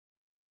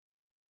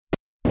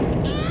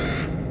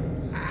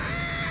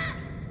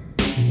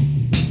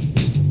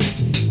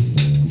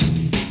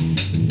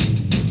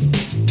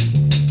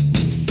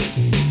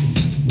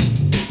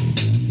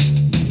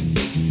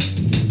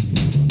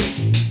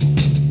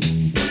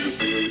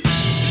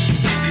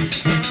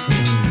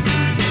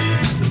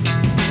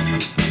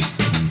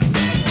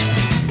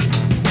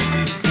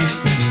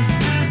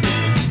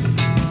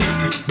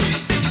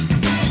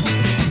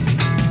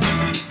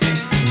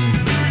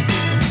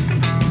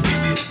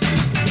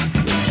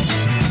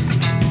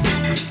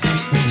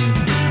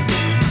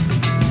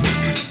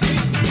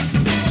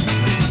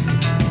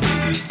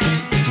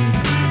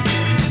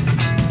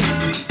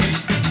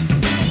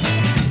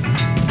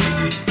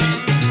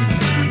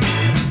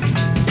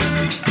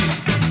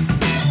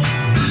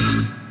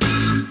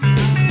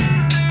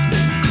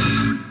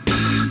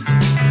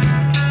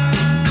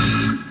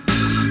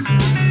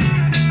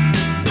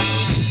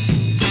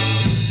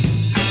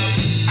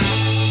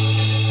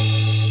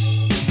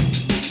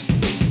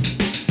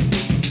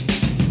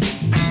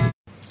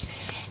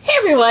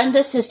everyone,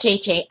 this is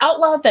JJ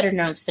Outlaw, better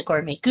known as the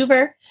Gourmet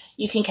Goober.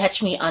 You can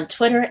catch me on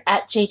Twitter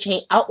at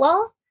JJ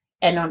Outlaw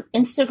and on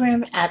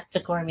Instagram at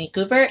the Gourmet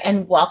Goober.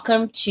 And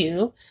welcome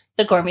to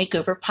the Gourmet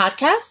Goober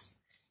podcast.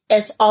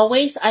 As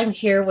always, I'm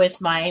here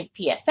with my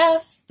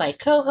PFF, my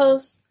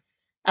co-host,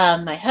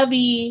 my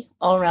hubby,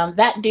 all around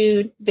that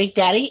dude, Big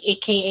Daddy,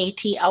 aka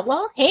T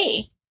Outlaw.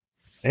 Hey.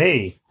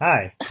 Hey,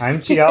 hi, I'm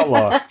T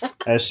Outlaw,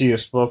 as she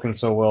has spoken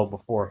so well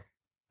before.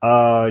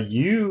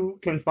 You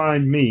can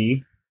find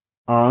me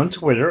on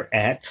Twitter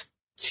at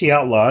T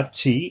Outlaw,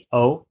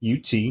 TOUTLAW,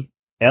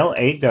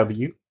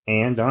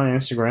 and on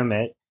Instagram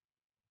at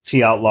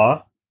T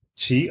Outlaw,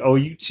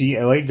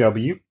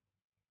 TOUTLAW.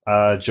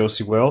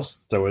 Josie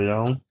Wells, throw it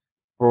on.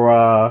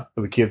 For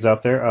the kids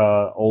out there,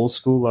 old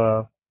school,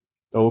 the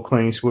old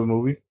Clint Eastwood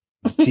movie,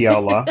 T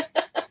Outlaw,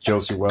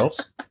 Josie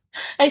Wells.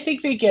 I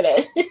think we get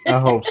it. I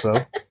hope so.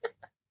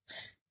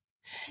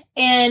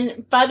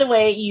 And by the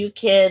way, you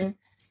can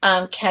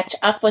catch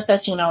up with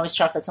us. You can always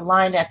drop us a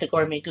line at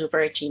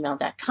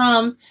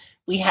thegourmetgoober@gmail.com.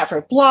 We have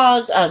our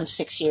blog,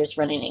 6 years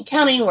running and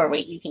counting, where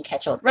you can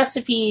catch old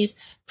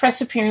recipes, press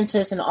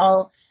appearances, and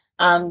all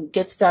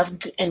good stuff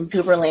in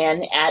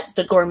Gooberland at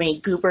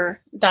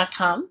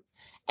thegourmetgoober.com.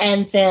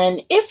 And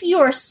then if you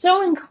are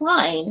so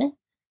inclined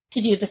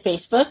to do the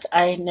Facebook,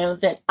 I know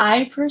that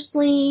I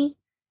personally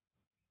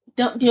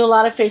don't do a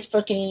lot of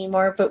Facebooking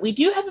anymore, but we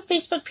do have a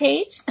Facebook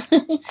page,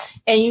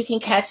 and you can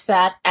catch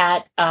that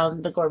at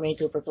the Gourmet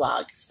Goober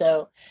blog.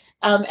 So,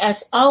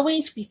 as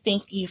always, we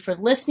thank you for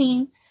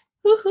listening.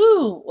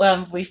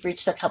 Woohoo! We've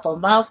reached a couple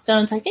of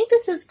milestones. I think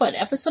this is,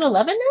 episode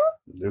 11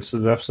 now? This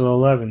is episode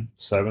 11,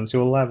 7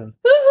 to 11.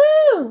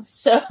 Woohoo!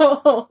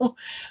 So,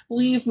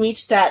 we've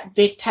reached that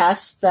big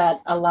test that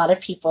a lot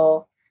of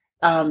people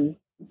don't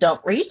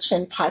reach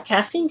in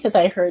podcasting, because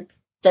I heard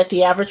that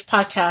the average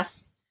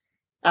podcast,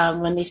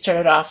 when they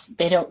started off,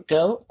 they don't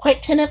go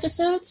quite 10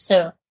 episodes,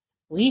 so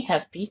we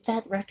have beat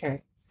that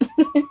record.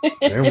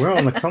 And we're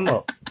on the come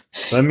up.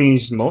 That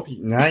means now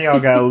y'all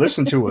gotta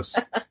listen to us.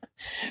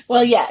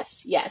 Well,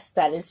 yes,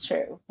 that is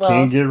true. Well,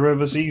 can't get rid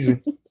of us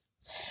easy.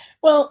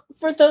 Well,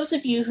 for those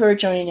of you who are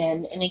joining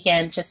in, and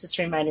again, just as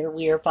a reminder,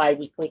 we are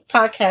bi-weekly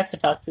podcasts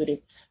about food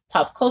and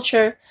pop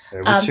culture.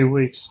 Every 2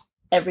 weeks.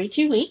 Every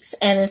 2 weeks.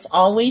 And as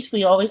always,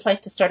 we always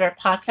like to start our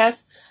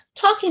podcast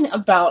talking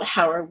about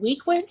how our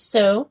week went.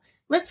 So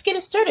let's get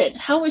it started.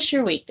 How was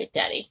your week, Big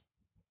Daddy?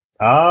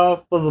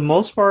 For the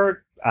most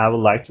part, I would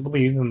like to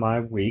believe that my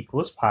week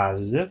was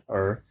positive,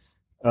 or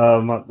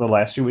the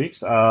last 2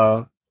 weeks.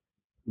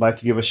 Like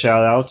to give a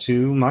shout out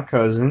to my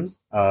cousin,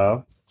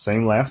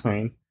 same last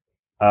name.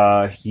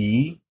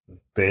 He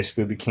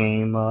basically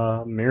became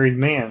a married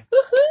man.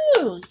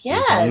 Woohoo!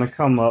 Yes. He was on the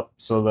come up,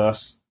 so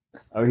thus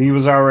he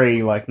was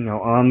already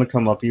on the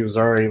come up. He was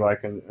already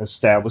like an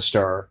established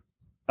star.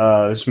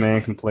 This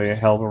man can play a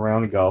hell of a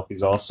round of golf.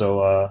 He's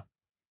also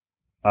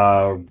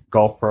a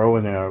golf pro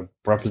and a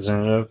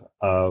representative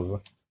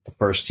of the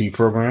First Tee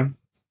program.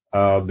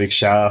 Big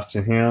shout out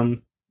to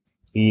him.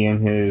 He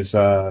and his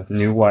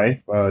new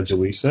wife,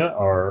 Jaleesa,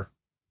 are,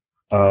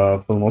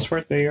 for the most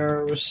part, they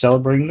are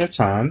celebrating their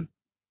time.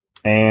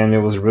 And it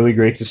was really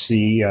great to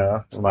see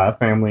a lot of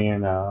family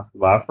and a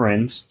lot of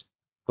friends.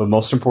 But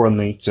most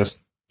importantly,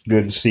 just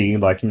good to see,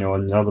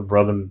 another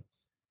brother,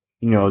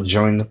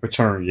 join the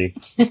fraternity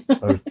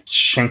of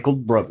Schenkel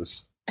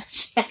Brothers.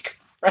 Schenkel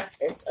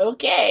Brothers,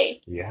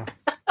 okay. Yeah.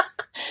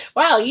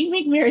 Wow, you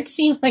make marriage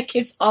seem like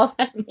it's all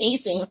that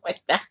amazing like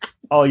that.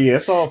 Oh, yeah,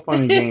 it's all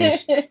fun and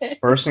games.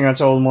 First thing I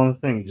told him on the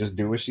thing, just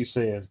do what she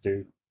says,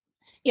 dude.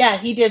 Yeah,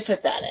 he did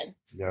put that in.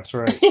 That's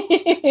right.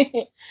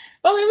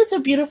 Well, it was a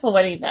beautiful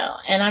wedding, though,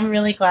 and I'm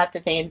really glad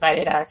that they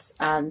invited us.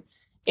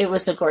 It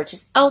was a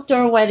gorgeous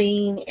outdoor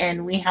wedding,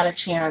 and we had a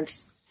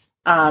chance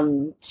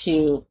to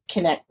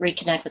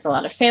reconnect with a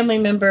lot of family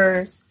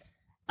members.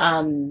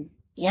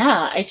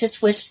 I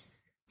just wish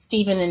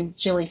Stephen and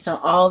Jaleesa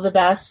all the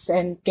best,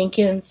 and thank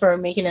him for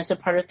making us a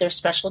part of their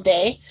special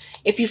day.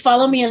 If you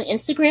follow me on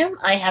Instagram,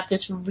 I have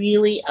this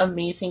really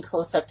amazing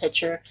close-up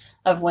picture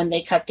of when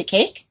they cut the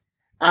cake.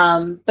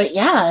 But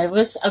yeah, it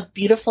was a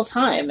beautiful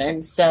time,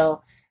 and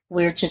so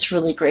we're just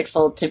really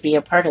grateful to be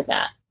a part of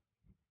that.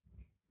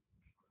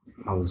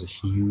 I was a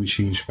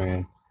huge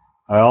fan.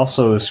 I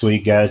also this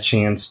week got a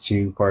chance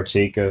to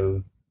partake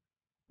of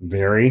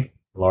very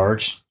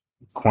large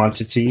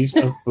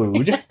quantities of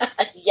food.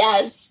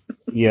 Yes.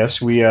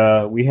 Yes, we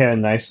had a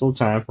nice little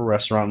time for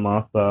Restaurant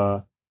Month.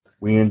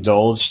 We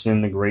indulged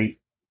in the great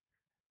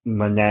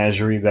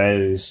menagerie that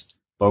is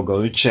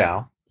Fogo de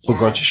Chão.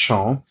 Fogo de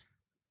Chão.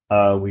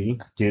 We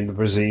did the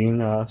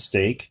Brazilian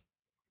steak.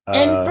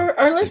 And for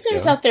our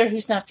listeners out there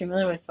who's not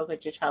familiar with Fogo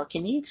de Chão,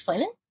 can you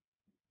explain it?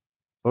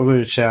 Fogo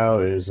de Chão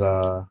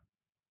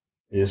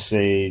is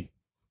a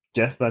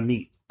death by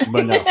meat,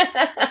 but no.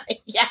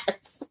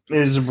 Yes. It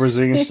is a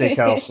Brazilian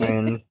steakhouse,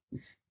 and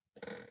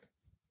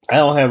I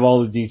don't have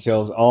all the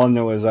details. All I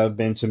know is I've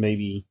been to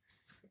maybe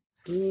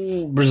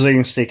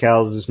Brazilian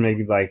steakhouses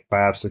maybe like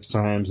 5-6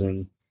 times,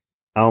 and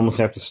I almost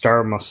have to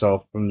starve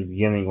myself from the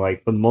beginning.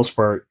 Like, for the most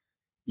part,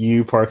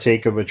 you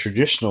partake of a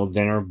traditional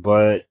dinner,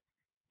 but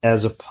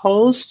as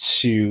opposed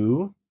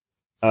to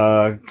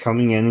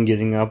coming in and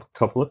getting up a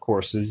couple of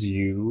courses.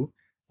 You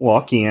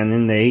walk in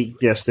and they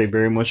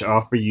very much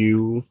offer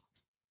you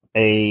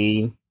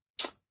a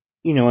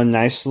a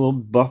nice little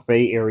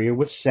buffet area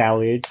with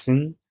salads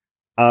and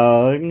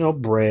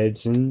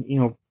breads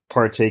and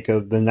partake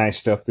of the nice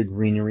stuff, the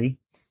greenery.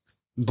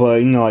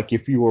 But like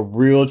if you were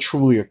real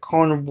truly a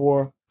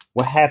carnivore,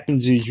 what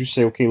happens is you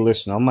say, okay,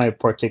 listen, I might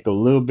partake a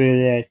little bit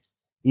of that.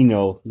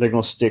 They're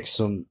gonna stick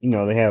some.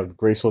 They have a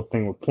great little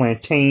thing with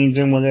plantains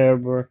and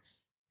whatever,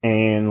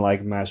 and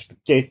like mashed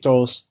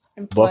potatoes,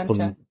 And but for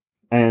polenta.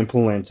 and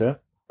polenta.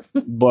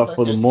 But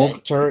for the Polenta's most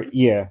good. part,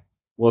 yeah,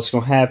 what's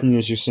gonna happen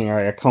is you're saying, all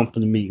right, I come for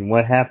the meat, and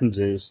what happens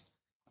is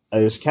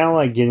it's kind of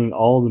like getting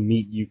all the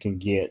meat you can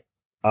get.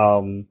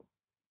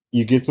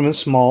 You get them in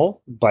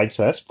small,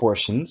 bite-sized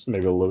portions,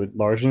 maybe a little bit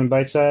larger than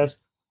bite-sized,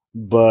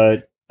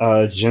 but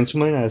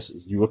gentlemen,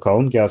 as you would call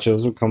them,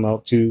 gauchos, will come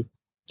out to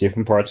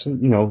different parts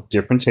of,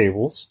 different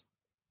tables,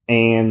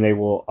 and they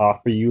will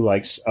offer you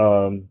like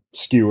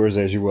skewers,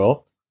 as you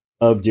will,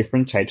 of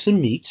different types of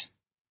meat,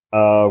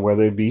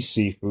 whether it be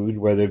seafood,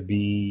 whether it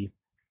be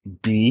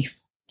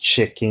beef,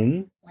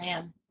 chicken,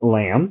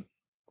 lamb,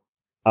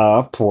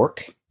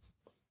 pork.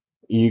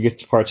 You get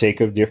to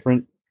partake of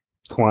different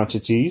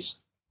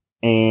quantities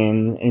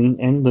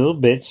and little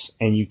bits,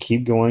 and you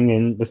keep going.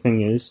 And the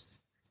thing is,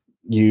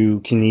 you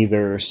can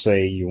either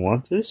say you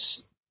want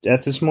this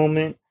at this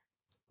moment,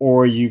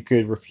 or you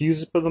could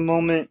refuse it for the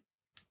moment.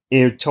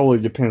 It totally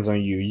depends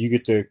on you. You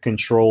get to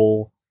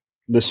control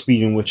the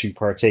speed in which you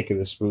partake of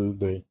this food.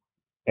 But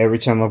every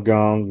time I've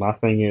gone, my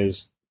thing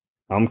is,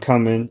 I'm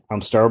coming.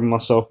 I'm starving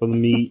myself for the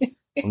meat.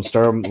 I'm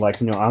starving,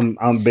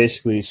 I'm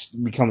basically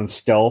becoming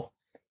stealth.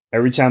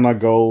 Every time I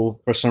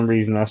go, for some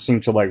reason, I seem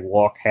to like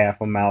walk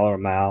half a mile or a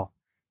mile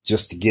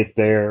just to get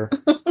there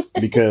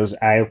because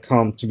I have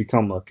come to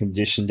become a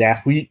conditioned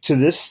athlete to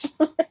this.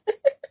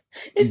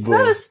 It's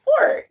not a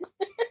sport.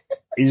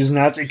 It is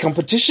not a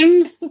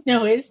competition.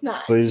 No, it's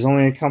not. But it's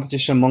only a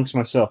competition amongst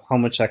myself how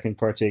much I can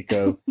partake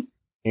of.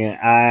 And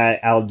I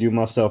outdo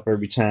myself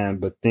every time.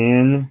 But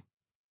then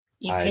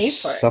you I pay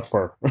for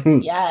suffer.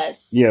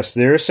 Yes. Yes,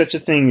 there is such a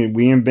thing that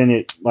we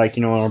invented,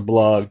 on our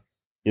blog.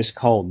 It's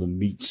called the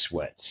meat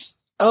sweats.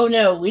 Oh,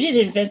 no, we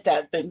didn't invent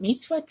that, but meat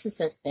sweats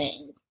is a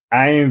thing.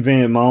 I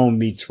invented my own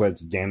meat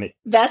sweats, damn it.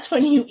 That's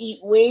when you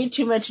eat way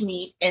too much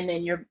meat and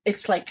then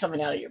it's like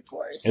coming out of your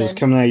pores. It's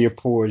coming out of your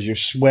pores. You're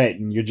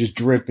sweating. You're just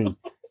dripping.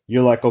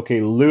 You're like, okay,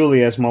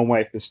 literally, as my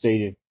wife has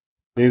stated,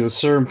 there's a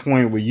certain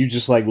point where you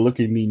just like look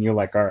at me and you're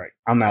like, all right,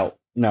 I'm out.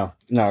 No,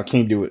 I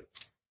can't do it.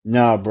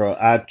 Nah, bro,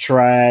 I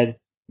tried.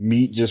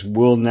 Meat just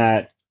will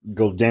not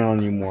go down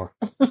anymore.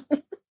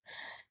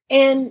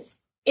 And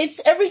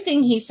it's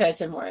everything he says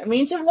and more. I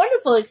mean, it's a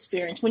wonderful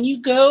experience. When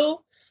you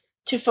go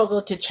to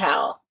Fogo de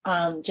Chao,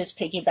 just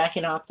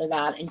piggybacking off of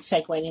that and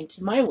segueing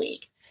into my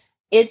week,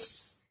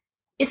 it's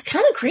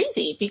kind of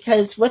crazy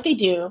because what they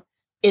do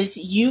is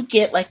you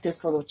get like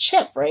this little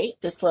chip, right?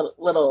 This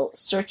little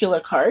circular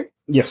card.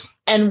 Yes.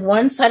 And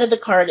one side of the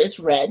card is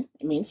red,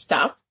 it means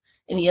stop,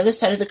 and the other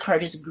side of the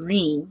card is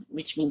green,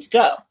 which means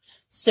go.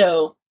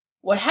 So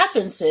what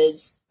happens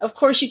is, of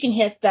course, you can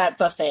hit that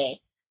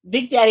buffet.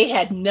 Big Daddy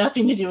had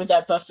nothing to do with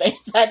that buffet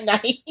that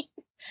night.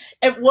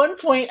 At one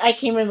point, I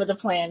came in with a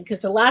plan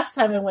because the last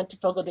time I went to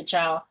Fogo de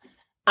Chao,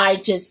 I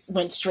just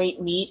went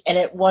straight meat. And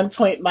at one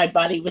point, my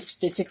body was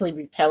physically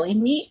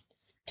repelling meat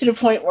to the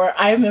point where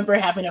I remember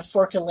having a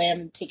fork of lamb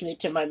and taking it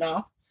to my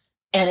mouth.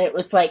 And it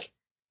was like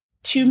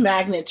two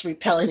magnets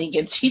repelling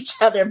against each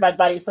other. My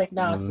body's like,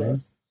 no,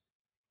 sis.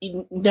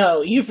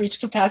 No, you've reached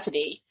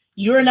capacity.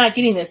 You are not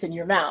getting this in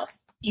your mouth.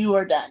 You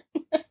are done.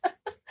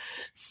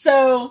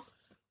 So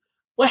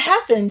what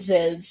happens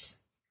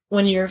is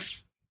when your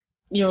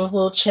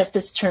little chip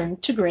is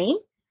turned to green,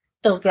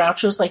 the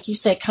grouchos, like you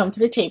said, come to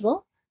the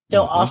table.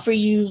 They'll offer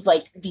you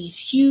like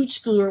these huge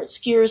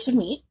skewers of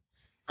meat.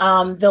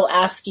 They'll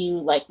ask you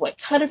like what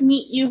cut of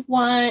meat you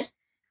want,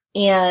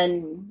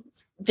 and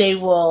they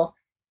will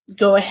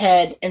go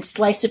ahead and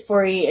slice it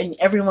for you, and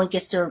everyone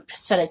gets their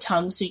set of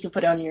tongues so you can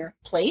put it on your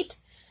plate.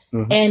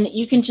 And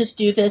you can just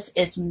do this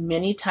as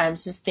many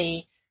times as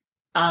they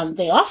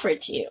offer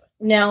it to you.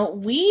 Now,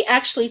 we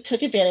actually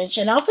took advantage,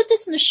 and I'll put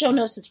this in the show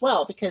notes as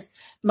well, because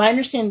my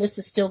understanding this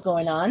is still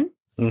going on.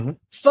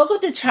 Fogo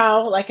de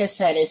Chao, like I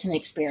said, is an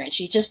experience.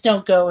 You just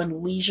don't go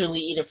and leisurely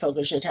eat at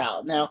Fogo de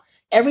Chao. Now,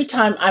 every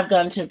time I've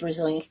gone to a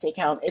Brazilian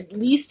steakhouse, it at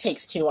least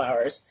takes 2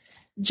 hours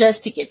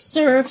just to get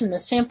served and to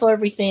sample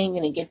everything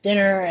and to get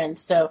dinner. And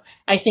so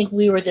I think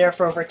we were there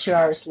for over 2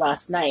 hours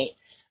last night.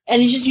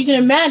 And you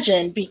can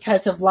imagine,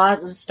 because of a lot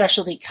of the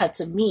specialty cuts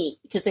of meat,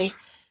 because they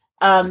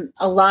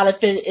a lot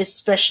of it is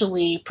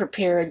specially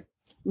prepared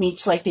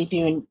meats like they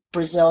do in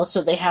Brazil.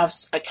 So they have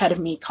a cut of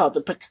meat called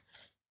the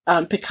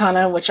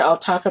picanha, which I'll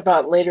talk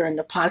about later in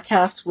the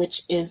podcast,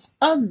 which is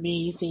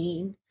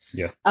amazing.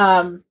 Yeah.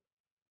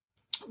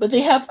 But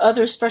they have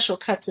other special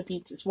cuts of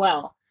meats as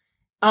well.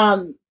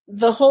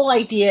 The whole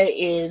idea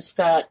is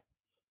that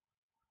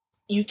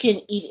you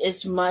can eat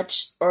as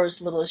much or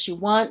as little as you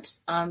want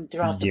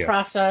throughout the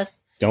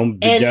process.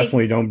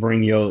 Definitely don't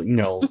bring your,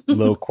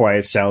 little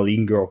quiet Sally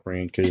eating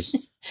girlfriend, because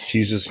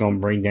she's just going to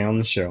bring down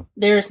the show.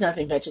 There's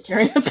nothing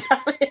vegetarian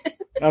about it.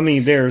 I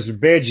mean, there's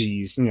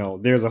veggies,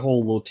 there's a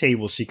whole little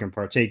table she can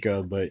partake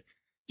of, but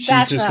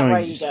That's just not where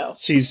you go.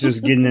 She's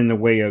just getting in the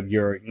way of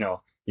your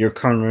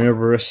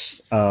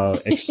carnivorous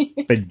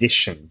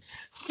expedition.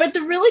 But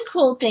the really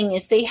cool thing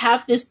is they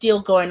have this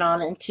deal going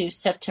on into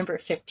September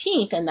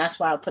 15th, and that's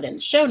why I'll put in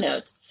the show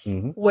notes,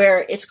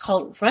 where it's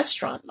called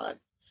Restaurant Month.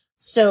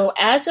 So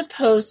as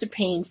opposed to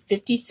paying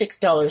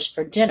 $56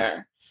 for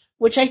dinner,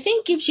 which I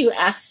think gives you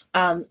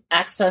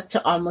access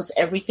to almost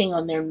everything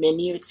on their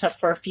menu except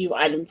for a few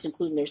items,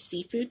 including their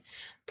seafood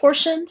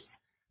portions,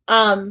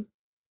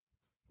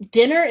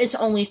 dinner is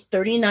only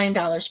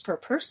 $39 per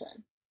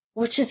person,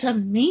 which is an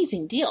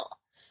amazing deal.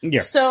 Yeah.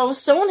 So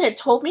someone had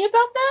told me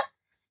about that,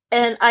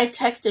 and I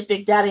texted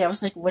Big Daddy. I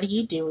was like, what are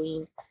you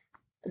doing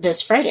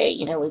this Friday?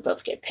 We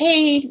both get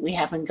paid. We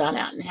haven't gone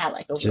out and had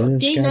like a real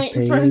date night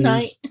for a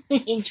night.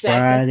 Exactly.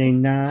 Friday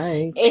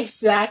night.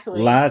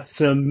 Exactly. Lots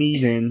of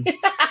meeting.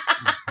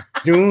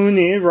 Doing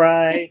it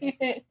right.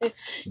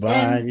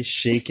 Body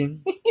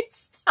shaking.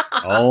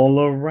 All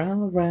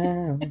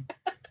around.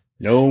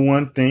 No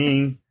one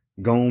thing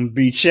gonna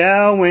be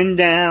chowing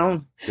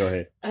down. Go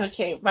ahead.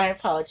 Okay, my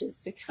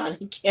apologies to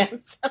Connie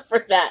Kemp for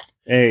that.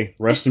 Hey,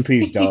 rest in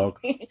peace, dog.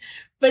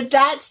 But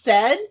that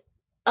said,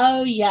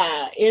 oh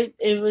yeah,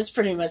 it was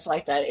pretty much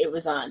like that. It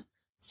was on.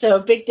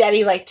 So Big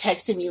Daddy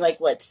texted me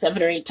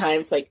 7 or 8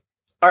 times,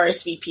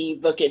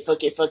 RSVP, book it.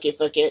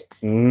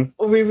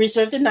 Mm-hmm. We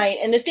reserved the night.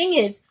 And the thing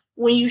is,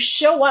 when you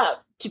show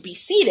up to be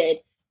seated,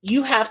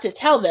 you have to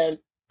tell them,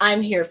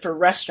 I'm here for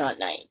restaurant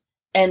night.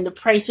 And the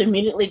price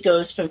immediately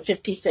goes from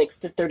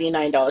 $56 to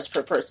 $39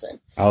 per person.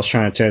 I was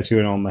trying to tattoo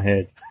it on my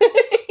head.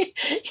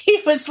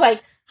 He was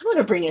like, I'm going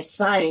to bring a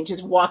sign and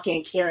just walk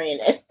in carrying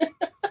it.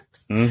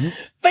 Mm-hmm.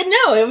 But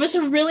no, it was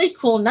a really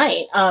cool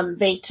night.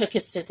 They took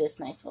us to this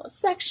nice little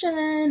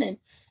section,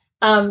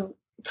 and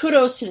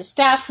kudos to the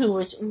staff, who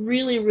was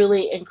really,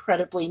 really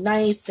incredibly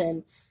nice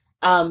and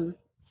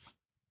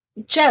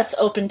just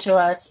open to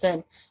us.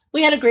 And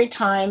we had a great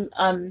time.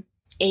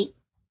 Ate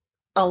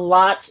a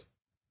lot.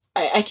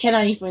 I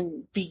cannot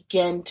even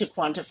begin to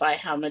quantify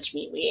how much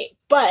meat we ate.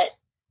 But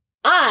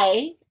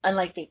I,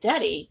 unlike Big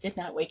Daddy, did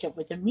not wake up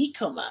with a meat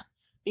coma.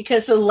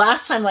 Because the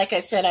last time, like I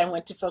said, I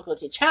went to Fogo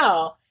de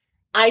Chao,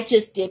 I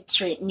just did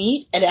straight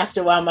meat. And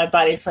after a while, my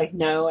body's like,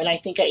 no. And I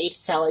think I ate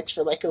salads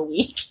for a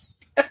week.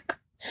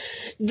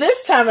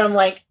 This time, I'm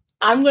like,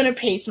 I'm going to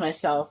pace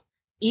myself,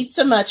 eat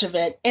so much of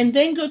it, and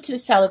then go to the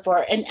salad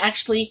bar and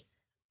actually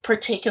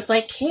partake of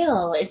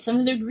kale and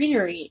some of the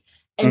greenery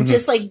and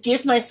just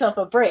give myself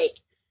a break.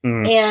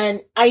 Mm-hmm.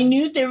 And I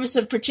knew there was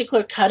a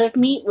particular cut of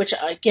meat, which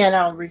again,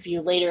 I'll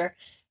review later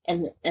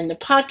in the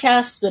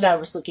podcast, that I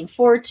was looking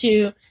forward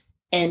to.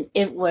 And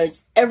it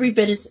was every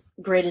bit as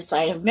great as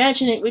I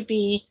imagined it would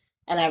be.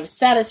 And I was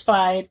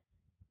satisfied.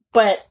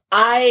 But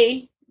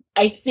I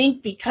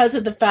think because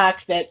of the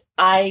fact that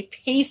I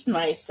paced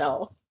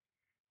myself,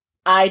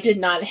 I did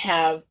not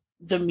have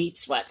the meat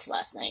sweats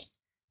last night.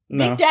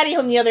 No. Big Daddy,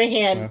 on the other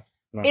hand,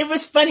 no. It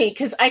was funny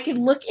because I could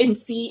look and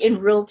see in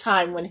real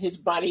time when his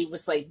body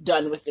was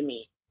done with the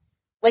meat.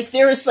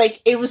 There was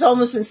it was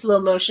almost in slow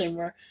motion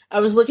where I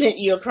was looking at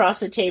you across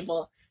the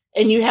table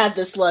and you had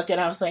this look and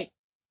I was like,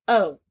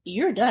 oh,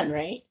 you're done,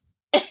 right?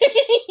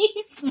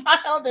 He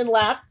smiled and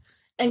laughed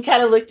and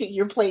kind of looked at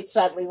your plate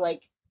sadly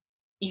like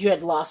you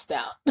had lost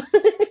out.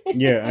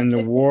 Yeah, and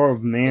the war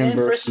of man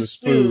versus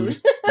food.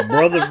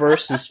 Brother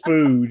versus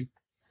food.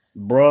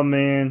 Bruh,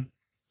 man.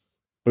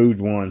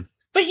 Food won.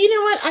 But you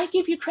know what? I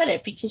give you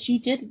credit because you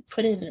did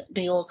put in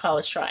the old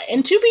college try.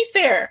 And to be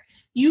fair,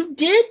 you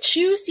did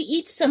choose to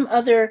eat some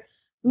other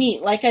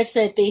meat. Like I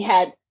said, they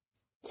had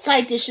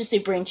side dishes they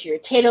bring to your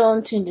table,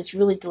 including this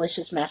really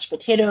delicious mashed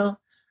potato.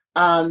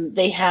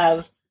 They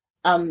have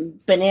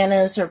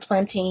bananas or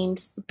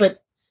plantains.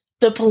 But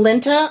the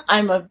polenta,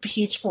 I'm a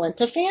huge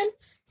polenta fan.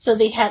 So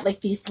they had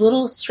these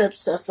little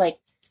strips of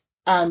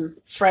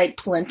fried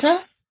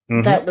polenta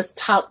that was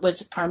topped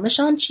with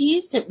Parmesan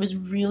cheese. It was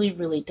really,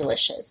 really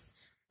delicious.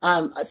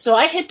 So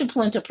I hit the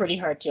polenta pretty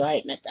hard too, I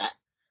admit that.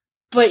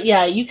 But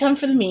yeah, you come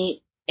for the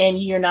meat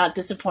and you're not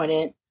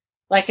disappointed.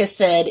 Like I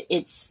said,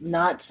 it's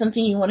not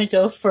something you want to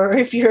go for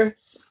if you're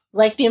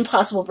like the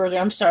Impossible Burger.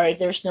 I'm sorry,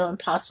 there's no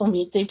Impossible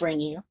meat they bring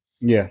you.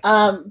 Yeah.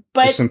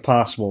 But it's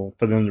impossible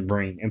for them to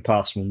bring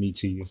Impossible meat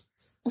to you.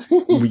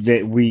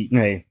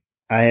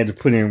 I had to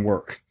put in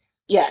work.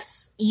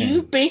 Yes.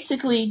 You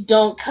basically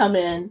don't come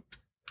in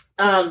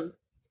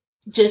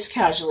just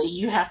casually.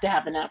 You have to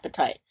have an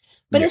appetite.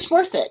 But It's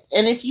worth it.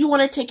 And if you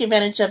want to take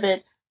advantage of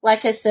it,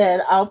 like I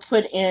said, I'll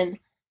put in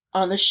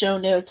on the show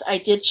notes. I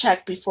did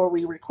check before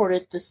we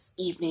recorded this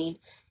evening.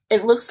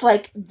 It looks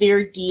like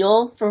their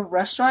deal for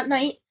restaurant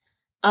night,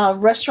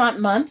 restaurant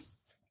month,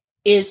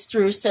 is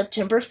through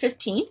September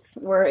 15th,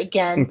 where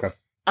again,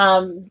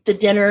 the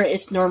dinner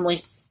is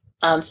normally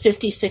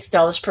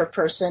 $56 per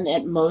person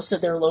at most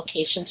of their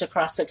locations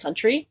across the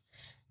country.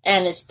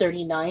 And it's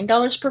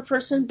 $39 per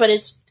person, but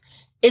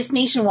It's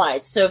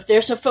nationwide. So if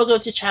there's a Fogo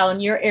de Chao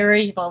in your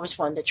area, you've always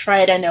wanted to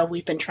try it. I know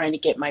we've been trying to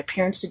get my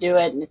parents to do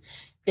it, and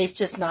they've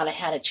just not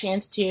had a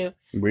chance to.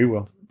 We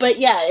will. But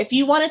yeah, if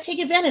you want to take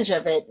advantage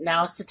of it,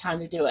 now's the time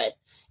to do it.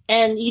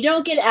 And you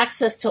don't get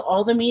access to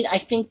all the meat. I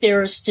think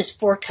there's just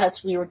 4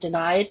 cuts we were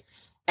denied.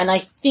 And I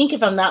think,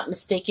 if I'm not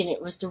mistaken,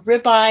 it was the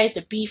ribeye,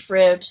 the beef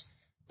ribs,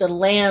 the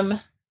lamb.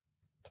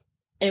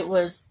 It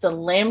was the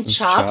lamb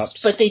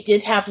chops, but they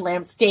did have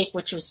lamb steak,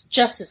 which was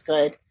just as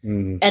good.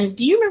 Mm. And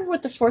do you remember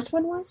what the 4th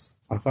one was?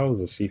 I thought it was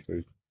a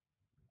seafood.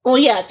 Well,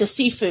 yeah, the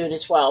seafood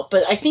as well.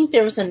 But I think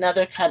there was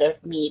another cut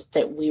of meat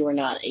that we were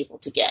not able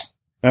to get.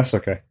 That's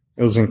okay.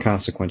 It was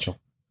inconsequential.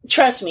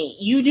 Trust me,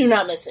 you do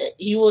not miss it.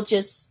 You will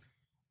just,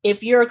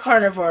 if you're a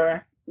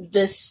carnivore,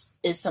 this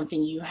is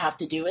something you have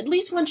to do at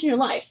least once in your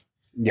life.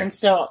 Yeah. And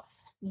so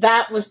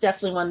that was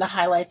definitely one of the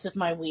highlights of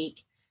my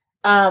week.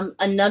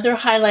 Another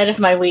highlight of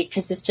my week,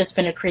 because it's just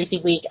been a crazy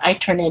week, I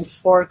turned in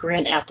 4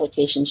 grant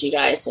applications, you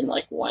guys, in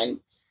like one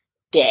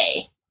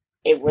day.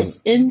 It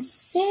was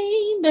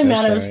insane, the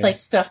amount of like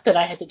stuff that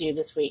I had to do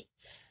this week.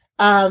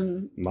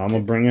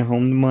 Mama bringing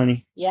home the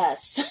money.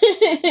 Yes.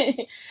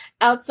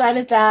 Outside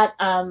of that,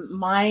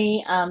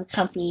 my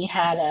company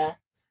had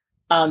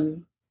a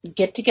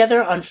get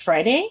together on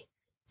Friday.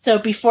 So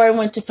before I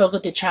went to Fogo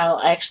de Chao,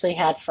 I actually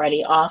had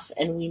Friday off,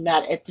 and we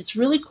met at this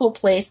really cool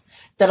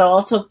place that I'll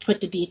also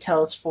put the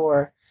details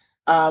for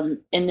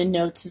in the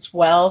notes as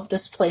well.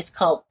 This place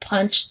called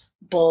Punch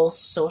Bowl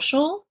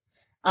Social.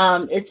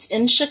 It's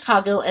in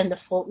Chicago and the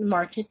Fulton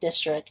Market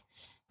District.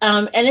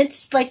 And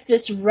it's like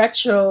this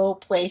retro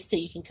place that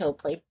you can go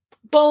play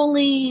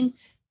bowling.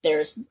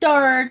 There's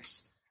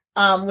darts.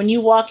 When you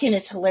walk in,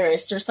 it's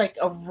hilarious. There's like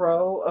a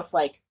row of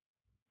like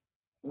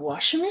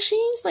washing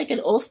machines, like an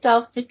old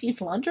style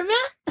 50s laundromat.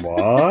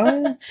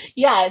 What?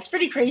 Yeah, it's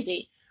pretty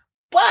crazy.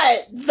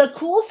 But the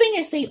cool thing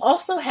is they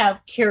also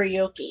have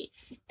karaoke.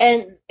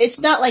 And it's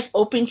not like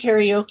open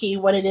karaoke.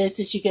 What it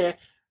is you get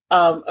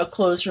a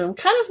closed room.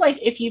 Kind of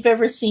like if you've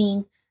ever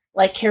seen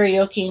like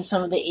karaoke in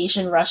some of the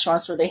Asian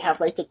restaurants where they have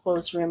like the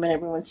closed room and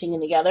everyone's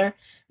singing together.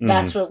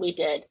 That's what we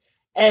did.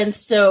 And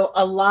so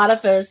a lot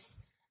of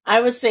us,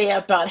 I would say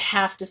about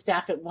half the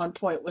staff at one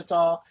point was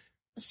all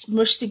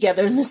smushed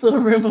together in this little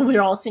room, and we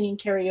were all singing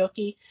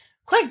karaoke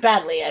quite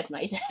badly, I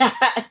might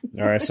add.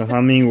 All right, so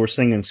how many were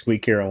singing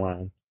Sweet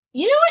Caroline?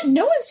 You know what?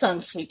 No one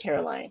sung Sweet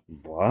Caroline.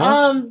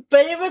 What?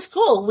 But it was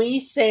cool.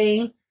 We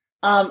sang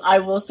I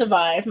Will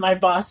Survive. My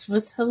boss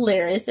was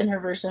hilarious in her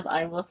version of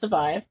I Will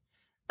Survive.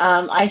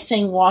 I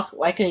sang Walk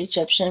Like an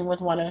Egyptian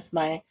with one of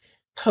my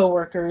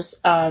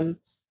coworkers.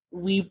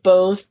 We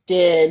both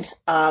did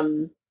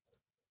the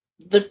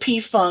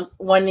P-Funk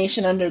One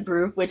Nation Under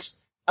group, which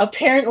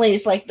apparently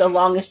is like the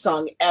longest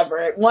song ever.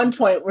 At one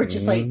point, we're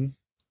just like,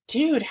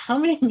 dude, how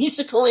many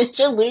musical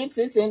interludes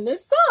is in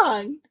this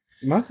song?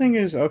 My thing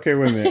is, okay,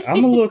 wait a minute.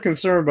 I'm a little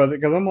concerned about it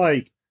because I'm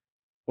like,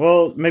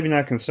 well, maybe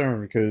not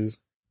concerned because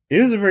it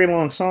is a very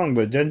long song,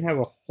 but it doesn't have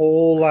a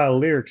whole lot of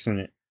lyrics in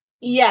it.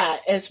 Yeah,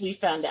 as we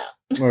found out.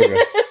 Okay.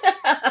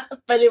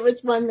 But it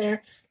was one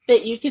there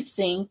that you could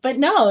sing. But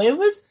no, it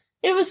was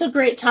a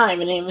great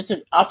time, and it was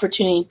an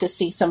opportunity to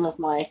see some of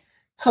my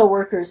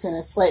coworkers in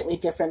a slightly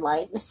different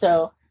light.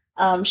 So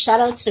shout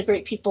out to the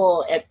great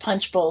people at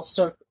Punch Bowl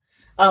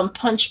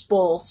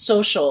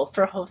Social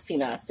for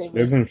hosting us. It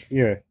was been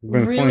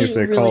really, funny if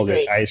they called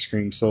it Ice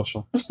Cream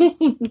Social.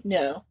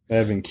 No.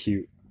 That'd been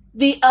cute.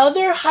 The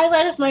other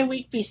highlight of my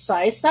week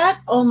besides that,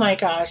 oh my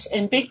gosh,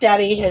 and Big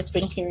Daddy has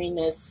been hearing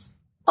this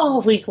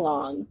all week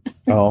long.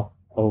 All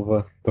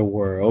over the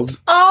world.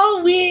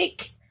 All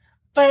week.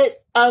 But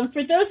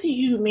for those of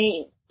you who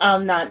may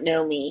not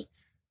know me,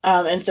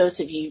 and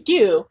those of you who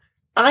do,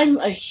 I'm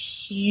a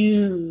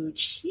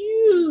huge,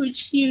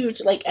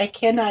 like I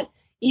cannot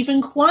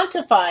even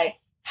quantify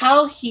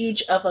how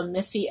huge of a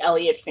Missy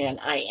Elliott fan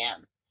I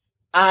am.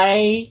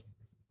 I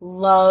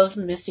love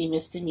Missy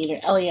Misdemeanor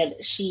Elliott.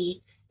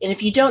 And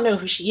if you don't know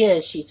who she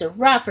is, she's a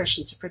rapper,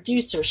 she's a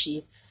producer,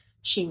 she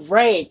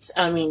writes.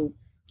 I mean,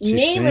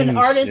 name an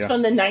artist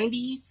from the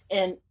 90s,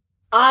 and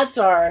odds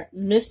are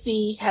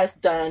Missy has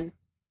done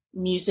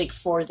music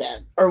for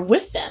them or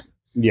with them.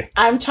 Yeah.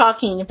 I'm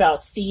talking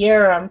about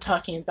Sierra, I'm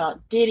talking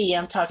about Diddy,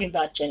 I'm talking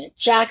about Janet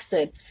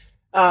Jackson.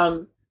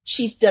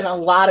 She's done a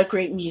lot of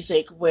great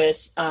music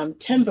with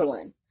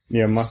Timbaland.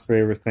 Yeah, my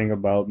favorite thing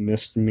about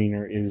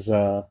Misdemeanor is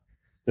the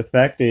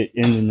fact that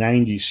in the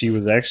 90s she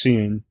was actually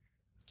in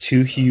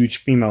 2 huge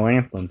female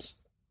anthems.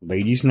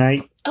 Ladies'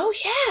 Night. Oh,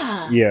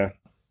 yeah. Yeah.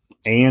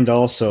 And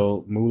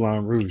also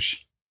Moulin Rouge.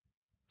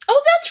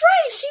 Oh, that's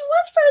right. She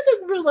was part of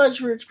the Moulin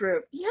Rouge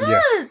group. Yes.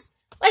 Yeah.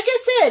 Like I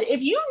said,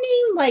 if you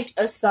name like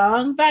a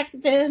song back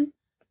then,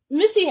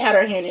 Missy had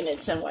her hand in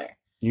it somewhere.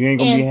 You ain't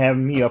gonna be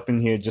having me up in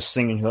here just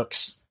singing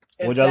hooks.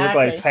 Exactly. Would I look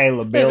like Patti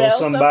LaBelle or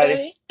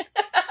somebody?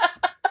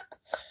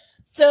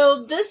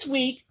 So this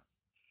week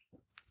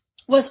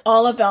was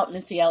all about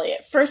Missy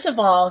Elliott. First of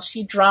all,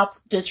 she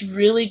dropped this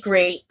really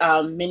great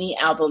mini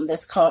album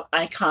that's called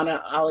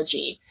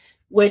Iconology,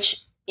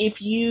 which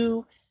if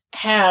you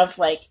have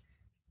like,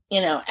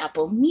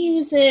 Apple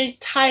Music,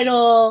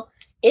 Tidal,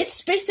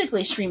 it's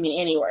basically streaming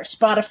anywhere.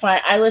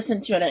 Spotify. I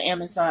listen to it on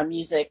Amazon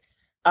Music.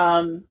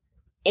 Um,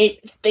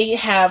 they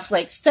have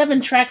like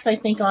 7 tracks I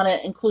think on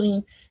it,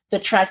 including the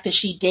track that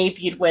she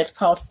debuted with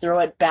called "Throw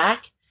It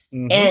Back,"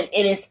 and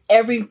it is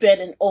every bit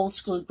an old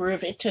school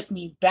groove. It took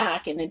me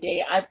back in the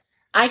day.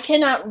 I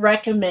cannot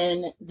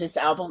recommend this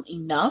album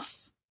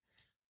enough.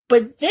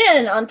 But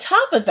then on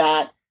top of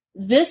that,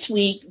 this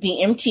week the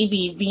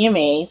MTV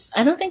VMAs.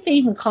 I don't think they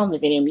even call them the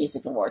Video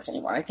Music Awards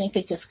anymore. I think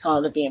they just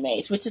call them the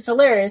VMAs, which is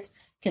hilarious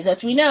because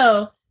as we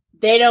know,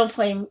 they don't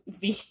play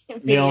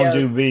videos. They don't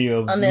do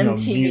video on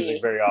MTV.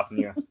 music very often.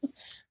 Yeah.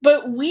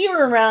 But we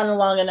were around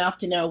long enough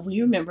to know,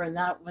 we remember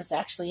that was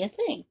actually a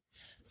thing.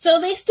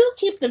 So they still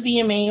keep the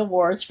VMA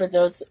awards for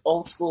those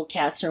old school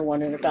cats who are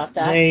wondering about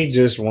that. They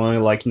just want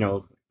to, like,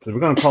 we're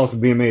going to call it the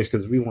VMAs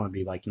because we want to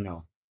be, like,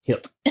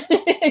 hip.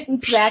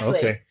 Exactly.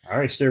 Okay. All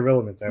right, stay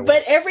relevant that way.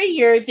 But every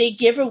year they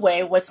give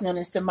away what's known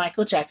as the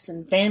Michael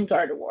Jackson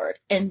Vanguard Award.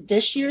 And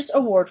this year's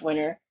award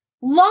winner,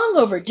 long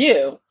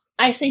overdue,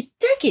 I say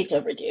decades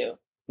overdue,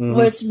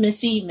 was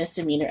Missy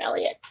Misdemeanor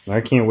Elliott.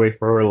 I can't wait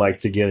for her, like,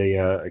 to get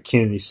a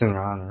Kennedy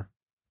Center honor.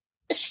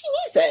 She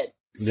needs it.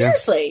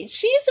 Seriously. Yeah.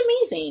 She is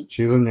amazing.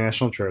 She's a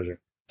national treasure.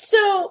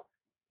 So,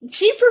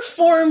 she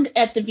performed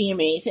at the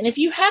VMAs, and if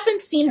you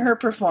haven't seen her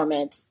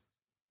performance,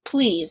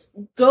 please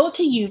go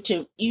to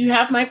YouTube. You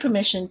have my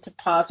permission to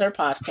pause our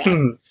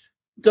podcast.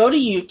 Go to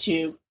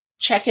YouTube,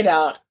 check it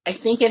out. I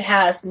think it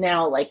has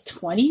now like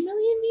 20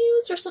 million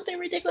views or something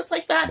ridiculous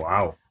like that.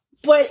 Wow.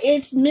 But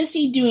it's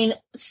Missy doing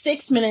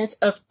 6 minutes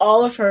of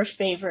all of our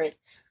favorite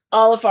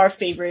old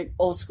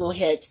school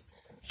hits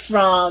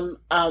from,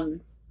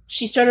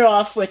 she started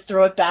off with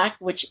Throw It Back,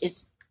 which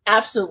is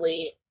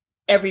absolutely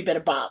every bit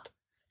of bop.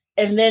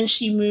 And then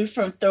she moved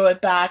from Throw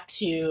It Back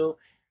to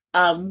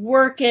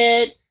Work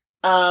It,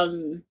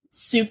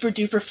 Super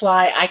Duper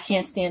Fly, I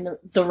Can't Stand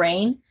the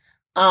Rain.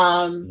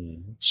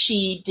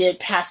 She did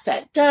Pass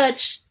That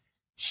Dutch.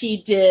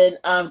 She did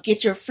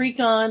Get Your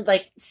Freak On.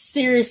 Like,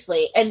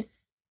 seriously. And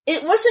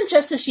it wasn't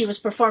just that she was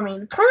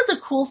performing. Part of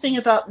the cool thing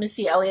about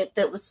Missy Elliott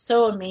that was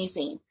so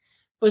amazing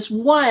was,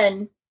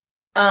 one,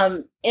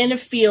 in a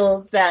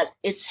field that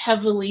it's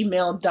heavily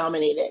male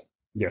dominated.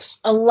 Yes.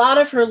 A lot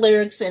of her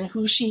lyrics and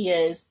who she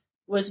is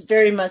was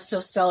very much so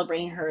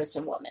celebrating her as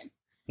a woman.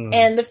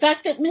 And the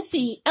fact that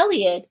Missy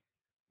Elliott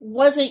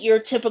wasn't your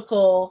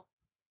typical,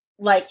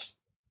 like,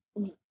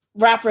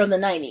 rapper of the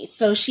 90s.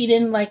 So she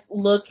didn't, like,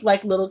 look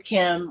like Lil'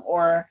 Kim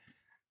or,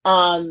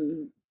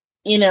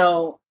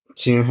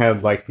 she didn't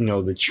have, like,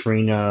 the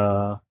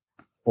Trina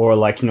or,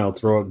 like,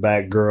 Throw It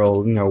Back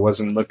girl,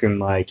 wasn't looking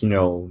like,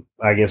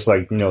 I guess,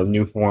 like,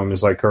 new form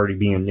is like Cardi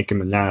B and Nicki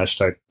Minaj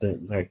type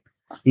thing. Like,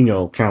 kind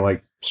of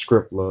like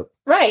script look.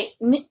 Right.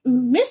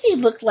 Missy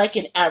looked like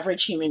an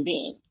average human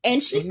being.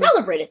 And she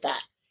celebrated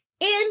that.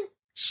 And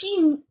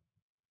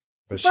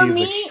for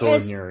me,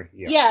 extraordinary.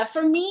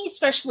 For me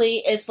especially,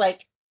 it's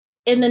like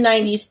in the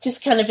 90s,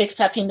 just kind of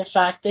accepting the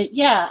fact that,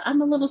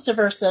 I'm a little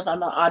subversive.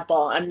 I'm an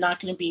oddball. I'm not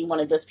going to be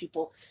one of those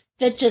people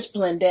that just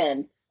blend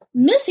in.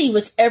 Missy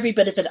was every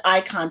bit of an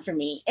icon for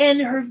me.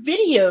 And her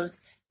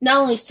videos not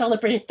only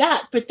celebrated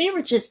that, but they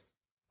were just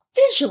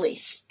visually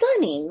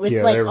stunning with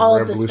like all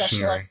of the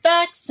special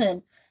effects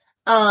and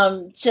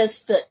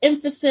just the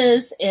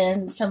emphasis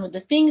and some of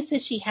the things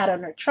that she had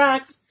on her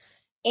tracks.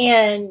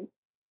 And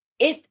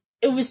it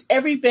was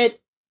every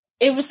bit,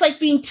 it was like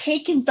being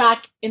taken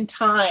back in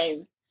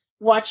time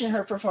watching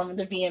her perform at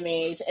the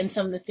VMAs and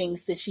some of the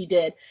things that she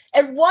did.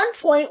 At one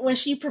point when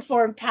she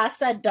performed Pass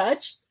That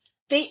Dutch,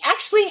 they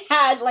actually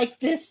had like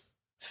this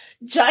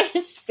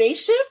giant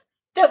spaceship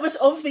that was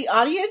over the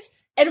audience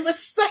and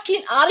was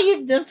sucking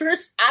audience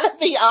members out of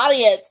the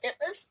audience. It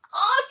was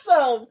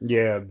awesome.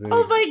 Yeah.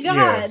 Oh my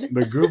God. Yeah,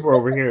 the group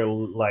over here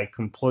like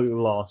completely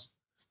lost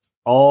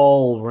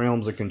all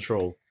realms of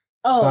control.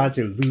 Oh. About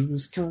to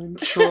lose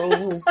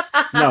control.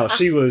 No,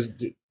 she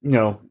was,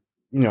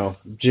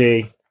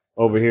 Jay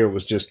over here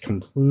was just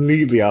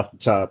completely off the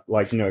top,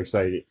 like,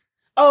 excited.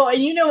 Oh,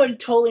 and you know what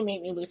totally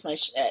made me lose my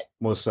shit?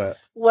 What's that?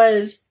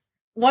 Was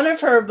one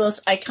of her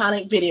most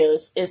iconic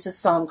videos is a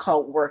song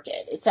called Work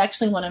It. It's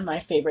actually one of my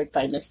favorite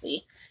by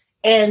Missy.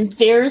 And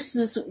there's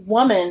this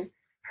woman,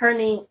 her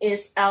name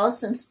is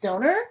Alison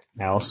Stoner.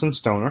 Alison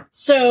Stoner.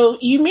 So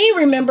you may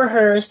remember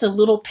her as the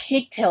little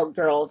pigtailed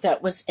girl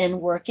that was in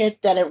Work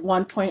It, that at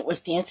one point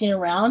was dancing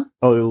around.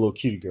 Oh, the little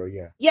cutie girl,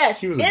 yeah. Yes,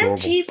 she was adorable.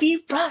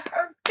 MTV brought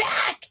her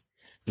back.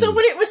 So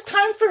when it was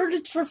time for her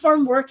to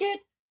perform Work It,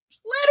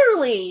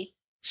 literally,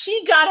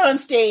 she got on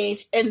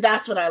stage, and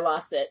that's when I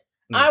lost it.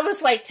 I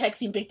was like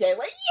texting Big Day,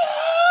 like,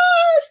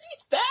 yes,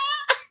 she's back.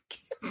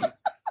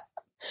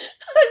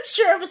 I'm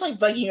sure I was like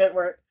bugging you at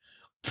work,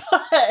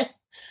 but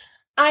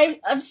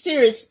I'm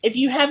serious. If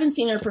you haven't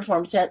seen her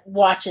performance yet,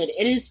 watch it.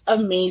 It is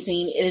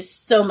amazing. It is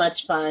so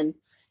much fun.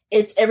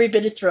 It's every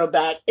bit a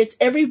throwback. It's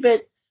every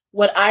bit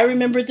what I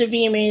remember at the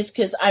VMAs,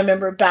 because I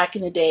remember back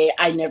in the day,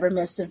 I never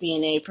missed a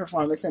VMA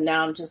performance, and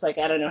now I'm just like,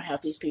 I don't know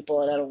half these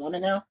people, and I don't want to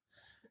know.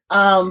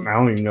 I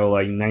don't even know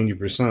like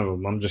 90% of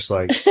them. I'm just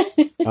like,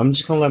 I'm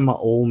just gonna let my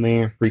old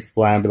man freak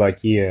fly and be like,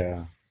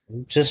 yeah,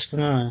 I'm just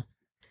gonna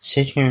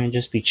sit here and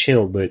just be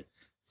chill. But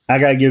I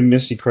gotta give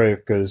Missy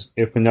credit because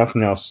if for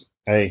nothing else,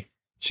 hey,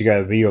 she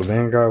got a Video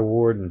Vanguard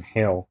Award and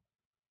hell,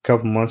 a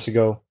couple months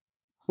ago.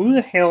 Who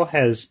the hell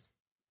has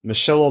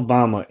Michelle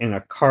Obama in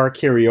a car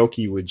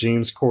karaoke with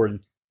James Corden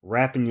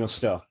rapping your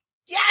stuff?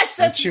 Yes,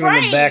 that's you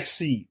right. in the back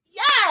seat.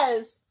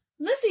 Yes,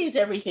 Missy is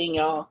everything,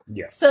 y'all.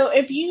 Yeah. So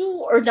if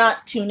you are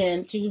not tuned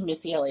in to who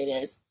Missy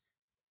Elliott is,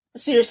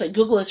 seriously,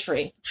 Google is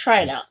free.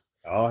 Try it out.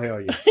 Oh, hell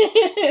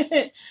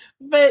yeah.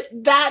 But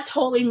that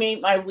totally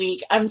made my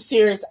week. I'm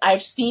serious.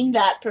 I've seen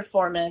that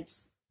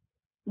performance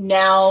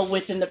now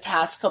within the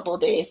past couple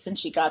of days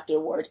since she got the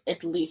award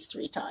at least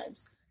 3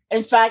 times.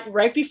 In fact,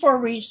 right before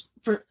we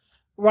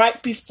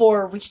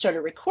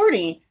started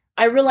recording,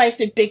 I realized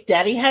that Big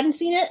Daddy hadn't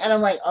seen it, and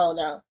I'm like, oh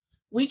no,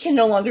 we can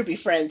no longer be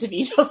friends if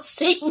you don't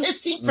see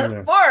Missy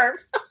perform.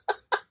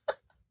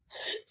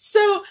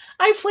 So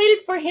I played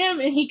it for him,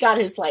 and he got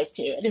his life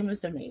too, and it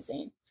was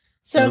amazing.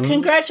 So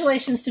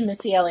congratulations to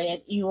Missy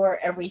Elliott. You are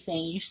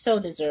everything you so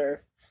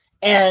deserve.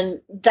 And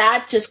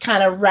that just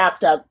kind of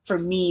wrapped up for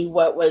me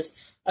what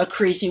was a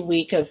crazy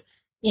week of,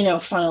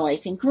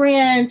 finalizing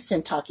grants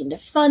and talking to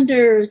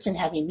funders and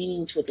having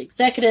meetings with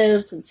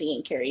executives and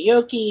singing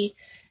karaoke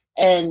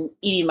and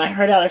eating my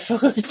heart out of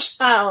Fogo de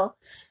Chao.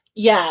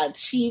 Yeah,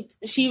 she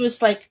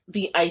was like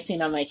the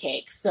icing on my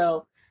cake.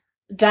 So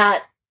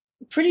that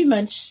pretty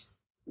much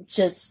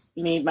just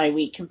made my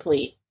week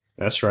complete.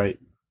 That's right.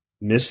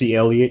 Missy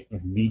Elliott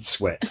and Meat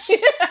Sweats.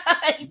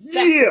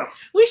 Exactly. Yeah.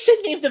 We should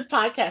name the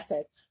podcast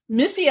that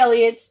Missy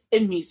Elliott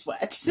and Meat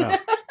Sweats. No.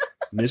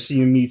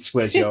 Missy and Meat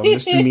Sweats, y'all.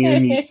 Mr. Meat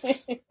and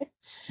Meats.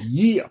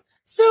 Yeah.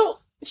 So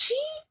she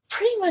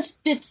pretty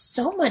much did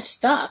so much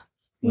stuff.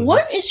 Mm-hmm.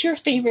 What is your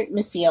favorite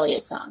Missy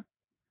Elliott song?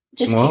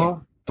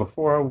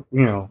 Before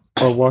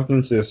I walked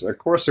into this, of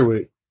course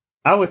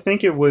I would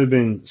think it would have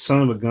been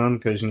Son of a Gun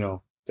because,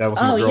 that was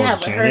my girl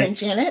with Janet. Her and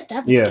Janet?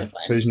 That was good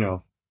one.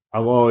 Because,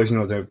 I've always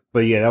that.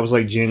 But yeah, that was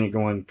like Janet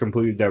going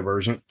completely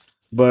divergent.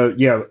 But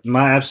yeah,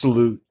 my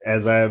absolute,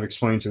 as I have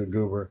explained to the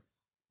Goober,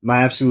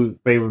 my absolute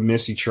favorite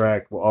Missy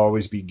track will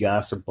always be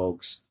Gossip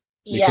Folks.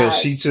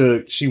 Because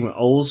she went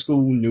old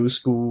school, new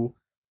school,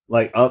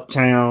 like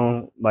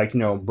Uptown,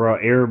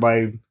 brought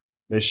everybody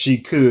that she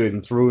could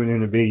and threw it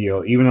in the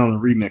video, even on the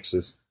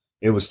remixes.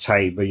 It was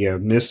tight. But yeah,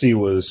 Missy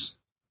was,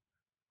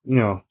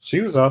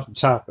 she was off the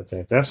top of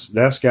that.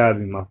 That's gotta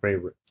be my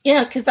favorite.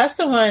 Yeah, because that's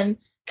the one.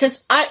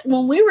 Because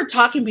when we were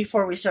talking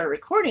before we started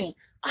recording,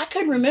 I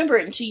couldn't remember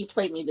it until you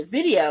played me the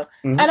video.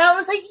 Mm-hmm. And I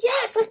was like,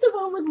 yes, that's the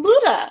one with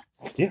Luda.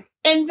 Yeah.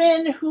 And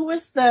then who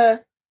was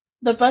the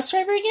bus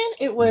driver again?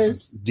 It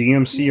was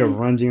DMC or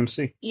Run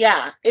DMC.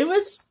 Yeah, it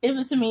was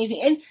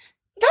amazing. And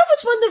that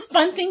was one of the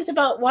fun things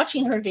about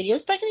watching her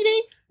videos back in the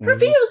day. Her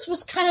videos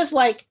was kind of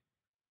like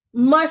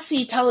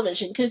must-see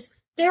television because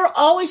there were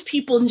always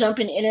people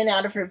jumping in and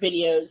out of her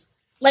videos.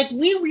 Like,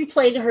 we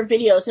replayed her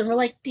videos and we're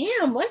like,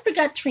 damn, I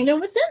forgot Trina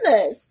was in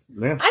this.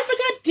 Yeah. I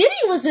forgot Diddy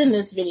was in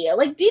this video.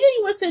 Like, Diddy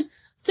was in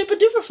Super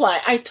Duper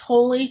Fly. I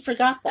totally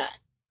forgot that.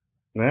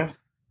 Yeah.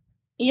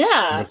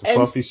 Yeah. With the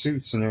puffy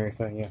suits and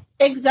everything, yeah.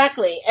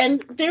 Exactly.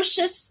 And there's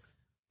just,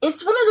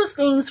 it's one of those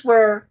things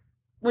where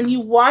when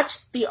you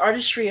watch the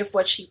artistry of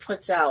what she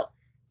puts out,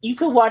 you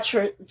could watch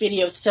her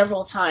videos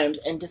several times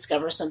and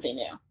discover something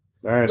new.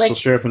 All right, so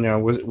share it now.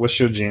 What's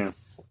your jam?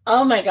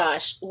 Oh my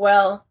gosh.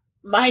 Well,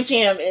 my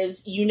jam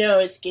is,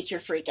 is Get Your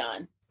Freak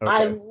On. Okay.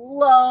 I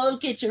love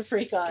Get Your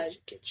Freak On.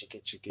 Get you.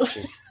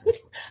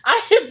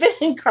 I have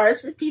been in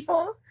cars with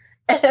people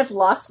and have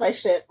lost my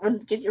shit when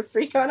Get Your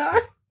Freak On.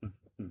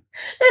 And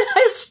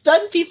I've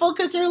stunned people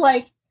because they're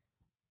like,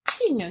 I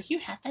didn't know you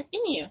had that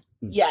in you.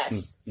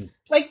 Yes.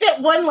 Like that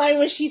one line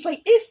where she's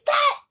like, is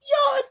that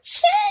your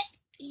chick?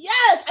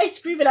 Yes. I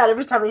scream it out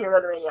every time I hear it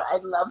on the radio. I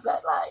love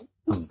that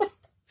line.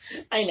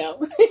 I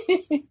know.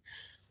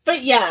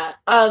 But yeah,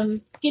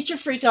 Get Your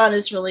Freak On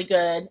is really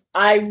good.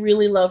 I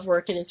really love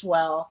Working as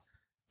well.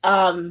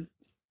 And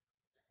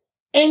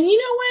you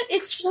know what?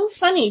 It's so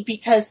funny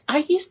because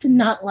I used to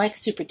not like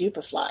Super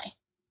Duper Fly.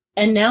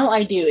 And now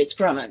I do. It's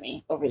grown on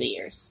me over the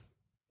years.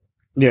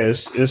 Yeah,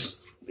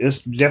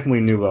 it's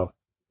definitely nouveau.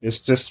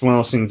 It's just one of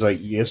those things like,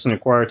 it's an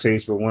acquired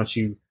taste, but once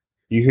you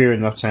hear it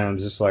enough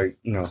times, it's like,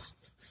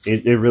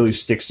 it really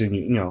sticks in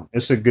you.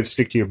 It's a good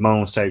stick to your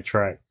bones type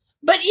track.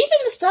 But even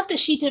the stuff that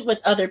she did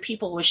with other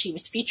people where she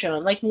was featured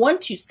on, like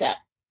 1-2 Step.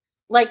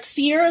 Like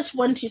Sierra's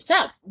 1-2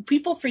 Step.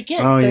 People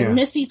forget that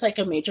Missy's like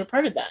a major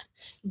part of that.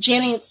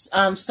 Janet's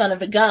Son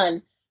of a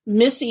Gun,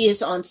 Missy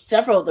is on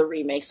several of the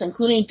remakes,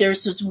 including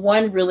there's this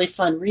one really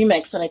fun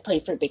remix that I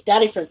played for Big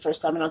Daddy for the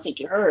first time, I don't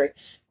think you heard,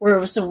 where it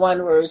was the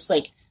one where it was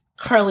like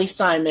Carly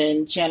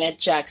Simon, Janet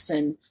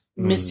Jackson,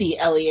 Missy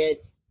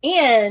Elliott,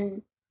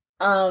 and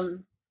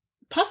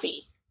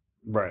Puffy.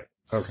 Right.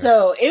 Okay.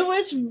 So it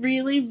was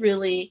really,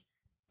 really...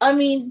 I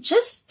mean,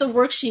 just the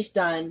work she's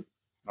done.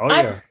 Oh,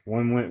 yeah.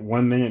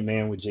 1 Minute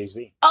Man with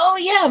Jay-Z. Oh,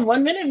 yeah.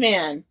 1 Minute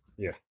Man.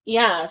 Yeah.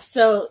 Yeah.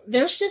 So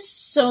there's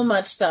just so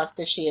much stuff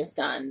that she has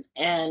done.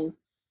 And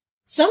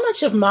so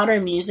much of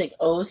modern music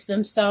owes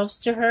themselves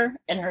to her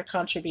and her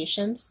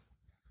contributions.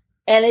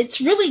 And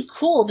it's really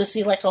cool to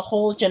see like a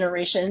whole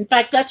generation. In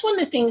fact, that's one of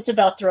the things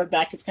about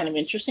Throwback that's kind of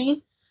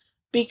interesting,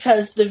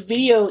 because the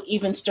video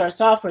even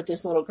starts off with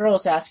this little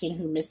girl's asking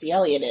who Missy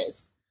Elliott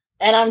is.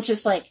 And I'm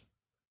just like,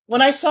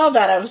 when I saw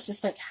that, I was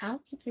just like,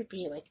 how could there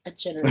be like a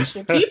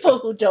generation of people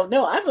who don't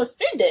know? I'm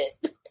offended.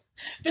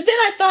 But then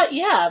I thought,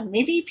 yeah,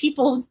 maybe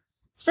people,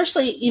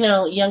 especially,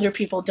 younger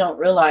people, don't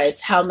realize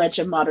how much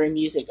of modern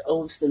music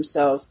owes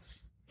themselves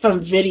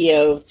from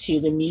video to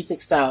the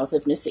music styles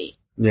of Missy.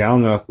 Yeah, I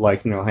don't know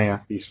if,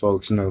 half these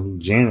folks know who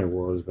Janet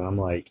was, but I'm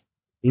like,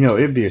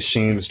 it'd be a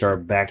shame to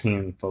start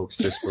backhanding folks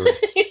just for...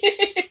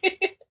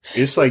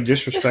 It's like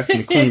disrespecting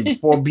the queen.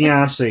 Before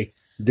Beyonce,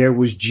 there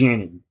was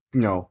Janet,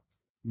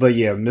 But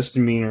yeah,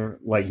 misdemeanor,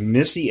 like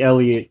Missy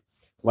Elliott,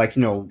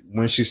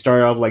 when she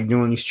started off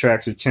doing these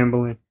tracks with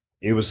Timbaland,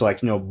 it was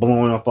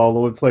blowing up all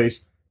over the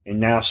place. And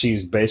now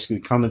she's basically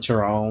coming to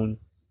her own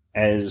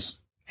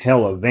as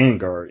a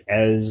vanguard,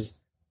 as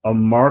a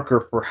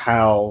marker for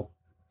how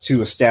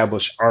to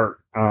establish art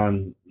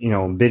on,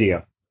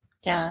 video.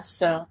 Yeah,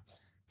 so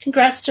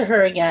congrats to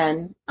her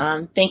again.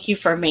 Thank you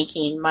for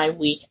making my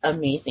week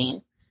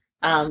amazing.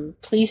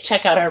 Please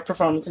check out our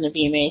performance in the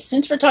VMAs.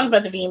 Since we're talking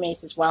about the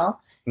VMAs as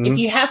well, if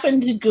you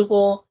happen to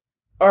Google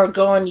or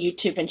go on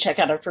YouTube and check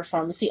out our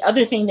performance, the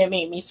other thing that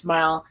made me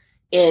smile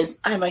is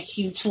I'm a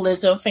huge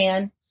Lizzo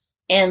fan,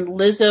 and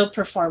Lizzo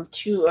performed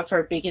 2 of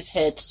her biggest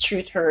hits,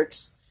 Truth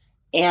Hurts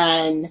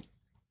and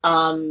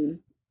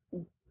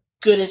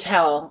Good as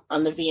Hell,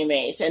 on the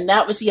VMAs. And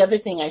that was the other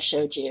thing I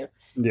showed you.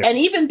 Yeah. And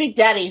even Big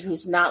Daddy,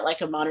 who's not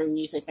like a modern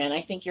music fan, I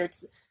think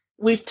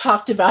we've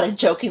talked about it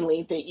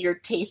jokingly that your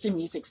taste in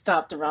music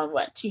stopped around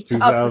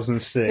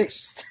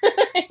 2006.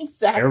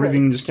 Exactly.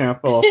 Everything just kind of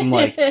fell off. I'm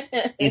like,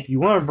 if you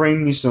want to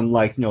bring me some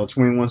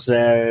 21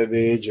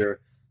 Savage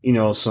or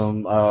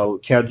some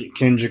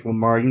Kendrick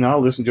Lamar, I'll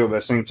listen to it, but at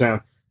the same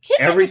time,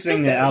 Kendrick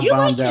everything that I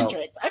bombed out.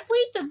 I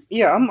played the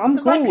yeah, I'm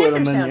the cool with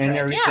him soundtrack. and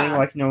everything,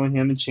 yeah. Knowing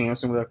him and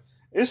Chance and whatever.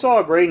 It's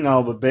all great and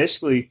all, but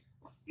basically,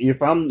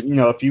 if I'm,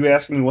 if you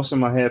ask me what's in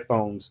my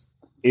headphones,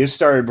 it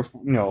started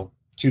before,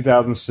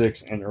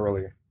 2006 and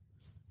earlier.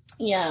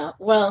 Yeah,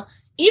 well,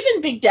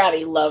 even Big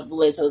Daddy loved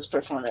Lizzo's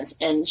performance,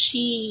 and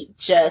she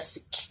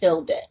just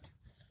killed it.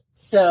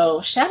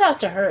 So shout out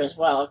to her as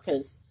well,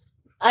 because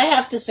I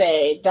have to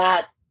say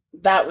that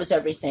was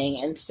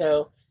everything. And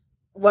so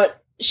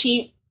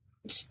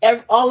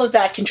all of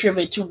that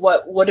contributed to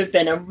what would have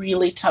been a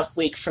really tough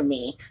week for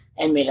me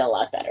and made it a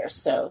lot better.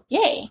 So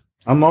yay.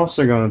 I'm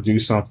also going to do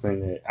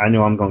something that I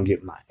know I'm going to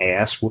get my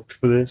ass whooped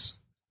for this.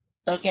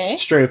 Okay.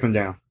 Straight up and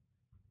down.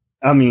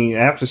 I mean,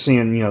 after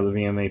seeing, the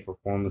VMA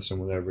performance and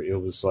whatever, it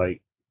was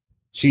like,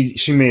 she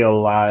made a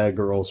lot of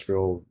girls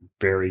feel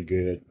very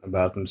good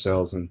about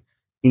themselves. And,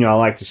 I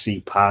like to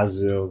see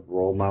positive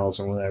role models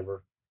and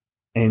whatever.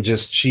 And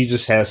she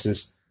just has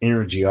this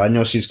energy. I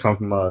know she's come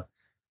from a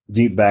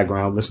deep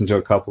background, listened to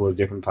a couple of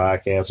different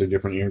podcasts or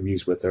different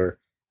interviews with her,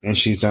 and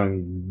she's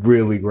done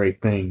really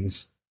great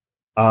things.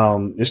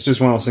 It's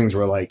just one of those things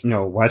where,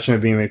 watching a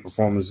VMA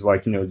performance,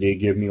 did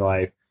give me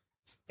life.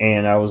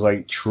 And I was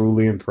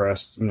truly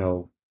impressed,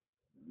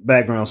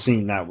 background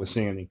scene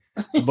notwithstanding.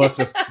 But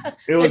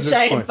it was the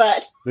giant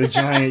butt. The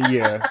giant,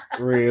 yeah.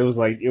 It was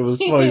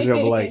funny.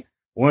 But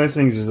one of the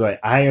things is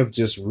I have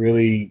just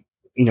really,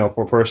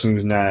 for a person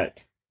who's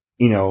not,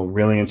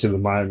 really into the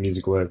modern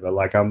music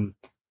whatever,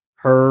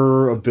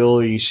 her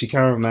ability, she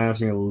kind of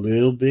reminds me a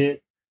little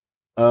bit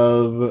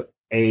of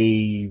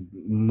a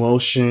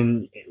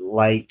motion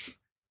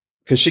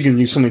because she can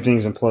do so many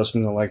things, and plus,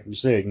 like you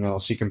said,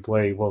 she can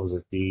play, what was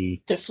it,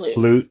 the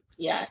flute?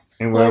 Yes.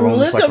 And when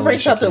Lizzo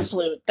breaks out the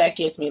flute, that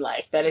gives me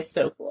life. That is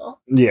so cool.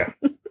 Yeah.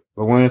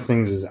 But one of the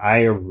things is I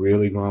have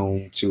really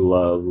grown to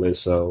love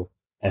Lizzo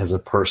as a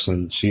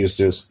person. She is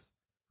just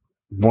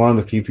one of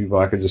the few people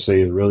I could just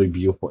say is really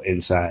beautiful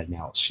inside and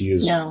out. She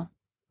is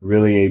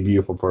really a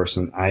beautiful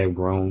person. I have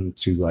grown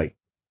to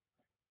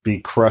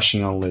be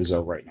crushing on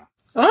Lizzo right now.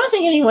 Well, I don't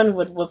think anyone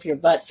would whoop your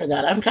butt for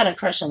that. I'm kind of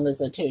crushing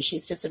Lizzo too.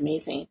 She's just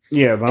amazing.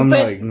 Yeah, but I'm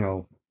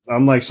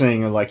I'm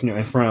saying it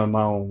in front of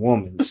my own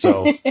woman,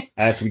 so I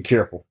have to be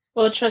careful.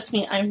 Well, trust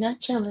me, I'm not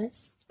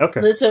jealous.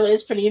 Okay. Lizzo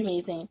is pretty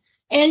amazing.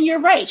 And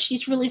you're right,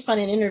 she's really fun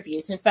in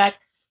interviews. In fact,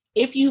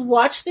 if you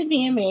watch the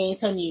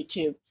VMAs on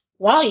YouTube,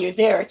 while you're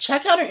there,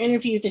 check out her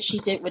interview that she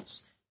did with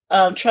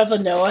Trevor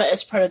Noah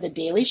as part of The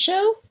Daily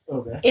Show.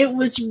 Okay. It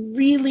was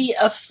really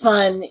a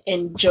fun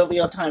and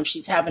jovial time.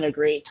 She's having a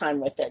great time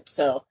with it,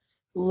 so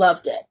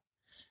loved it.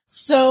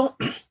 So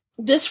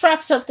this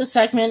wraps up the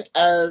segment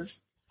of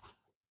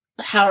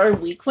how our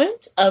week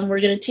went. We're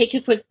going to take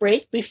a quick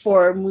break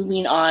before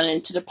moving on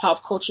into the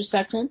pop culture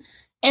section.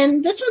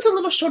 And this one's a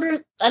little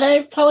shorter, and I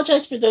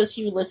apologize for those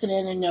of you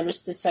listening and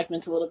noticed this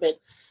segment's a little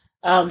bit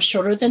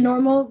shorter than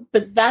normal,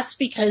 but that's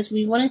because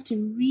we wanted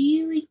to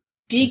really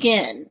dig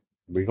in.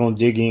 We're going to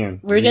dig in.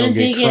 We're going to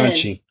dig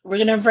in. We're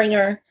going to bring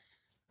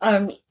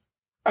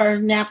our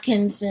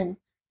napkins and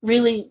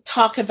really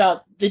talk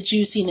about the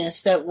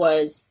juiciness that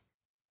was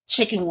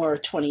Chicken War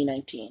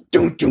 2019.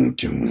 Dun, dun,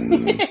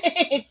 dun.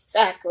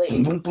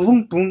 Exactly. Boom,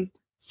 boom, boom.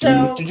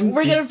 So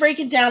we're going to break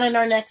it down in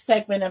our next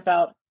segment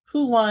about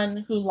who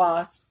won, who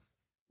lost,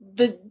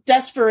 the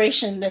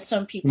desperation that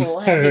some people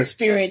have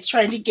experienced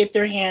trying to get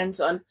their hands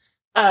on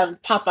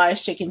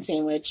Popeye's chicken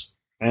sandwich,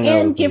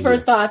 and give our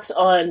thoughts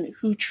on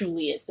who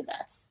truly is the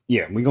best.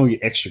 Yeah, we're going to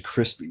get extra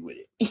crispy with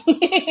it.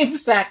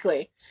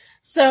 Exactly.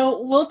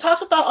 So we'll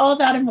talk about all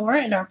that and more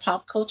in our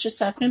pop culture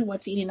segment,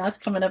 What's Eating Us,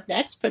 coming up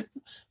next. But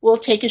we'll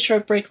take a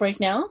short break right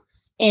now.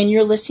 And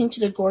you're listening to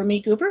the Gourmet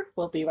Goober.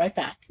 We'll be right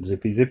back.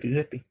 Zippy, zippy,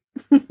 zippy.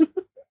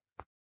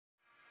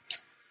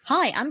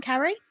 Hi, I'm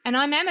Carrie. And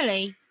I'm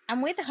Emily.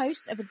 And we're the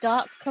hosts of A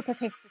Dark Cup of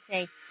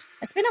History,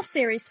 a spin-off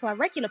series to our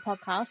regular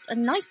podcast, A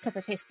Nice Cup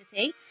of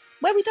History,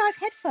 where we dive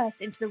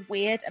headfirst into the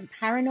weird and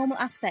paranormal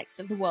aspects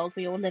of the world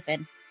we all live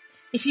in.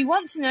 If you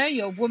want to know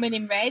your woman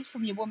in red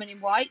from your woman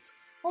in white,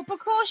 or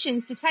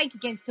precautions to take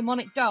against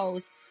demonic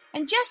dolls,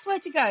 and just where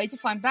to go to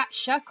find Black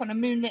Shuck on a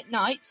moonlit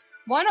night,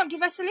 why not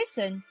give us a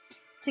listen?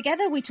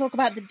 Together we talk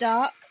about the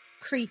dark,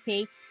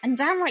 creepy, and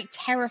downright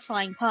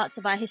terrifying parts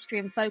of our history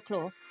and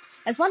folklore,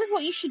 as well as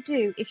what you should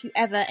do if you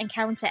ever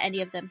encounter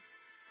any of them.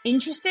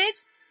 Interested?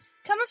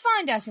 Come and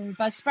find us on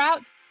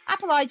Buzzsprout,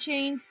 Apple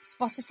iTunes,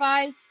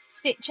 Spotify,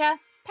 Stitcher,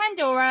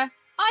 Pandora,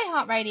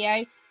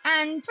 iHeartRadio,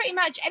 and pretty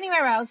much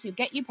anywhere else you'll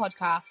get your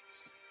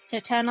podcasts. So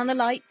turn on the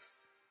lights,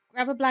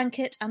 grab a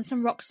blanket and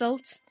some rock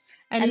salt,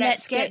 and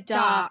let's get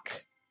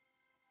dark.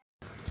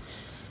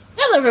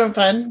 Hello,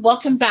 everyone.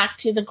 Welcome back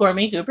to the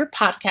Gourmet Goober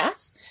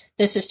podcast.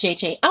 This is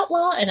JJ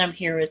Outlaw, and I'm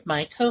here with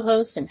my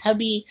co-host and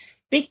hubby,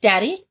 Big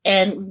Daddy,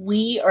 and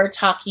we are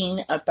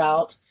talking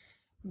about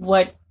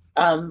what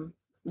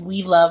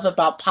we love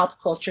about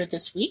pop culture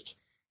this week,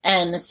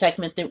 and the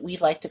segment that we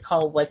like to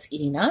call What's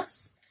Eating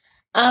Us.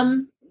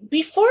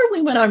 Before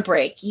we went on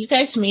break, you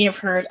guys may have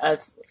heard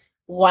us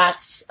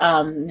wax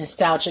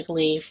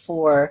nostalgically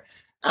for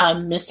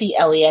Missy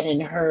Elliott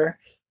and her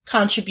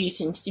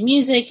contributions to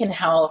music, and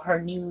how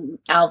her new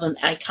album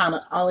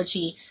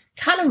Iconology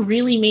kind of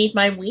really made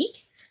my week.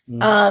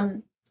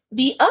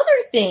 The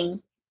other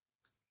thing,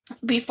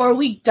 before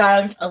we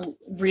dive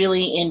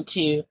really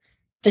into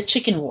the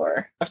chicken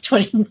war of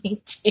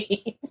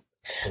 2019,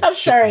 I'm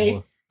sorry,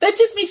 war. That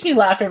just makes me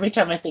laugh every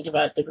time I think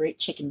about the Great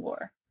Chicken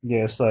War.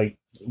 Yeah, it's like,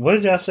 what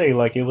did I say?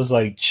 Like, it was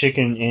like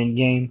Chicken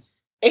Endgame?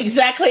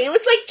 Exactly, it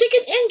was like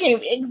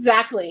Chicken Endgame,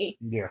 exactly.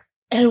 Yeah.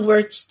 And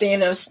where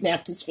Thanos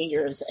snapped his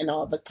fingers and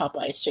all the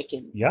Popeye's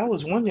chicken. Yeah, I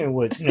was wondering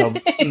what,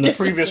 in the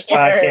previous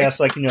podcast,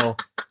 like,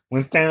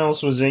 when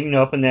Thanos was,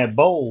 up in that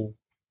bowl,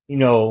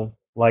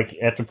 like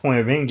at the point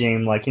of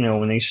Endgame, like,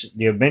 when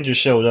the Avengers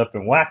showed up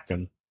and whacked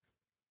him,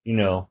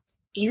 You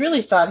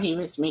really thought he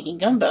was making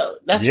gumbo.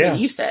 That's what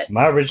you said.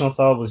 My original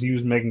thought was he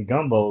was making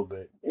gumbo,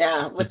 but...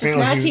 Nah, with the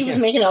snack, he was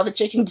making all the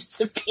chicken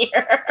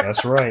disappear.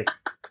 That's right.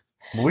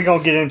 But we're going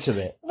to get into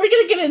that. We're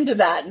going to get into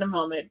that in a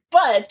moment.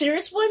 But there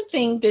is one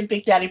thing that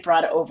Big Daddy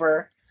brought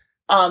over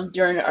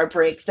during our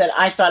break that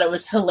I thought it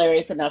was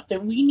hilarious enough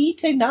that we need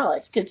to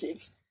acknowledge, because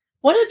it's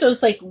one of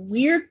those like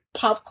weird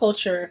pop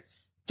culture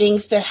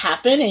things that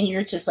happen and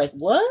you're just like,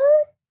 what?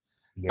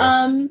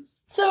 Yeah.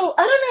 So I don't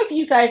know if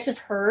you guys have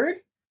heard,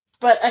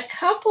 but a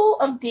couple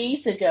of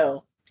days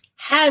ago,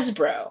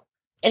 Hasbro,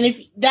 and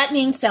if that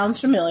name sounds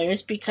familiar,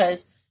 it's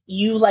because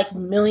you, like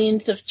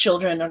millions of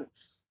children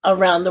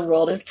around the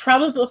world, are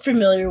probably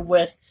familiar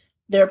with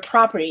their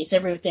properties.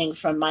 Everything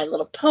from My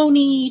Little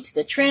Pony to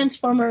the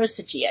Transformers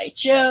to G.I.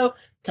 Joe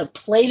to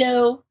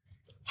Play-Doh.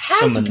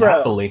 Hasbro. To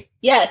Monopoly.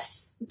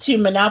 Yes, to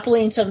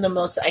Monopoly and some of the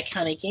most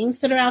iconic games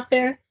that are out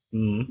there.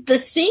 Mm. The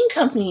same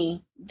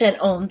company that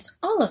owns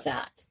all of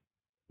that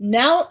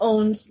now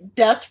owns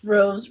Death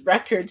Row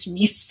Records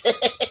music.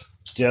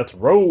 Death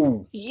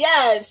Row.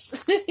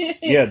 Yes.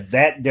 Yeah,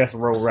 that Death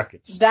Row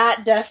Records.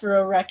 That Death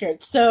Row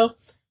Records. So,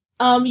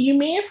 you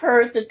may have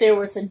heard that there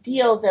was a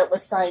deal that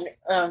was signed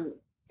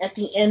at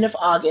the end of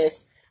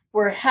August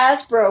where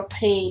Hasbro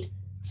paid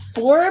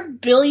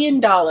 $4 billion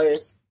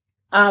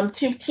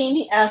to obtain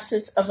the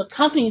assets of a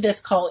company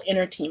that's called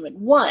Entertainment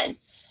One.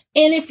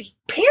 And if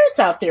parents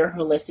out there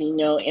who are listening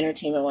know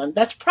Entertainment One,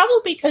 that's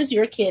probably because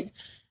your kid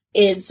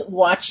is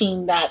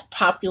watching that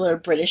popular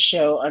British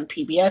show on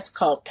PBS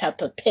called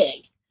Peppa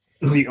Pig.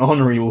 The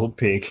ornery little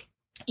pig.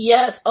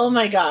 Yes. Oh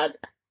my God.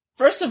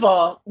 First of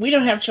all, we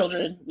don't have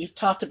children. We've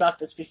talked about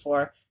this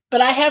before, but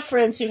I have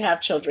friends who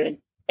have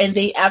children and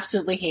they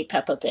absolutely hate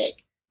Peppa Pig.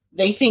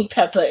 They think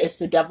Peppa is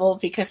the devil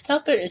because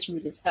Peppa is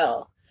rude as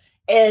hell.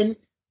 And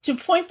to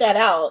point that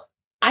out,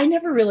 I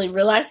never really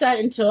realized that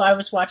until I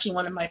was watching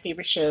one of my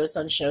favorite shows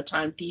on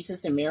Showtime,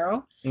 Desus and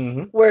Mero,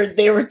 where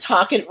they were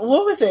talking.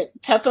 What was it?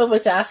 Peppa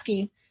was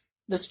asking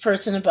this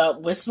person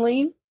about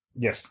whistling.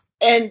 Yes.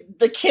 And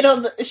the kid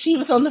she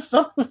was on the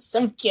phone with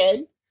some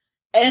kid,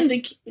 and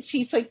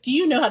she's like, "Do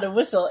you know how to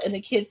whistle?" And the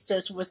kid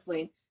starts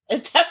whistling,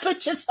 and Peppa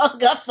just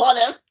hung up on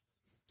him.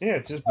 Yeah,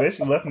 just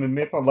basically left him in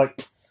mid. I'm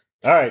like,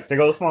 all right, there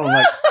goes the phone. I'm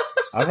like,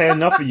 I've had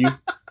enough of you.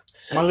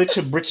 My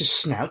little British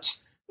snout.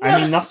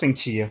 I mean nothing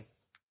to you.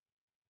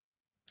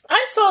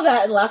 I saw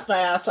that and laughed my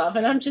ass off,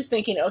 and I'm just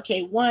thinking,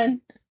 okay,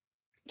 one,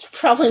 it's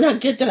probably not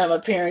good that I'm a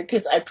parent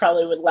because I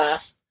probably would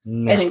laugh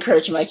No. and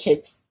encourage my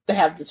kids to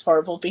have this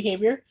horrible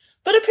behavior.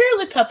 But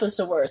apparently Peppa's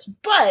the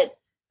worst. But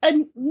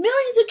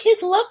millions of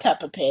kids love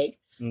Peppa Pig.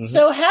 Mhm.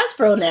 So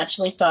Hasbro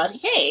naturally thought,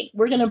 hey,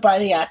 we're going to buy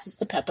the access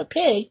to Peppa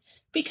Pig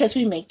because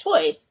we make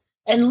toys.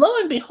 And lo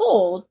and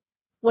behold,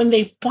 when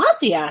they bought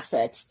the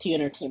assets to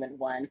Entertainment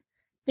One,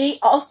 they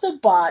also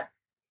bought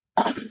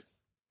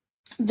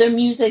the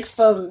music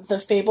from the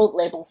fabled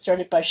label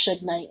started by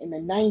Suge Knight in the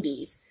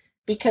 90s.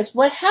 Because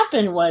what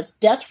happened was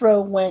Death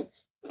Row went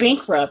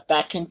bankrupt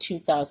back in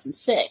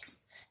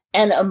 2006.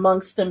 And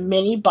amongst the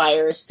many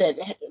buyers that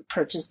had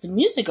purchased the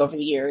music over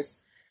the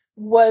years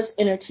was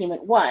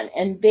Entertainment One.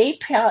 And they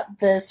bought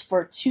this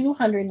for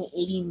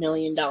 $280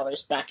 million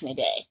back in the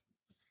day.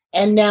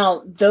 And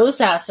now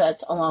those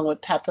assets, along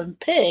with Peppa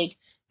Pig,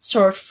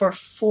 sold for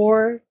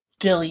 $4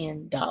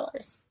 billion.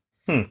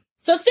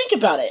 So think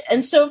about it.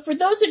 And so for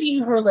those of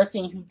you who are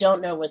listening who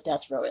don't know what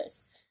Death Row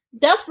is,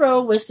 Death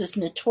Row was this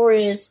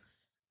notorious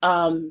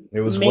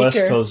it was maker.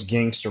 West Coast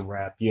gangster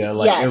rap. Yeah,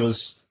 like Yes. it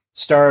was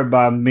started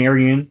by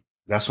Marion.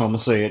 That's why I'm gonna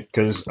say it,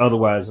 because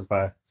otherwise, if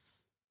I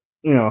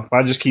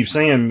just keep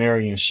saying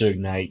Marion Suge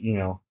Knight,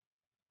 I'm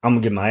gonna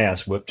get my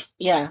ass whipped.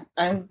 Yeah,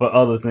 But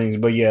other things,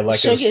 but yeah,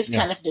 like Suge is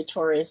kind of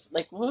notorious.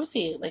 Like, what was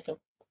he?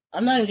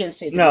 I'm not even gonna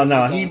say.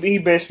 No. He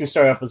basically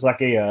started off as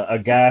like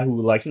a guy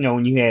who, like,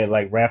 when you had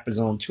like rappers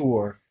on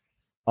tour,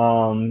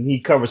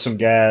 he covered some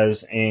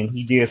guys and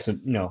he did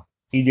some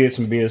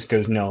biz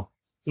because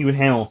he would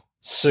handle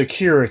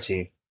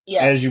security,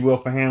 as you will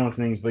for handling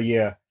things. But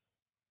yeah,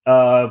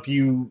 if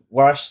you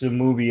watch the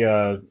movie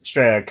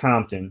Straight Outta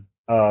Compton,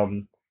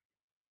 one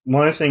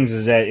of the things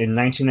is that in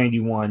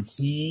 1991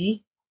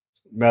 he,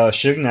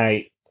 Suge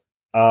Knight,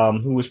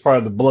 who was part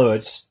of the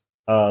Bloods,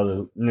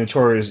 the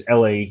notorious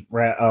LA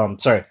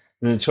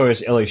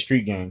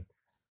street gang.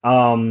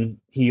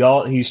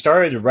 He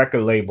started a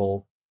record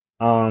label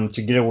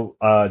to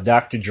get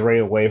Dr. Dre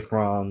away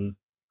from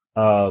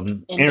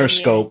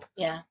Interscope,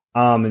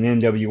 and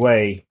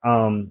NWA.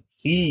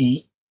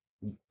 He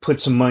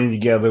put some money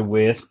together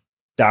with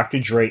Dr.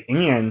 Dre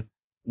and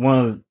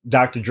one of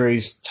Dr.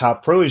 Dre's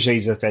top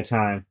proteges at that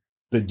time,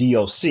 the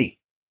DOC, in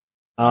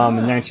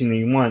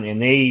 1981,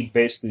 and they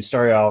basically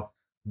started out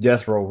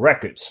Death Row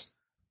Records.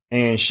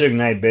 And Suge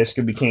Knight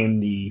basically became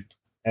the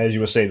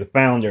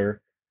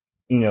founder,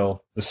 the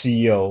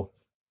CEO,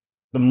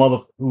 the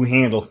mother who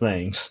handled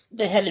things.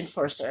 The head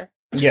enforcer.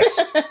 Yes.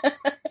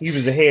 He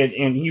was the head,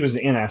 and he was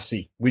the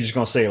NIC. We're just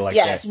going to say it like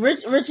that. Yes,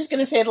 we're just going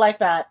to say it like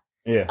that.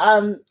 Yeah.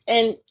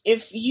 And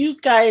if you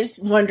guys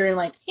wondering,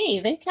 like, hey,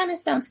 they kind of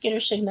sound scared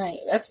of Suge Knight,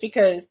 that's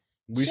because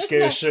we're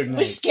scared of Suge Knight.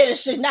 We're scared of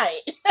Suge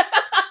Knight.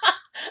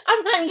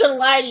 I'm not even going to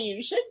lie to you.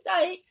 Suge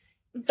Knight,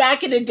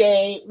 back in the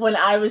day when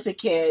I was a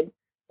kid,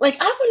 like,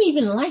 I wouldn't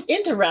even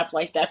into rap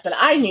like that, but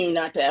I knew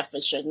not to F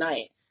with Suge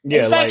Knight.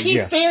 Yeah, in fact, he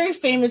very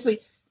famously,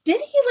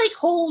 didn't he,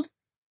 hold,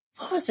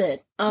 what was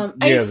it?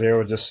 Ice, they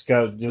were just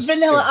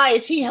Vanilla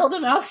Ice. He held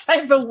him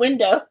outside of a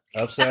window.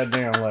 Upside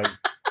down, Because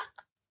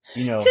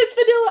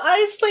Vanilla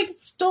Ice,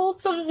 stole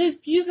some of his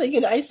music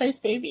in Ice Ice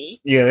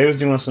Baby. Yeah, they was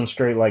doing some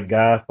straight,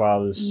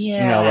 Godfathers.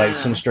 Yeah.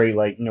 Some straight,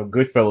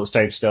 Goodfellas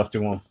type stuff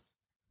to him.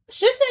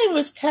 Suge Knight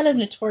was kind of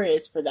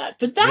notorious for that.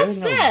 But that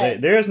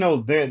said...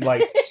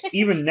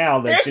 even now,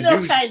 there's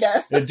no kind of.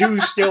 The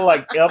dude's still,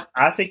 up.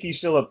 I think he's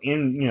still up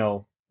in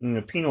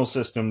the penal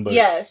system, but...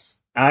 Yes.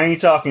 I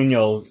ain't talking,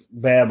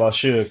 bad about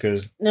Suge,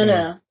 because...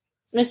 No.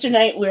 Mr.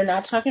 Knight, we're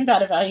not talking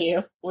bad about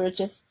you. We're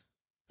just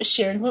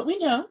sharing what we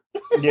know.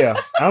 Yeah,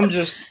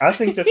 I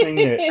think the thing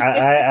that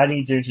I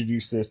need to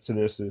introduce this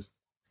is...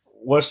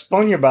 What's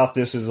funny about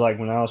this is,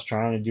 when I was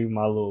trying to do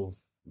my little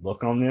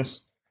look on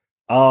this,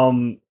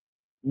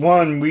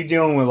 one, we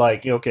dealing with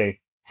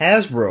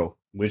Hasbro,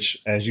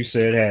 which, as you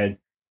said, had,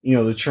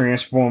 the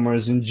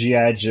Transformers and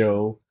G.I.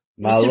 Joe,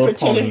 My Mr. Little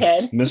Potato Pony,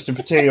 Head. Mr.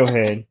 Potato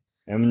Head,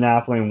 and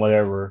Monopoly and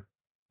whatever,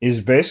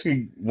 is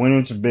basically went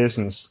into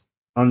business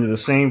under the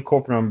same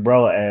corporate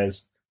umbrella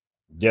as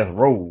Death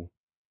Row,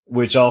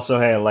 which also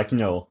had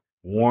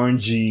Warren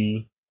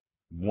G,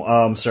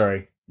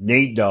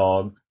 Nate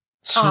Dogg,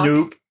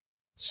 Snoop,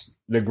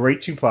 the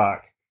Great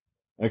Tupac,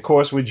 and of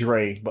course with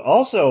Dre, but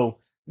also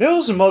there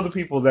was some other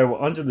people that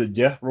were under the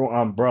Death Row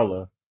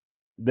umbrella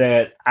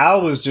that I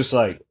was just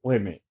like, wait a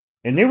minute.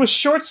 And they were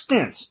short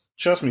stints.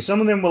 Trust me,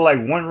 some of them were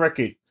one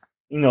record,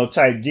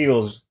 type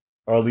deals,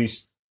 or at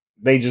least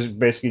they just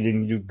basically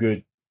didn't do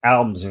good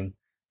albums, and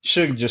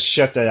should just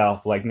shut that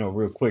off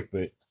real quick.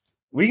 But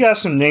we got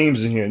some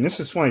names in here, and this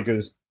is funny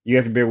because you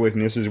have to bear with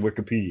me. This is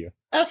Wikipedia.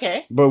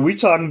 Okay. But we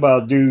talking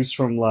about dudes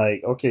from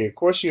of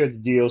course you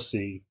had the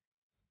DLC,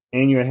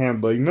 and you had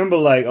him, but remember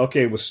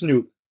with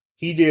Snoop,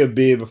 he did a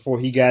bid before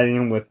he got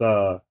in with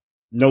No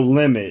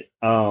Limit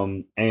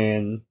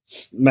and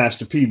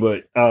Master P,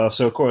 but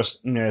so of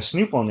course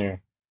Snoop on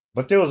there.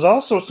 But there was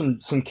also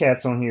some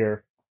cats on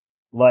here,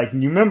 you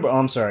remember?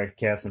 I'm sorry,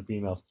 cats and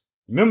females.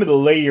 Remember the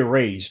Lady of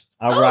Rage?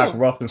 I rock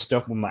rough and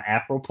stuff with my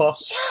Afro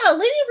puffs. Yeah,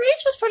 Lady of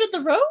Rage was part of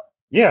the Row.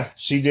 Yeah,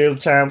 she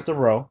did time with the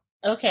Row.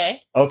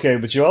 Okay. Okay,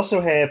 but you also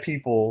had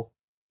people,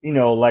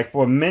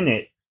 for a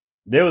minute,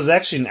 there was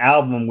actually an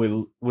album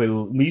with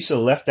Lisa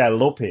Left Eye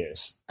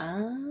Lopez.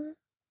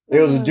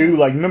 There was a dude,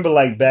 like, remember,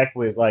 like, back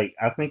with, like,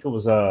 I think it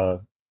was, I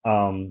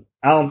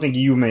don't think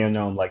you may have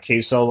known, like,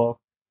 K Solo.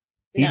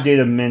 He did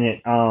a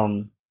minute,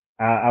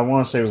 I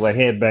want to say it was like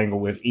Headbanger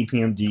with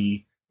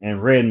EPMD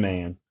and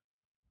Redman.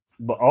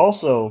 But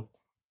also,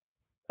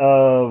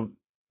 one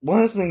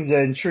of the things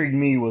that intrigued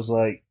me was,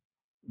 like,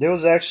 there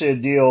was actually a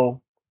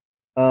deal,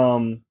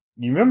 you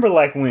remember,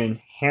 like, when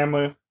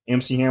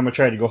MC Hammer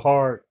tried to go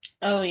hard?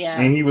 Oh, yeah.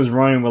 And he was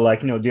running with,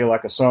 like, did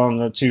like a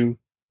song or two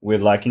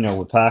with, like,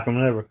 with Pac and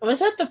whatever. Was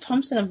that the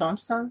Pumps and a Bump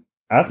song?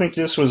 I think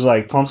this was,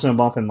 like, Pumps and a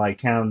Bump and,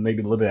 like, kind of maybe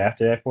a little bit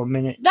after that for a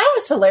minute. That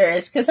was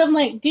hilarious, because I'm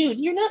like, dude,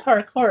 you're not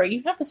hardcore.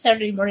 You have a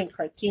Saturday morning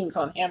cartoon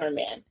called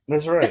Hammerman.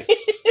 That's right.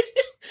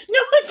 No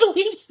one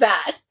believes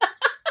that.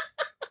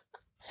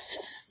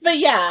 But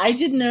yeah, I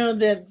didn't know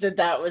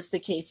that was the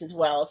case as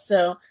well.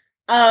 So,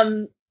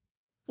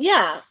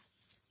 yeah.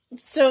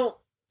 So,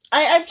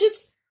 I've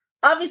just...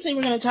 Obviously,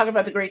 we're going to talk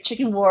about the Great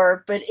Chicken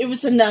War, but it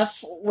was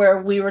enough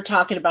where we were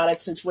talking about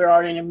it since we're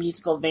already in a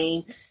musical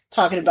vein,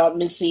 talking about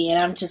Missy, and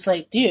I'm just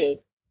like, dude,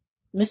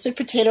 Mr.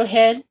 Potato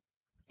Head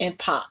and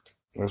Pac.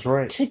 That's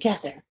right.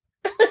 Together.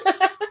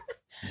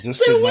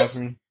 Just couldn't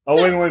happen.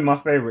 Oh, wait, my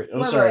favorite.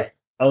 I'm sorry.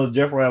 Oh,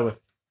 Jeff Rattler.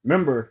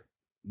 Remember,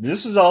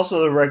 this is also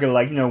the record,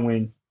 like,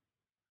 when,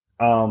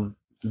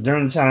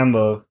 during the time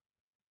of,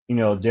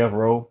 Death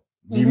Row,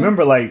 do you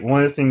remember, like,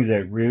 one of the things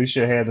that really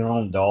should have had their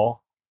own doll?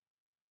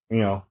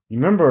 You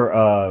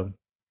remember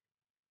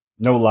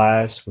No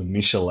Lies with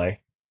Michelet?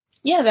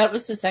 Yeah, that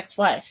was his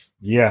ex-wife.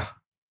 Yeah.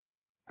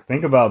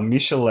 Think about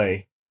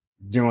Michelet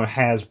doing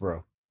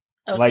Hasbro.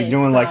 Okay, like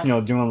doing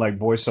stop. doing like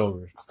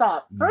voiceovers.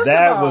 Stop. First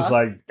that of all, was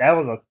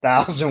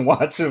 1,000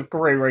 watts of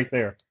career right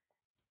there.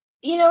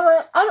 You know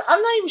what?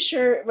 I'm not even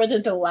sure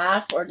whether to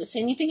laugh or to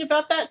say anything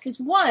about that, because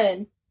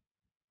one,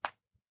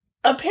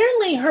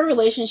 apparently her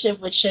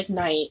relationship with Suge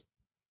Knight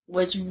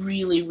was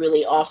really,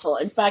 really awful.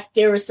 In fact,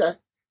 there is a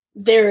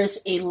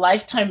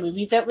Lifetime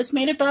movie that was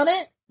made about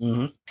it.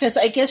 Because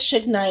I guess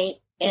Suge Knight,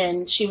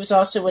 and she was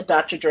also with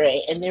Dr.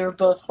 Dre, and they were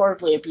both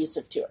horribly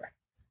abusive to her.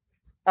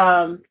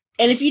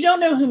 And if you don't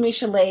know who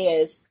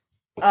Michelet is,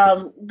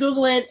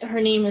 Google it.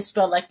 Her name is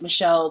spelled like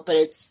Michelle,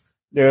 but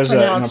there's an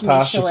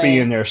apostrophe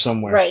in there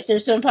somewhere. Right,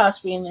 there's an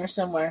apostrophe in there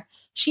somewhere.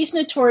 She's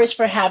notorious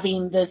for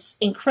having this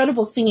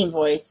incredible singing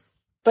voice,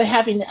 but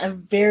having a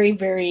very,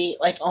 very,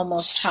 like,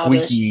 almost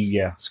childish,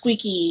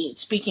 squeaky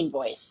speaking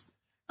voice.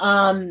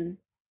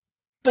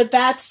 But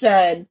that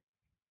said,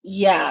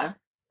 yeah,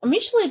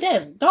 Michelet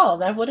did doll.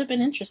 That would have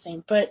been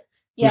interesting, but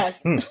yeah,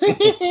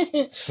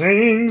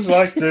 sings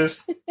like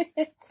this.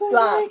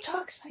 Stop.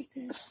 Talks like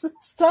this.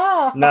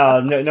 Stop.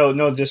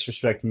 No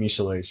disrespect to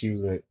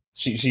Michelet.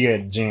 She had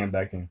a jam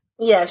back then.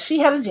 Yeah, she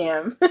had a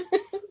jam.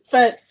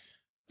 but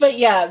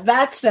yeah,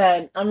 that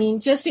said, I mean,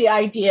 just the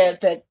idea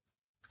that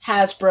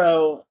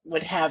Hasbro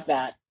would have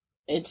that,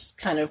 it's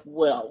kind of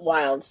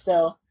wild.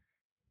 So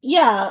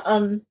yeah,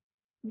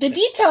 the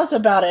details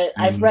about it,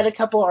 I've read a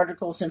couple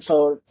articles in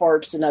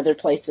Forbes and other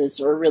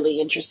places are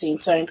really interesting,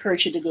 so I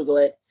encourage you to Google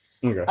it.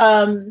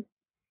 Okay.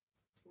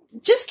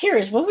 Just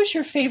curious, what was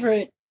your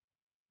favorite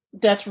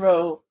Death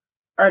Row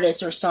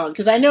artist or song?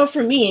 Because I know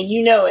for me, and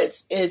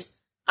it's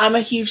I'm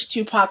a huge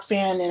Tupac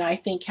fan, and I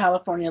think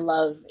California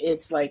Love,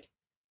 it's like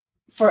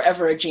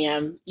forever a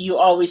jam. You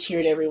always hear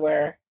it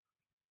everywhere.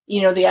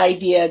 The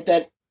idea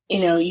that,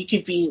 you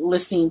could be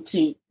listening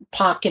to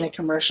Pac in a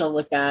commercial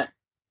with that,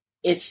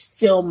 it's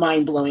still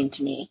mind-blowing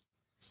to me.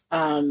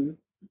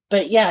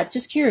 But yeah,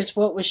 just curious,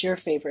 what was your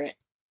favorite?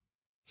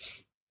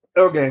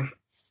 Okay.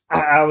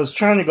 I was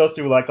trying to go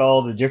through, like,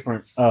 all the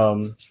different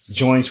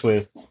joints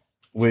with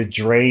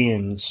Dre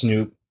and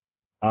Snoop.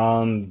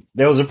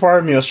 There was a part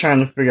of me that was trying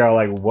to figure out,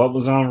 like, what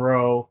was on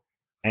Row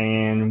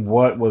and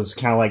what was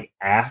kind of like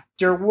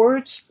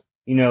afterwards.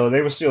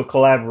 They were still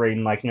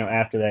collaborating, like,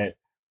 after that.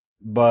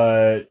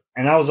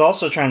 And I was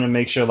also trying to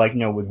make sure, like,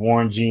 with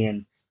Warren G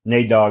and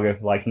Nate Dogg,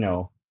 if, like,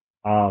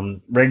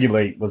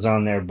 Regulate was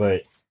on there.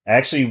 But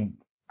actually,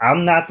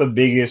 I'm not the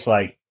biggest,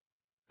 like,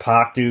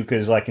 Pac dude,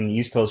 because, like, in the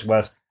East Coast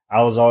West,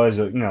 I was always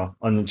a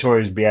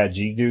Notorious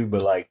B.I.G. dude,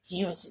 but, like,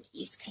 he was an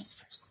East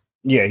Coast person.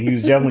 Yeah, he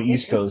was definitely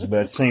East Coast, but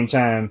at the same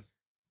time,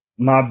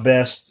 my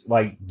best,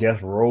 like,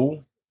 Death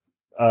Row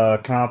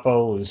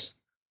compo was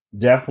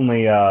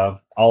definitely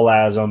All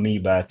Eyes on Me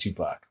by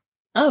Tupac.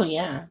 Oh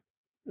yeah,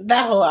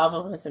 that whole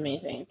album was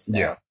amazing. So.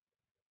 Yeah.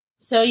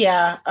 So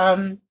yeah,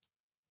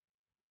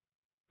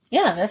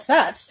 yeah, that's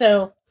that.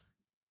 So,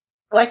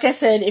 like I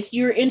said, if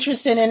you're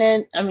interested in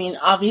it, I mean,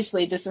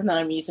 obviously this is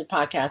not a music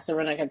podcast, so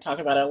we're not going to talk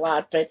about it a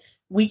lot, but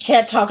we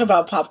can't talk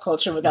about pop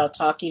culture without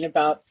talking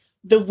about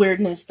the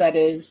weirdness that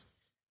is,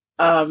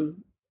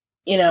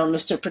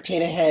 Mr.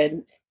 Potato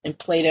Head and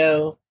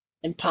Plato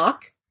and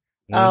Pac.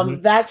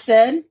 That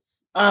said,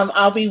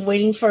 I'll be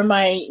waiting for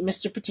my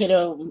Mr.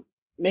 Potato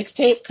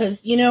mixtape,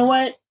 because you know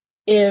what?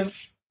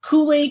 If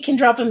Kool-Aid can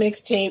drop a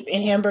mixtape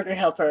in Hamburger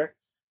Helper,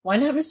 why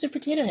not Mr.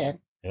 Potato Head?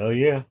 Hell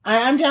yeah.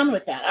 I'm down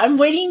with that. I'm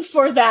waiting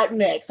for that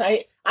mix.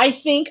 I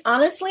think,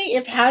 honestly,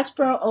 if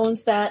Hasbro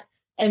owns that,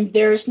 and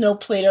there's no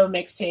Play-Doh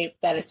mixtape,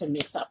 that is a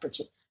missed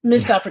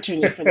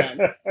opportunity for them.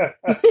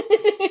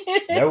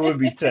 That would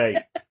be tight.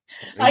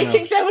 I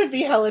think that would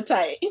be hella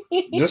tight.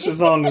 Just as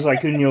long as,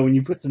 like, when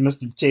you put the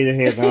Mr. Potato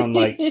Head on,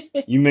 like,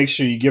 you make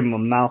sure you give him a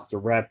mouth to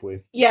rap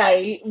with. Yeah,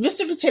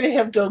 Mr. Potato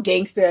Head go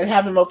gangsta and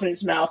have him open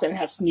his mouth and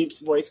have Snoop's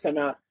voice come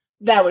out.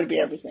 That would be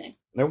everything.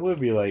 That would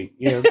be like,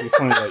 yeah, it'd be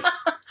funny. Like,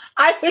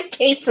 I would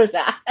pay for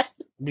that.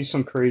 It'd be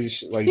some crazy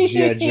shit like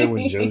G.I. Joe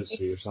and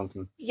Jodeci or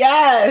something.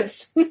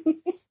 Yes.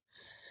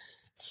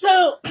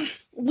 So,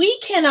 we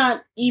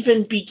cannot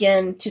even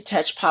begin to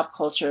touch pop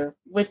culture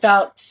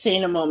without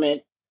saying a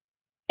moment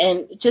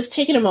and just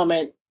taking a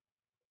moment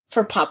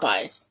for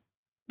Popeyes.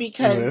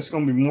 Because it's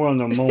going to be more on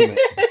the moment.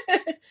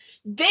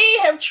 They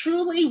have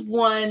truly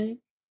won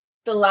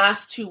the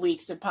last 2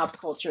 weeks of pop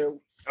culture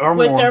Or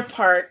with more. their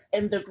part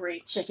in the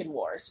Great Chicken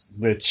Wars.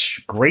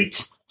 The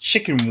Great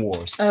Chicken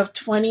Wars. Of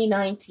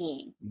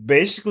 2019.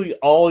 Basically,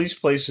 all these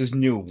places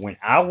knew when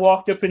I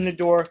walked up in the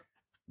door,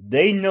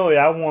 they know that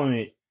I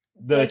wanted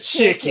the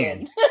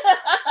chicken.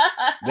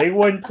 They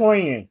wasn't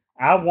playing.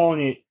 I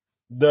wanted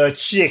the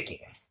chicken.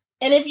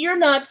 And if you're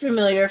not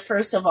familiar,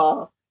 first of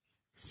all,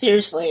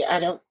 seriously,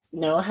 I don't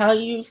know how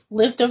you've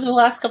lived over the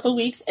last couple of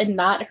weeks and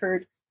not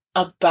heard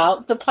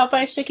about the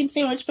Popeyes chicken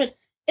sandwich, but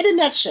in a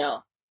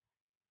nutshell,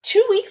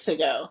 2 weeks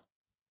ago,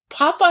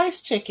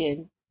 Popeyes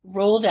chicken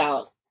rolled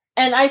out,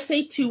 and I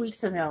say 2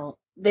 weeks ago,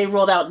 they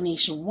rolled out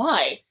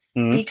nationwide,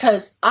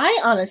 because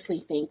I honestly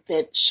think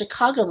that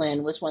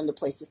Chicagoland was one of the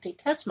places they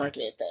test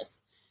marketed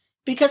this.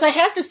 Because I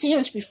had the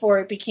sandwich before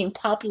it became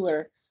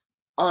popular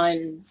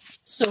on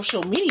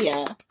social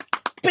media,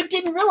 but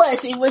didn't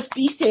realize it was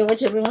the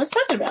sandwich everyone was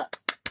talking about.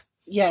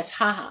 Yes,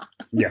 haha.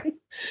 Yeah.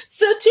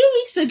 So 2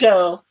 weeks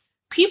ago,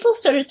 people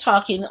started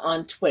talking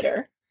on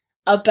Twitter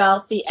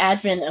about the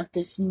advent of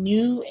this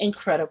new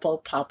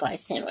incredible Popeye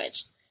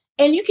sandwich.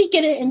 And you can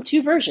get it in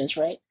two versions,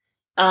 right?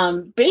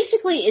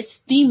 Basically,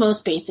 it's the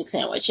most basic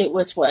sandwich. It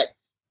was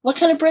what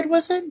kind of bread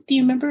was it? Do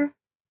you remember?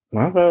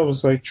 I thought it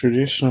was like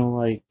traditional,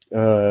 like,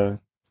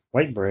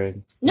 white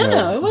bread.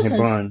 No, it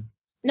wasn't. Bun.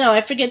 No,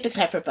 I forget the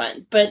type of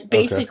bun. But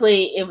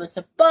basically, It was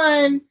a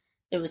bun,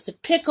 it was a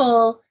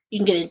pickle. You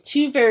can get it in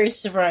two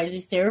various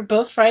varieties. They were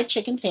both fried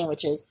chicken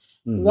sandwiches.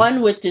 Mm-hmm.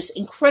 One with this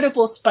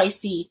incredible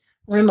spicy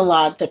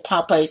remoulade that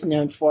Popeye is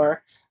known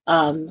for.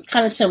 Kind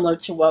of similar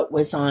to what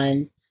was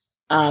on,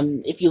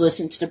 if you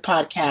listen to the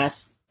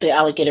podcast, the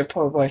Alligator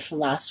Poor Boy from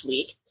last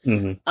week.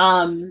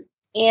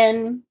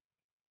 Mm-hmm.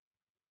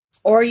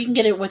 Or you can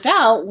get it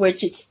without,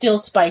 which it's still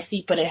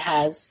spicy, but it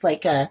has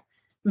like a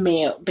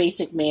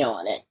basic mayo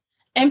on it.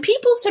 And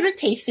people started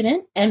tasting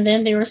it, and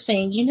then they were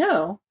saying,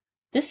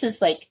 this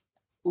is like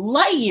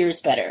light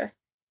years better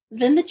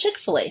than the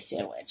Chick-fil-A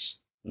sandwich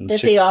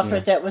that they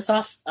offered that was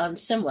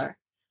similar.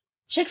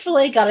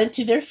 Chick-fil-A got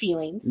into their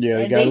feelings. Yeah,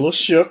 they got a little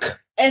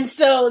shook. And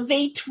so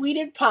they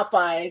tweeted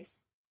Popeyes,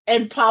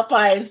 and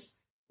Popeyes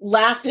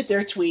laughed at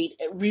their tweet,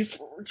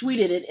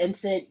 retweeted it, and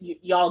said,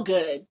 y'all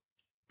good.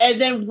 And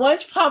then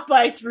once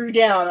Popeye threw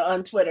down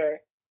on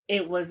Twitter,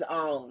 it was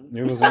on.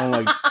 It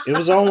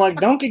was on like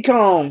Donkey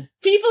Kong.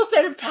 People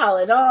started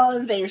piling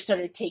on. They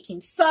started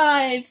taking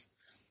sides.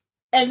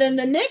 And then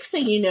the next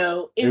thing you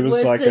know, it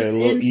was like this a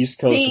little insane, East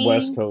Coast,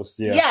 West Coast.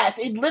 Yeah. Yes,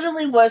 it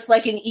literally was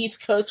like an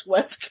East Coast,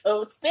 West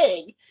Coast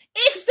thing.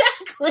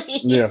 Exactly.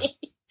 Yeah.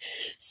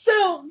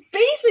 So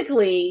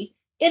basically,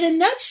 in a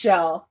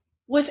nutshell,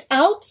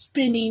 without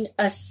spending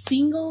a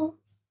single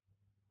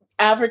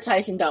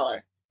advertising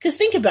dollar, because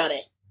think about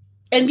it.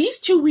 In these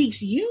 2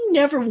 weeks, you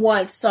never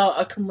once saw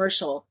a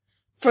commercial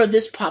for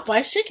this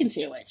Popeyes chicken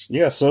sandwich.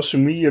 Yeah,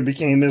 social media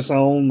became its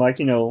own,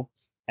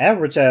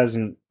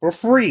 advertising for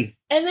free.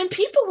 And then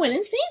people went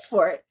insane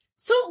for it.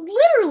 So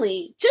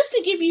literally, just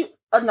to give you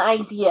an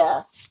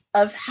idea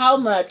of how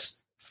much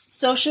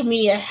social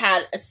media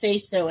had a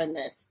say-so in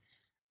this,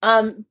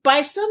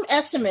 by some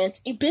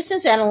estimates,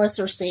 business analysts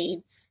are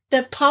saying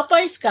that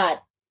Popeyes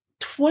got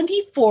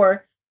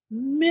 $24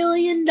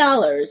 million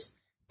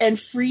and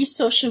free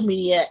social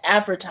media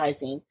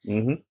advertising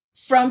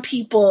from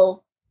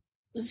people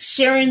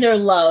sharing their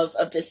love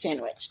of this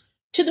sandwich,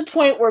 to the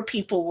point where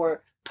people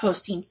were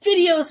posting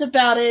videos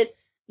about it.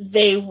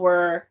 They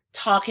were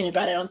talking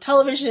about it on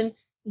television.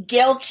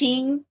 Gayle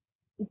King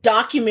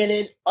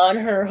documented on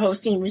her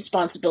hosting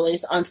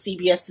responsibilities on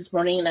CBS this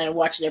morning, and I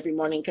watch it every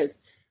morning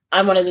because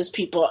I'm one of those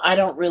people, I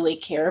don't really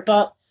care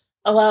about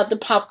a lot of the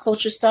pop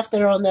culture stuff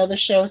that are on the other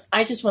shows.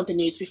 I just want the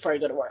news before I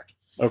go to work.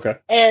 Okay.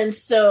 And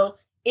so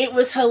it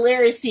was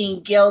hilarious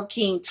seeing Gayle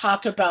King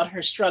talk about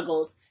her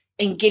struggles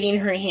in getting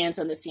her hands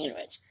on the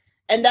sandwich.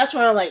 And that's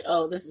when I'm like,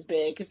 oh, this is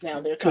big, because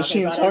now they're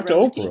talking about it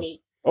on TV.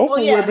 Oprah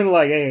would have been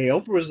like, hey,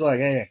 Oprah was like,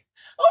 hey.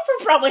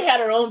 Oprah probably had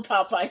her own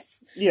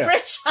Popeyes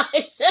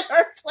franchise in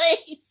her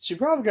place. She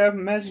probably got it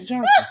from Magic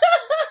Johnson.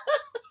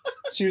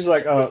 She was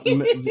like,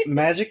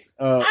 Magic.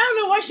 I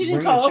don't know why she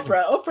didn't call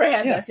Oprah. Oprah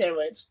had that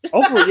sandwich.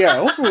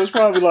 Oprah was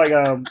probably like,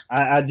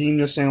 I deem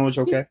this sandwich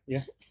okay.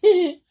 Yeah.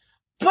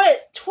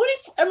 But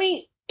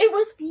it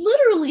was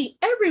literally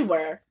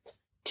everywhere,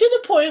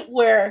 to the point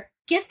where,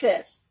 get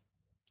this,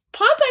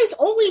 Popeyes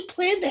only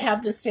planned to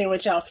have this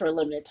sandwich out for a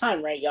limited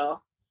time, right,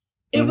 y'all?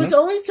 It was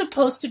only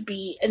supposed to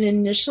be an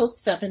initial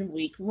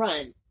 7-week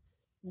run.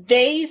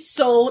 They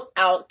sold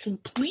out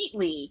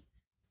completely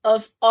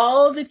of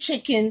all the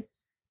chicken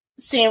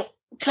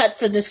cut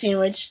for the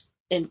sandwich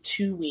in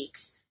 2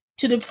 weeks,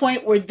 to the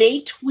point where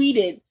they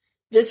tweeted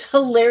this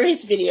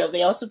hilarious video.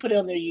 They also put it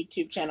on their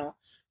YouTube channel,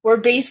 where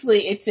basically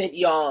it said,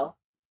 y'all,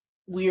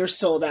 we are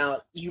sold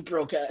out. You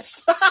broke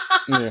us.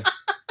 Yeah.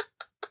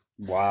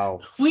 Wow.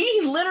 We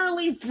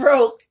literally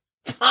broke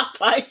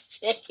Popeye's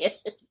chicken.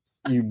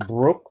 You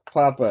broke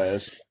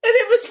Popeyes. And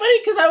it was funny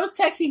because I was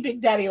texting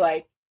Big Daddy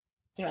like,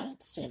 they're out of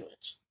the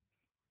sandwich.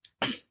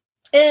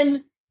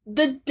 And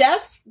the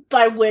depth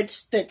by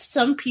which that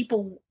some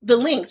people, the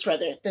links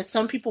rather, that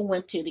some people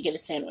went to get a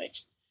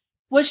sandwich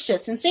was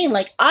just insane.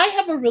 Like, I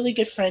have a really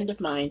good friend of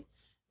mine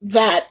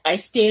that I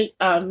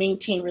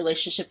maintain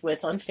relationship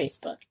with on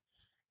Facebook.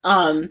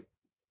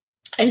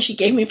 And she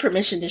gave me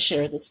permission to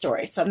share the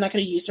story. So I'm not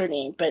going to use her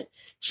name, but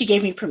she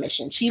gave me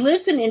permission. She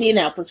lives in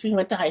Indianapolis. We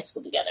went to high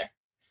school together.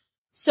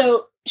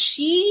 So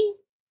she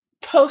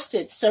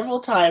posted several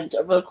times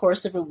over the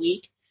course of a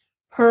week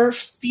her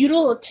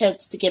futile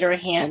attempts to get her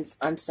hands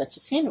on such a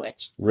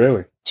sandwich.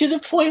 Really? To the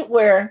point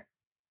where,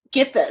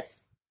 get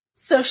this.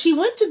 So she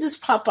went to this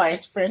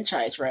Popeyes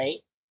franchise, right?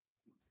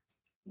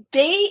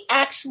 They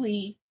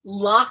actually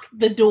locked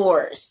the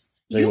doors.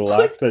 They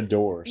locked the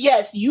doors.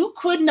 Yes, you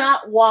could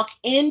not walk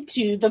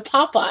into the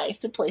Popeyes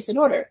to place an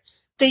order.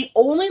 They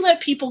only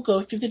let people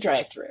go through the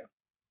drive-thru,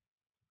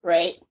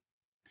 right?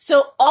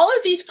 So all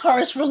of these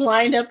cars were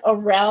lined up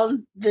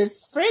around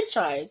this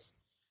franchise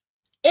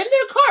in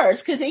their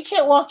cars because they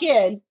can't walk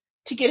in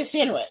to get a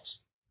sandwich.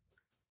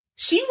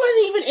 She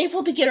wasn't even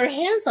able to get her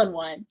hands on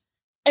one.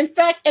 In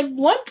fact, at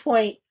one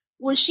point,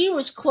 when she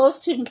was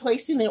close to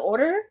placing the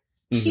order,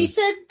 she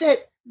said that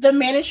the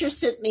manager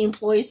sent the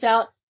employees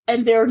out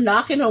and they were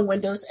knocking on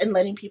windows and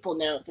letting people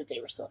know that they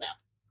were sold out.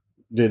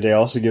 Did they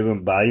also give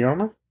them body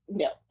armor?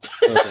 No.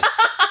 Okay.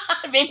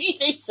 Maybe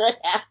they should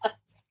have.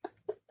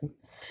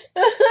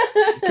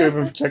 Could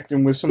have protected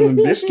them with some of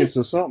the biscuits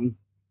or something.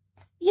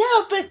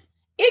 Yeah, but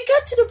it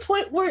got to the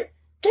point where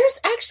there's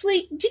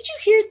actually... Did you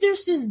hear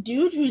there's this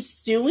dude who's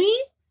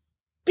suing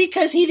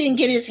because he didn't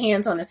get his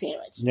hands on a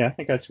sandwich? Yeah, I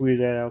think I tweeted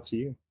that out to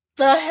you.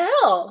 The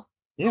hell?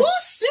 Yeah. Who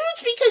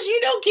sues because you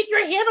don't get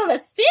your hand on a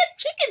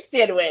chicken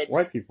sandwich?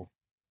 White people.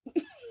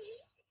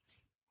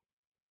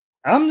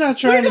 I'm not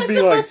trying to be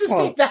like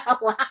punk, that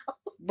out loud.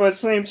 but at the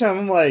same time,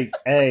 I'm like,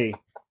 hey,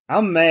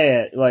 I'm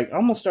mad. Like,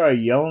 I'm gonna start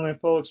yelling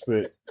at folks,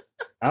 but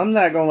I'm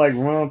not gonna like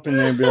run up in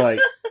there and be like,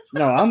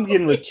 no, I'm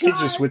getting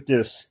litigious with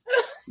this.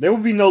 There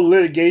will be no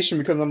litigation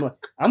because I'm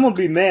gonna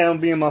be mad. I'm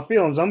being my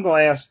feelings. I'm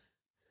gonna ask,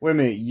 wait a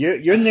minute,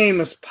 your name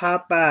is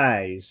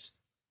Popeyes.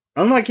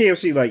 Unlike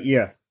KFC, like,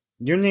 yeah,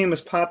 your name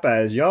is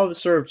Popeyes. Y'all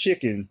serve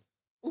chicken,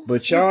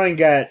 but y'all ain't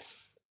got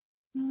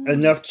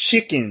enough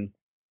chicken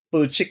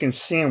for a chicken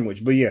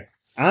sandwich. But yeah,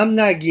 I'm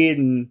not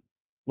getting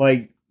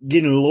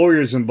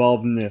lawyers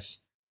involved in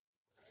this.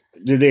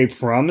 Did they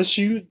promise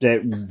you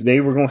that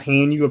they were going to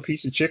hand you a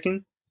piece of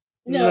chicken?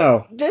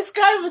 No. This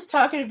guy was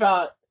talking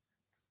about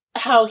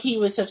how he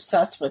was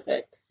obsessed with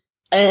it.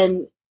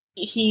 And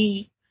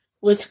he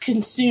was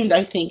consumed,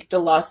 I think the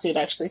lawsuit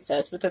actually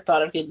says, with the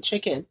thought of getting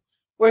chicken.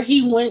 Where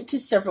he went to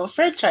several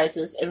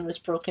franchises and was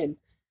broken.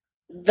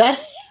 That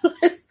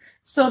was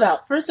sold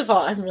out. First of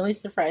all, I'm really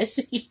surprised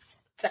that you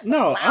said that.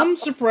 No, I'm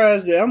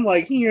surprised that I'm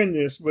like hearing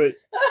this, but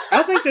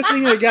I think the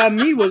thing that got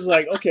me was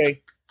like,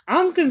 okay,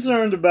 I'm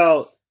concerned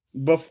about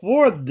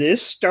before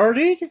this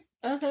started.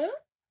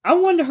 I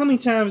wonder how many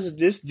times has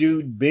this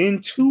dude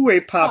been to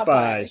a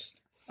Popeyes?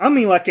 I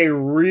mean, like a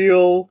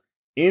real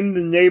in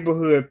the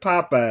neighborhood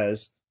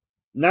Popeyes,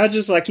 not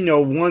just like,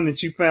 one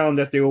that you found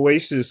at the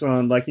Oasis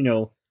on like,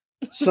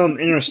 some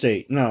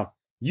interstate. No,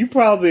 you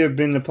probably have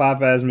been to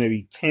Popeyes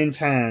maybe 10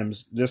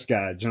 times, this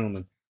guy,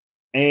 gentleman.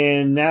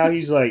 And now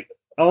he's like,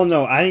 oh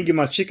no, I didn't get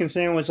my chicken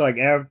sandwich like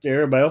after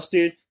everybody else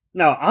did.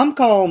 No, I'm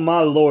calling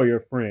my lawyer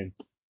friend.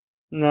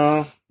 No.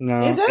 Is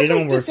that it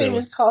don't like work the same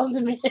as calling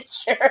the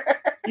manager?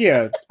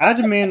 Yeah, I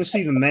demand to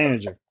see the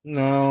manager.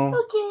 No.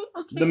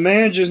 Okay. The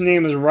manager's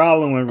name is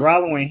Rollo, and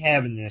Rollo ain't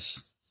having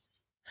this.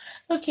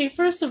 Okay,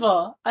 first of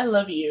all, I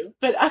love you,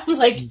 but I'm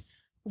like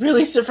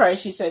really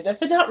surprised she said that,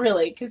 but not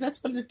really, because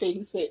that's one of the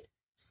things that...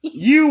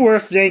 You were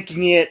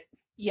thinking it.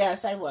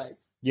 Yes, I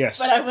was. Yes.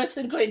 But I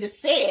wasn't going to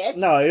say it.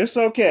 No, it's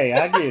okay.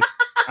 I get it.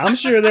 I'm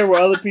sure there were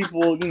other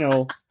people,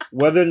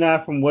 whether or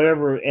not from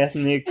whatever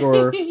ethnic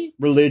or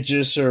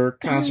religious or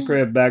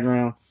consecrated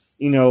background,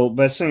 but at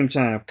the same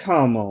time,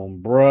 come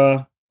on,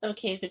 bruh.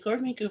 Okay, the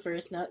Gourmet Goober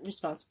is not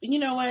responsible. You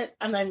know what?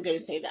 I'm not even going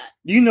to say that.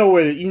 Hey, it is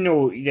what you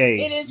know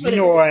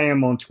it where is. I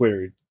am on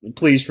Twitter.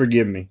 Please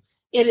forgive me.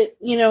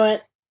 You know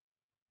what?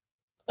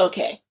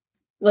 Okay,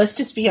 let's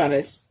just be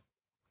honest.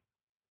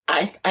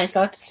 I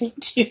thought the same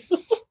too.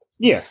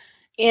 Yeah.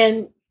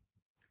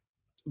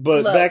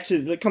 But look, back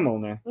to come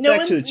on now. No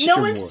back to the chicken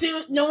war.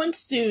 No one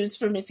sues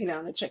for missing out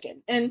on the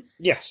chicken. And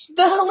yes,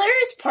 the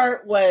hilarious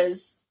part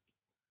was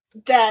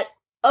that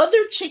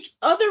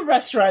other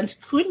restaurants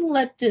couldn't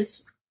let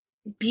this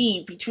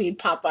be between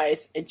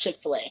Popeyes and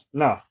Chick-fil-A.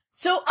 No.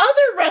 So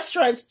other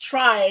restaurants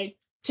tried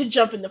to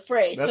jump in the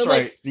fray. That's so,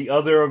 right. like, The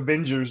other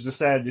Avengers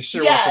decided to show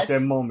up Yes. at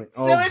that moment.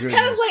 So Oh, it's goodness.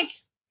 kind of like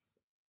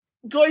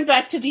going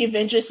back to the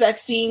Avengers, that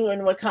scene in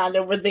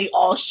Wakanda where they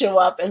all show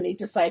up and they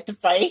decide to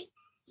fight.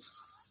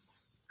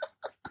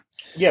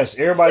 Yes,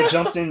 everybody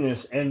jumped in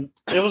this, and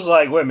it was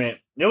like, wait a minute.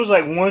 There was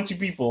like 1 or 2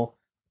 people,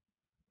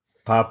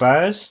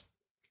 Popeyes,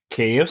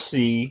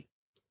 KFC,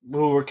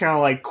 who were kind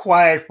of like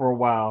quiet for a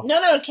while.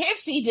 No,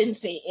 KFC didn't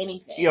say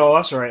anything. Yo,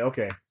 that's right.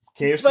 Okay.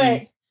 KFC,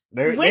 But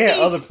they had Wendy's-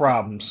 other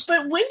problems.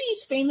 But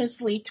Wendy's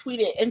famously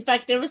tweeted, in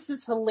fact, there was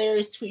this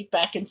hilarious tweet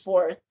back and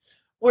forth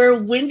where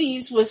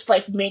Wendy's was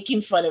like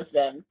making fun of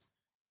them.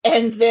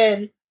 And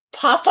then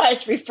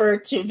Popeyes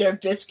referred to their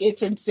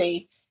biscuits and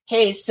say,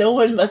 hey,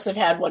 someone must have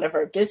had one of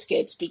our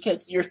biscuits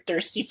because you're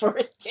thirsty for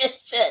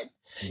attention.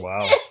 Wow.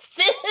 And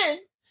then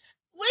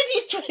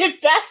Wendy's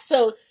tweeted back,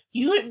 so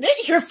you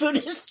admit your food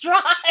is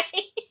dry.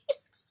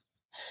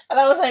 And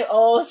I was like,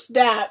 oh,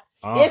 snap.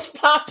 Oh, It's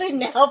popping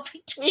now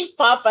between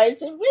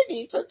Popeyes and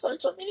Wendy's on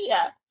social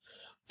media.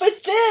 But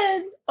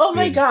then, oh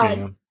my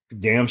God.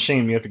 Damn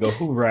shame you have to go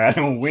hoorah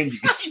on Wendy's.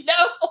 I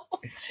know.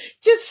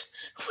 Just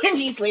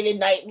Wendy's late at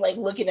night, like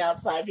looking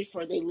outside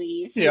before they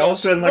leave. Yeah, all of a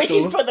sudden, like,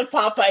 waiting for the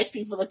Popeyes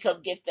people to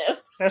come get them.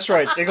 that's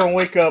right. They're going to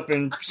wake up,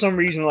 and for some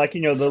reason, like,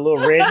 the little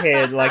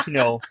redhead, like,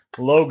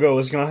 logo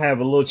is going to have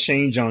a little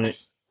change on it.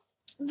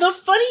 The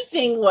funny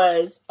thing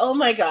was, oh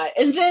my God.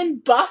 And then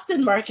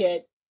Boston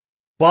Market.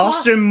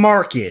 Boston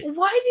Market.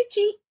 Why did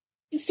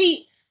you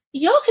see?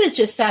 Y'all could have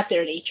just sat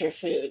there and ate your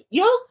food.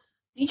 Y'all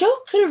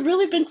could have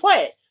really been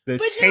quiet. The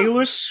But no.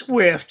 Taylor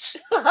Swift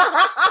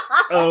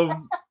of,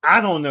 I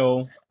don't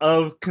know,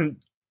 of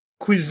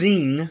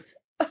cuisine,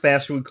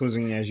 fast food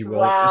cuisine, as you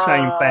will. It's not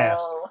even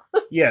fast.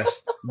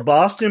 Yes,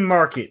 Boston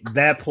Market,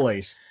 that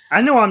place.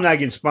 I know I'm not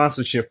getting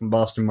sponsorship from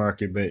Boston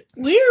Market, but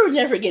We're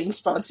never getting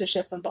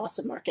sponsorship from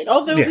Boston Market.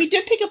 Although Yeah. we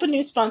did pick up a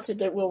new sponsor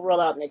that we'll roll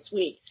out next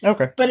week.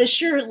 okay. But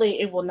assuredly,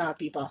 it will not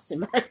be Boston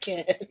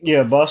Market.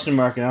 Yeah, Boston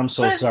Market, I'm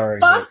so But sorry.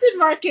 but- Boston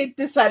Market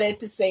decided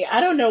to say, I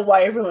don't know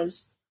why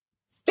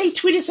they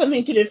tweeted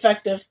something to the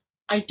effect of,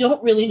 I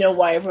don't really know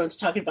why everyone's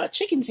talking about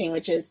chicken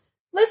sandwiches.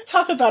 Let's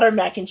talk about our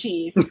mac and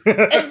cheese.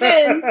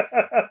 then-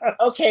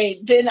 Okay,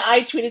 then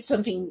I tweeted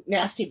something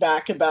nasty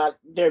back about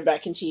their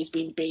mac and cheese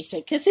being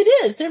basic, because it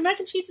is. Their mac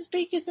and cheese is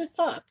basic as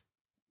fuck.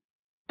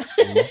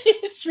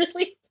 It's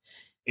really...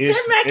 Their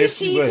mac and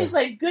cheese is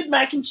like good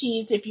mac and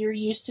cheese if you're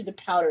used to the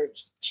powdered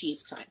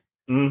cheese kind.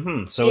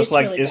 Mm-hmm. So it's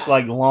really it's bad.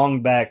 like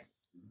long back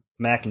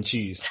mac and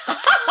cheese.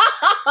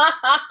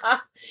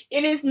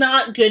 It is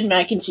not good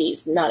mac and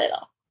cheese, not at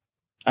all.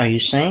 Are you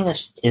saying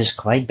this is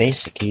quite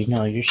basic?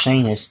 You're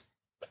saying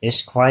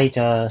it's quite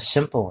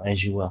simple,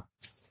 as you will.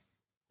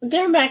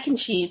 Their mac and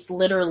cheese,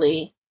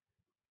 literally.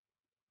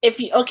 If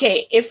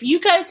you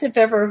guys have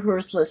ever,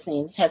 who's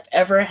listening, have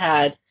ever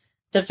had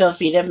the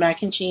Velveeta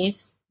mac and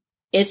cheese,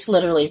 it's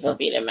literally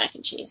Velveeta mac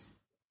and cheese.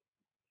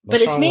 But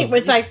What's it's wrong made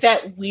with like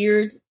that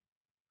weird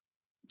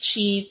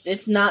cheese.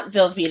 It's not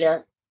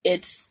Velveeta.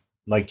 It's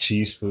like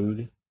cheese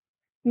food.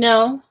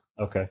 no.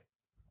 Okay.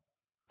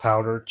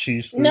 Powdered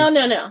cheese food.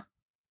 No.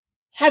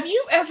 Have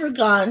you ever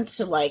gone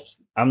to like?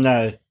 I'm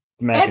not a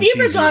mac Have and you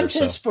ever cheese gone eater, to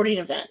so- a sporting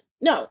event?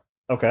 No.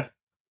 Okay.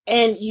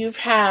 And you've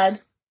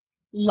had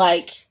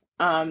like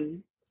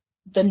the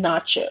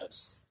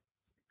nachos.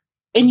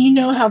 And you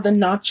know how the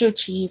nacho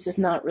cheese is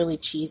not really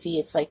cheesy.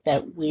 It's like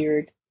that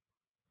weird,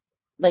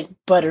 like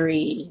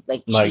buttery,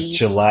 like cheese.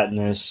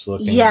 Gelatinous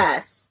looking.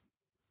 Yes.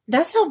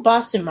 That's how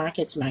Boston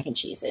Market's mac and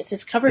cheese is.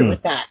 It's covered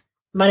with that,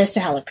 minus the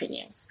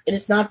jalapenos. It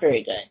is not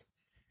very good.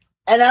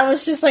 And I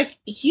was just like,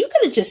 you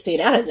could have just stayed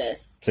out of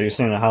this. So you're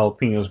saying the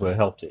jalapenos would have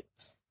helped it?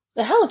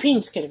 The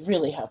jalapenos could have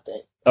really helped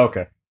it.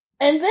 Okay.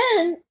 And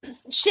then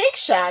Shake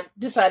Shack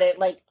decided,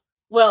 like,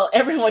 well,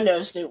 everyone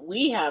knows that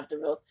we have the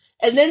real.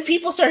 And then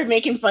people started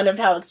making fun of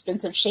how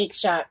expensive Shake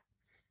Shack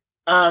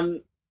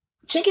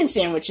chicken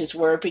sandwiches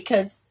were,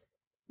 because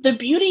the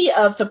beauty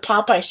of the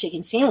Popeyes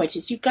chicken sandwich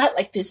is you've got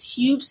like this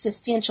huge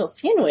substantial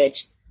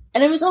sandwich,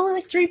 and it was only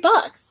like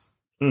 $3.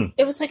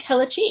 It was like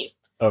hella cheap.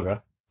 Okay.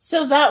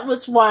 So that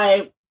was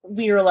why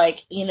we were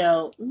like,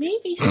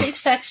 maybe Shake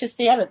Shack should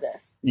stay out of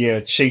this.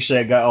 Yeah, Shake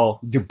Shack got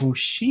all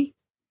debouché,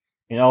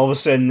 and all of a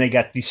sudden they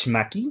got the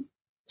smacky.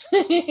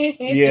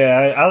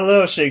 Yeah, I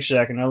love Shake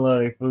Shack and I love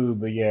their food,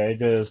 but yeah, it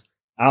does.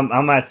 I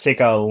might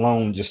take out a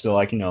loan just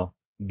to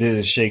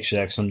visit Shake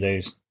Shack some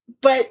days.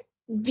 But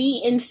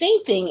the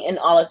insane thing in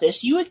all of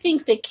this, you would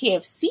think that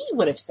KFC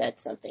would have said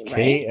something, right?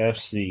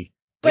 KFC.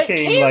 But They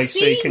can't even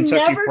say KFC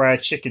Kentucky never-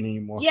 Fried Chicken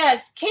anymore. Yeah,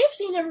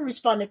 KFC never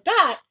responded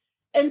back.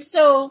 And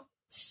so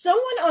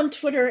someone on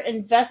Twitter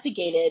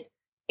investigated,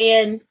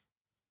 and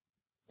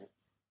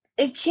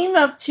it came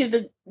up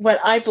to what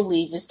I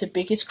believe is the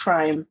biggest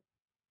crime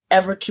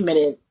ever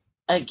committed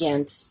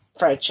against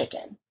fried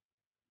chicken.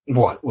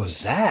 What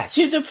was that?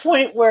 To the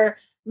point where,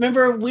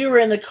 remember, we were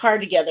in the car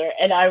together,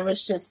 and I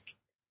was just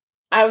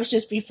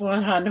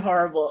beyond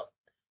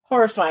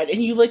horrified,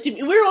 and you looked at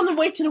me. We were on the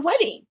way to the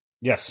wedding.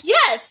 Yes.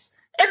 Yes.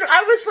 And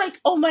I was like,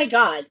 oh my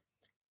God.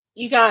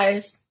 You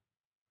guys,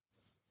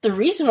 the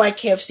reason why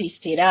KFC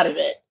stayed out of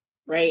it,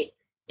 right,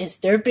 is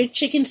their big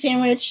chicken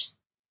sandwich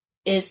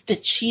is the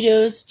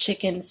Cheetos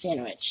chicken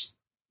sandwich.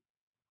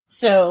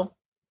 So,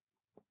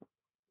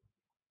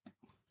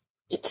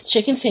 it's a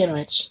chicken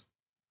sandwich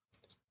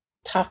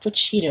topped with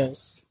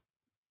Cheetos.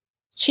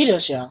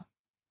 Cheetos, y'all.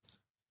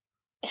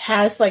 It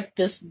has like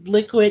this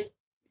liquid,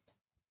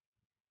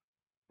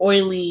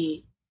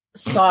 oily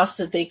sauce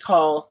that they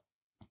call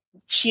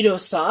Cheeto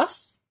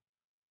sauce.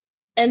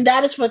 And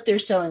that is what they're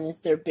selling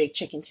as their big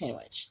chicken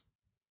sandwich.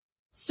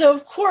 So,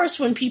 of course,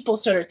 when people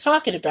started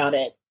talking about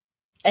it,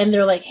 and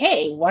they're like,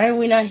 hey, why are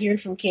we not hearing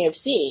from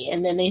KFC?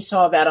 And then they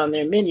saw that on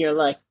their menu,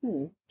 like,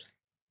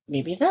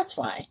 maybe that's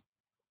why.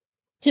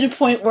 To the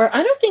point where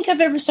I don't think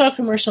I've ever saw a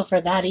commercial for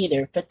that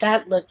either, but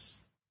that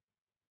looks...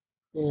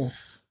 Ugh.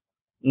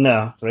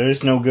 No,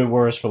 there's no good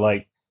words for,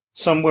 like,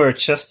 somewhere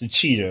Chester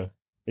Cheetah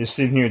is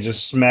sitting here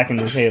just smacking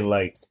his head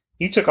like,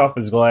 he took off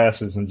his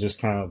glasses and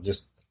just kind of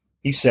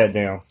he sat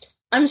down.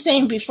 I'm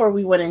saying before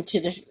we went into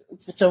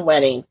the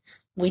wedding,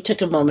 we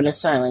took a moment of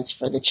silence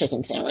for the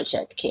chicken sandwich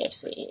at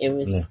KFC. It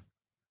was... Yeah.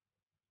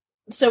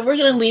 So we're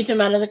going to leave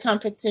them out of the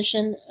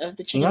competition of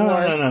the chicken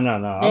wars?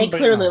 No. They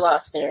clearly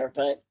lost there,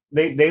 but...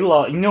 They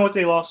lost. You know what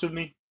they lost with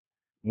me?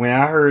 When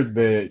I heard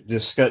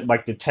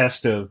the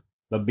test of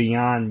the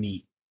Beyond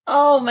Meat.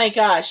 Oh my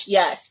gosh,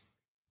 yes.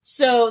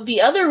 So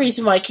the other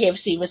reason why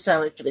KFC was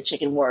silent for the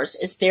chicken wars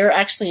is they're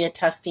actually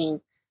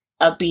testing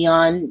a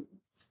Beyond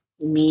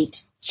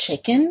Meat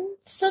chicken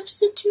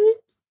substitute?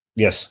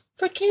 Yes.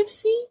 For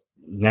KFC?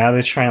 Now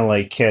they're trying to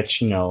like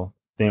catch, the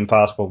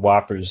Impossible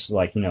Whoppers,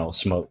 like,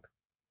 smoke.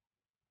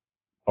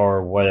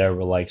 Or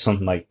whatever, like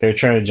something like they're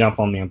trying to jump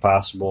on the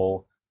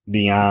Impossible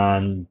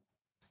Beyond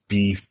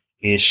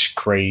beef-ish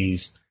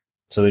craze.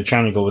 So they're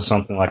trying to go with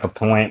something like a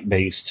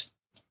plant-based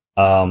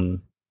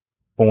form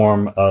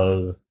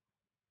of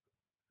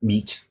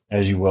meat,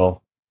 as you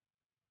will,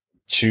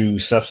 to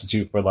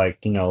substitute for like,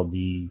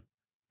 the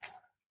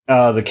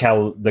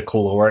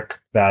caloric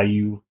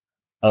value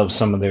of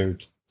some of their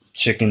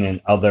chicken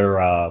and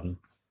other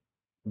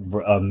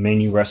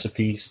menu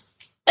recipes.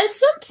 At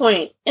some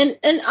point, and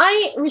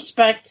I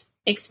respect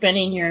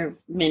expanding your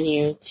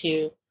menu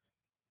to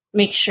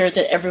make sure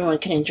that everyone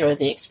can enjoy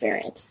the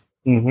experience.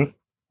 Mm-hmm.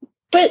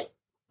 But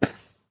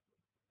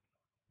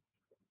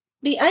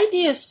the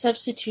idea of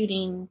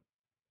substituting,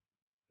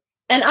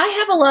 and I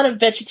have a lot of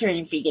vegetarian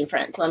and vegan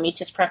friends. Let me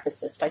just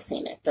preface this by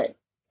saying it, but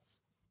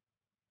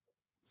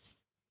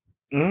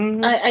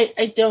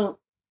I don't.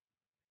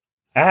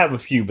 I have a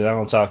few, but I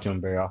don't talk to them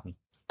very often.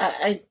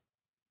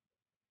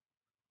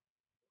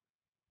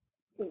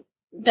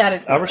 That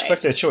is. I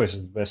respect their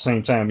choices, but at the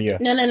same time, yeah.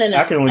 No.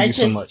 I can only do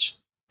so much.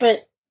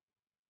 But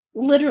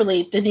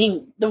literally,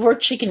 the word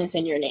chicken is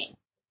in your name.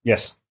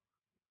 Yes.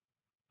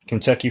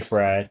 Kentucky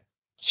Fried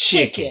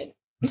Chicken.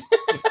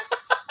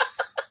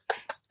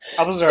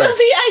 I was so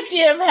the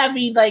idea of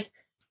having like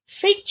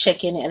fake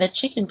chicken at a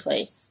chicken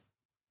place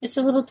is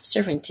a little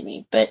disturbing to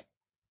me, but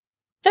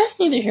that's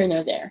neither here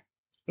nor there.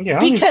 Yeah,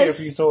 I don't care if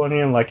you throw it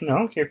in like, I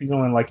don't care if you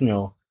throw in like,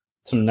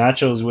 some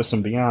nachos with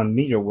some Beyond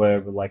Meat or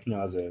whatever, like,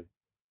 as a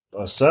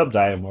sub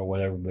item or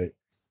whatever, but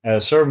at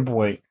a certain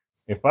point,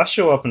 if I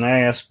show up and I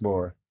ask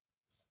for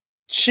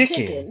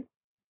chicken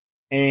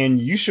and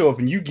you show up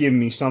and you give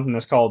me something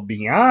that's called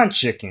Beyond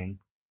Chicken,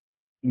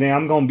 then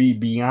I'm going to be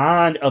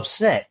beyond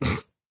upset.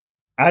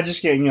 I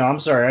just can't, I'm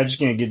sorry, I just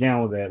can't get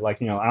down with that.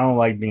 Like, I don't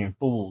like being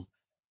fooled.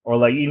 Or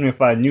like, even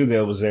if I knew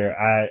that was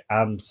there,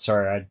 I'm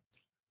sorry,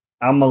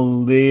 I'm a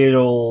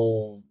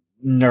little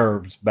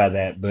nerved by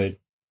that, but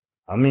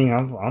I mean,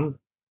 I'm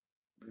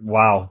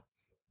wow.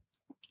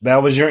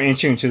 That was your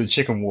entry into the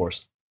chicken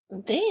wars.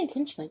 They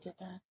intentionally did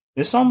that.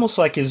 It's almost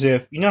like as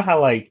if, how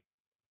like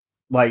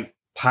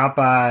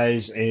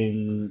Popeyes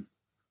and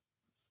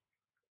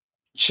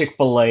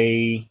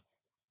Chick-fil-A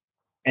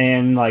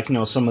and like,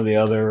 some of the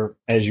other,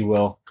 as you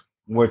will,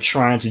 were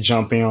trying to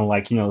jump in on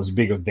like, this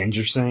big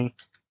Avengers thing.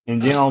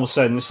 And then all of a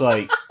sudden it's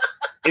like,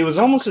 it was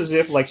almost as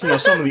if like,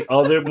 some of the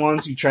other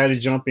ones who tried to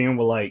jump in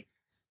were like,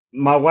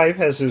 my wife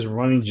has this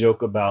running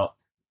joke about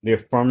the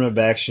affirmative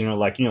action or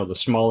like, the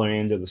smaller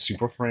end of the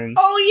Super Friends.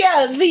 Oh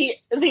yeah,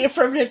 the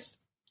affirmative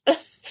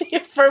the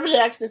affirmative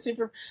action of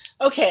Super.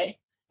 Okay.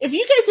 If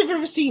you guys have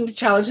ever seen the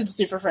Challenge of the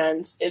Super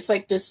Friends, it's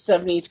like this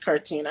 70s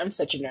cartoon. I'm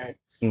such a nerd.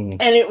 Mm.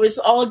 And it was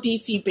all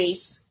DC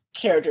based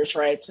characters,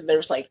 right? So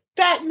there's like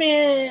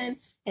Batman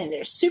and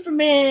there's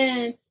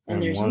Superman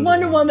and there's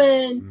Wonder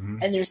Woman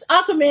and there's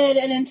Aquaman,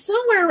 and then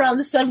somewhere around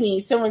the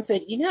 70s someone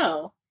said, we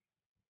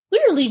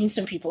were leaving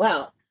some people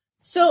out.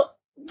 So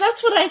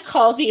that's what I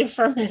call the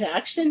affirmative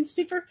action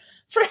Super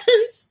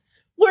Friends,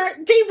 where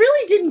they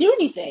really didn't do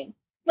anything.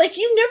 Like,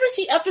 you never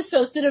see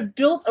episodes that are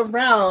built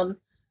around,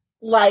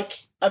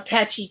 like,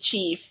 Apache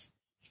Chief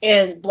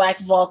and Black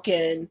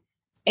Vulcan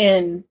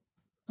and,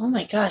 oh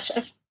my gosh,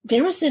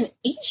 there was an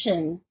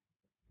Asian.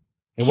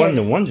 It wasn't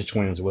the Wonder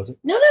Twins, was it?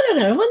 No.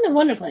 It wasn't the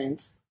Wonder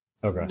Twins.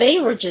 Okay. They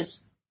were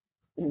just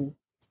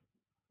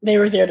They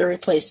were there to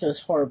replace those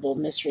horrible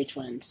mystery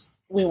twins.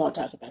 We won't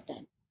talk about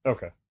them.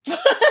 Okay. The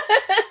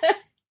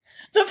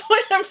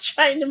point I'm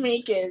trying to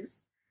make is,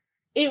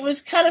 it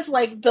was kind of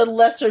like the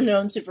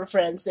lesser-known Super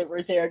Friends that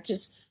were there to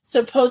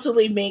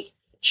supposedly make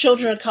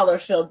children of color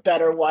feel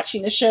better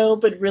watching the show,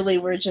 but really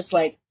we're just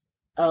like,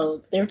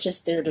 oh, they're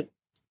just there to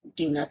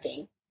do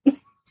nothing.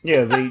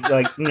 Yeah, they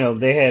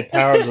they had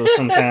powers of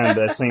some kind,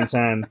 but at the same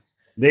time,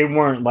 they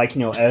weren't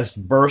as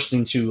burst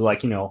into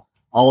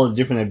all the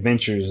different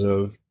adventures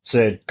of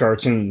said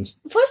cartoons.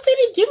 Plus, they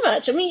didn't do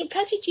much. I mean,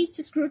 Apache Chief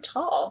just grew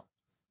tall,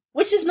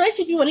 which is nice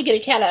if you want to get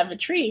a cat out of a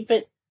tree,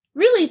 but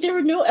really, there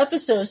were no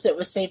episodes that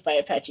was saved by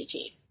Apache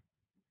Chief.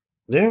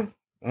 Yeah.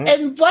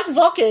 And Black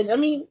Vulcan, I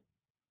mean,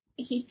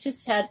 he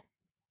just had...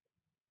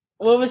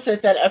 What was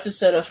it, that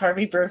episode of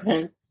Harvey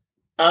Birdman,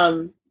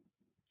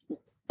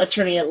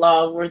 Attorney at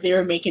Law, where they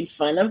were making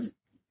fun of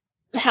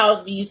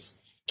how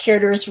these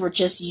characters were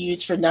just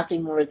used for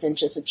nothing more than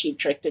just a cheap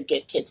trick to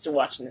get kids to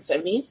watch in the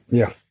 70s?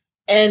 Yeah.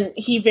 And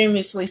he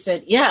famously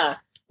said, yeah,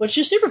 what's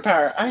your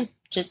superpower? I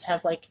just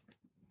have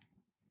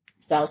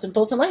 1,000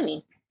 bolts of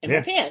lightning in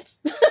my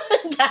pants.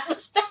 That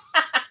was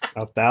that.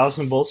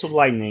 1,000 bolts of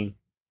lightning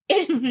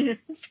in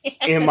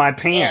my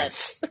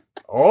pants.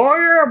 Oh,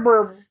 yeah,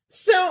 baby.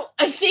 So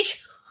I think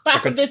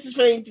what this is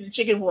playing through the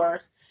Chicken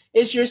Wars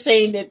is you're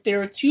saying that there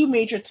were two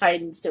major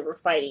titans that were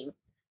fighting,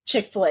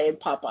 Chick-fil-A and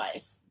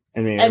Popeyes.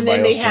 And then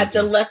they had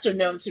the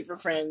lesser-known Super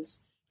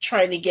Friends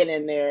trying to get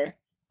in there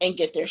and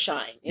get their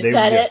shine. Is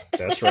that it?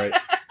 That's right.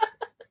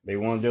 They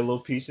wanted their little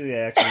piece of the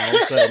action. All of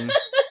a sudden,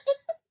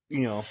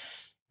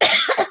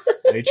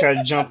 they try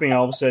to jump in.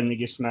 All of a sudden, they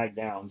get smacked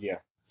down. Yeah.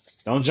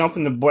 Don't jump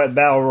in the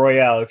battle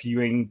royale if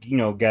you ain't,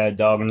 got a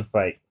dog in the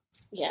fight.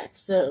 Yeah,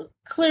 so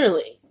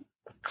clearly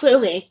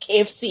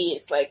KFC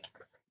is like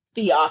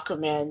the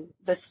Aquaman.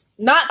 That's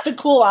not the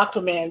cool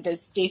Aquaman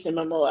that's Jason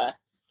Momoa.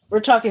 We're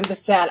talking the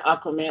sad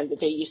Aquaman that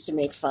they used to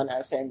make fun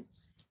of in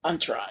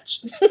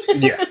Entourage.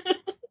 Yeah.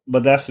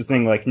 But that's the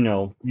thing,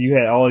 you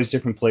had all these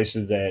different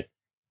places that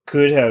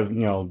could have,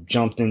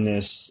 jumped in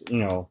this,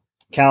 kind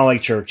of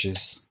like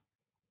churches.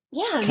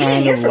 Yeah, you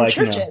didn't hear from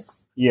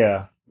churches.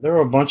 Yeah. There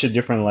were a bunch of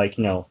different,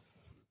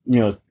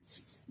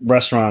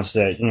 restaurants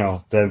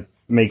that, that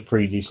make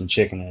pretty decent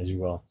chicken, as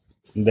well.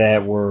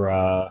 That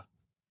were,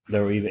 they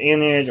were either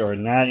in it or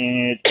not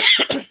in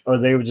it, or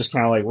they were just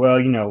kind of like, well,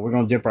 we're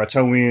going to dip our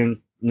toe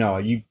in. No,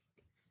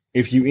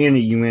 if you in it,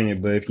 you in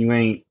it. But if you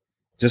ain't,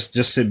 just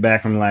sit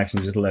back and relax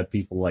and just let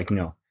people,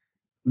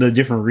 the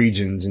different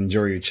regions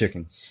enjoy your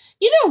chicken.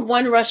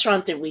 One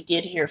restaurant that we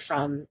did hear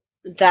from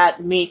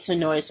that made some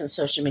noise on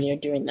social media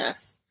during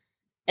this,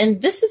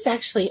 and this is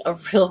actually a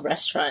real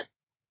restaurant.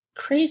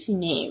 Crazy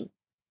name.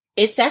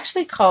 It's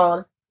actually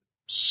called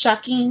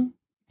Shucking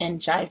and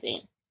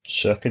Jiving.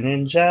 Shucking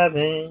and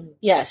Jiving.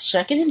 Yes,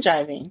 Shucking and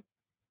Jiving.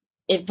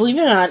 It, believe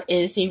it or not,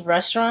 is a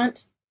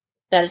restaurant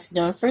that is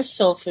known for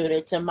soul food.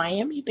 It's a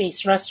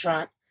Miami-based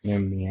restaurant.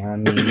 Miami.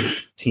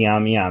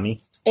 Miami.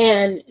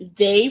 And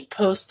they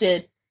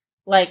posted,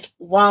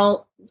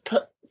 while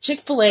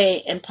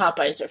Chick-fil-A and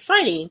Popeyes are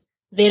fighting,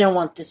 they don't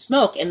want the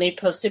smoke, and they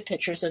posted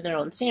pictures of their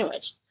own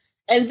sandwich.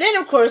 And then,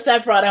 of course,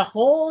 that brought a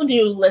whole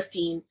new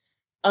listing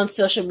on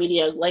social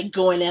media,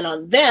 going in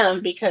on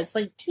them, because,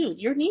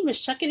 dude, your name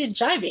is Shucking and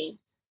Jiving.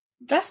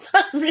 That's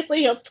not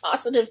really a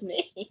positive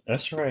name.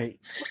 That's right.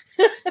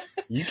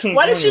 You can't.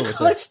 Why don't you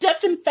call it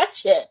Steph and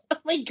Fetch It? Oh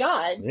my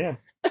god. Yeah.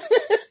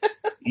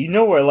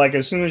 Where,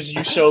 as soon as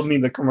you showed me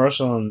the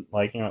commercial on,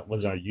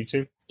 was it on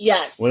YouTube?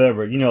 Yes.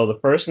 Whatever. The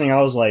first thing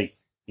I was like,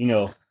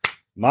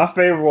 my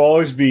favorite will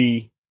always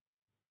be,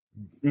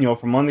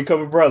 from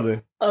Undercover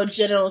Brother. Oh,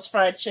 General's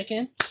Fried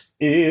Chicken?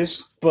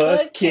 Is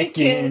butt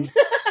kicking.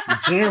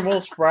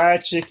 General's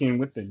Fried Chicken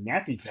with the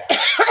nappy pack.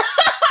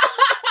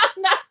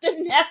 Not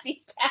the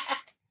nappy pack.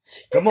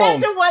 Come Is on.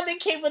 that the one that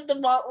came with the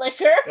malt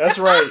liquor? That's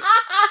right.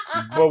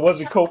 But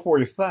was it Coke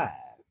 45?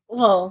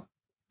 Well,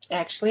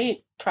 actually,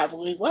 it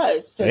probably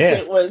was, since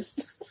it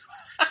was...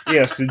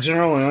 Yes, the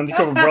General and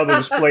Undercover Brother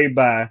was played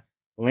by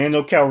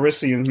Lando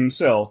Calrissian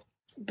himself.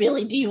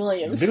 Billy D.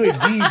 Williams.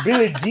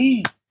 Billy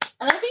D.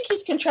 And I think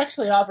he's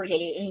contractually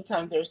obligated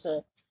anytime there's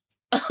a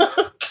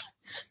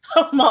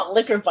malt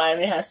liquor by him,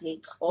 it has to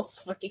be Colt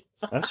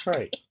 45. That's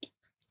right.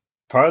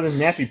 Part of the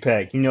nappy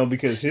pack,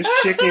 because his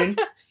chicken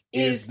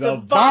is the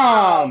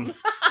bomb.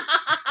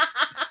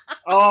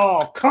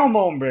 Oh, come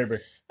on, baby.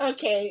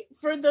 Okay,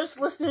 for those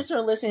listeners who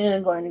are listening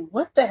and going,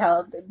 what the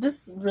hell?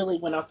 This really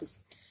went off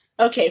this.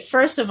 Okay,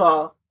 first of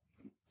all,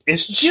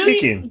 it's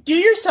chicken. Do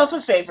yourself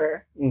a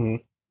favor. Mm-hmm.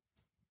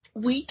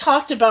 We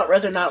talked about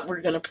whether or not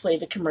we're going to play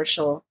the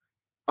commercial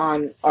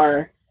on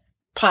our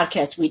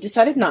podcast. We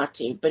decided not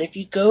to, but if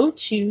you go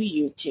to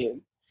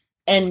YouTube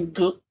and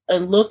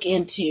look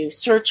into,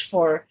 search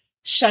for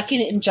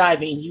Shucking and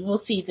Jiving, you will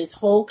see this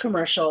whole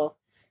commercial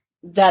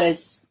that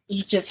is,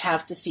 you just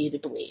have to see to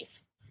believe.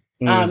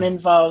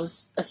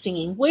 Involves a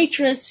singing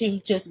waitress who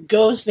just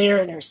goes there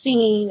and her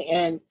singing,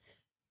 and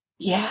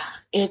yeah,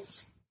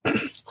 it's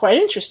quite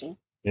interesting.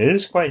 It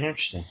is quite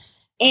interesting.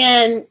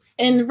 And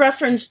in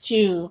reference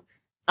to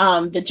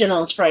The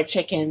General's Fried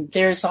Chicken,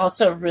 there's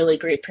also a really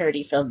great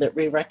parody film that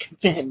we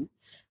recommend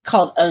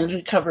called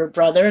Undercover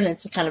Brother, and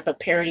it's kind of a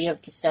parody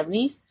of the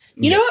 70s.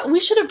 You know what? We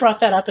should have brought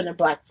that up in a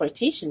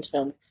Blaxploitations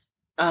film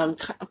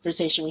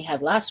conversation we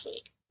had last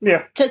week.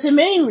 Yeah. Because in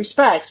many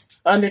respects,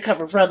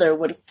 Undercover Brother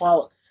would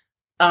fall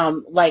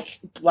like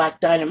Black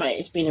Dynamite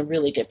as being a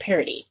really good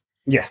parody.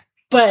 Yeah.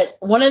 But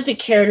one of the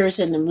characters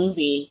in the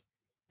movie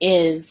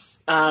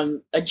is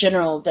a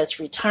general that's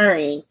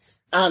retiring,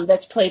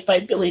 that's played by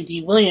Billy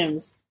D.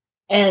 Williams.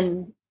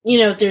 And,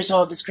 there's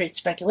all this great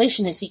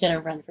speculation. Is he going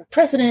to run for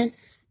president?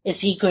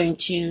 Is he going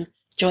to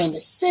join the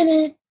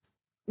Senate?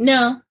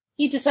 No.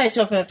 He decides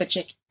to open up a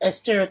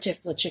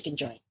stereotypical chicken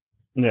joint.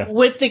 Yeah.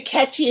 With the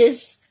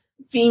catchiest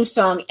theme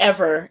song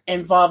ever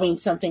involving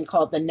something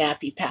called the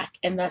Nappy Pack.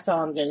 And that's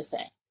all I'm going to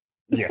say.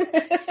 Yeah.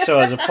 So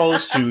as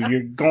opposed to,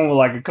 you're going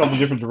like a couple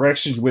different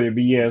directions with it,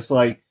 but yeah, it's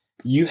like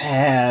you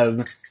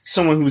have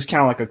someone who's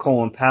kind of like a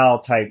Colin Powell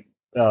type,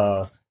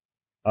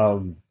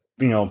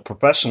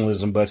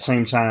 professionalism, but at the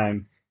same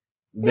time,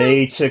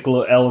 they took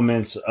little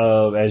elements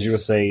of, as you would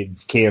say,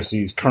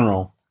 KFC's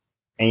Colonel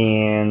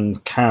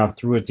and kind of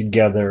threw it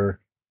together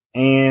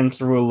and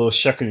threw a little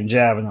shucking and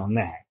jabbing on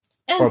that.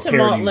 And some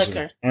malt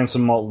liquor. And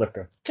some malt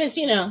liquor. Because,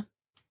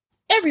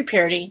 every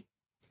parody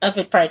of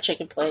a fried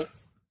chicken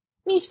place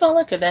needs malt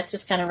liquor. That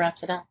just kind of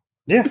wraps it up.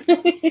 Yeah.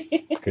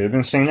 Could have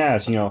been St.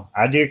 Ives.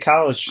 I did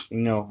college,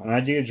 and I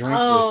did drink.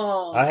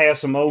 Oh. I had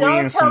some OE Don't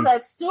and tell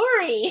that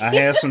story. I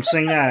had some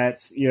St.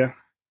 Ives, yeah.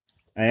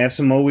 I had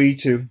some OE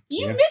too.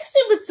 You mixed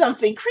it with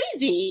something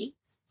crazy.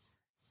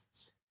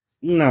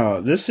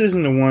 No, this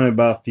isn't the one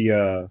about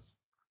the,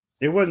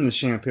 it wasn't the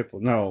Shampipple.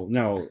 No.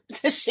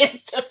 The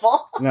Shampipple.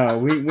 No,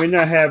 we're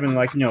not having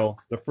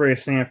the Fred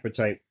Sanford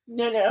type.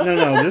 No.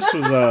 No, this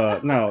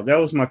was, no, that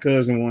was my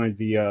cousin wanted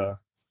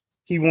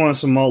he wanted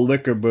some malt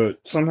liquor,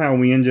 but somehow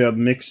we ended up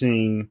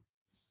mixing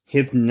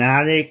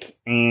Hypnotic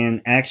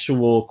and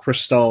actual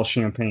Cristal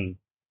champagne.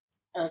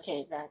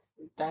 Okay,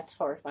 that's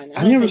horrifying.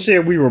 I never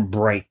said we were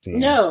bright then.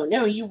 No,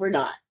 you were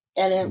not.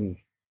 And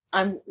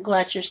I'm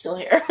glad you're still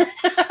here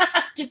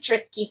to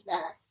drinking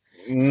that.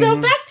 Mm-hmm. So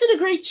back to the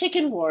Great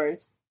Chicken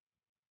Wars.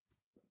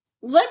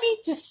 Let me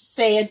just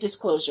say a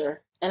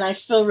disclosure, and I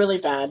feel really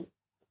bad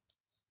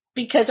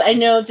because I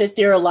know that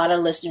there are a lot of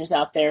listeners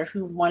out there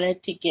who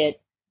wanted to get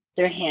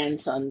their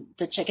hands on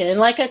the chicken. And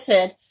like I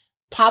said,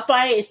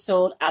 Popeye is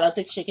sold out of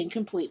the chicken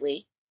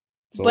completely,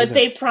 but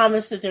they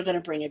promise that they're going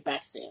to bring it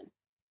back soon.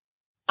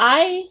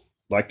 I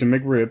like the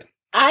McRib.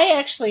 I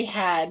actually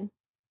had,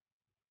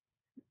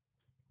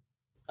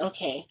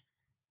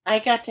 I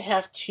got to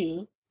have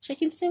 2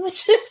 chicken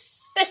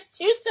sandwiches at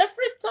 2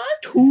 separate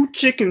times. 2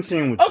 chicken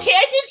sandwiches. Okay,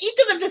 I didn't eat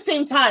them at the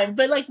same time,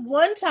 but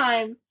one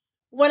time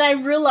when I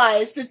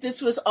realized that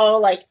this was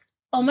all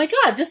oh my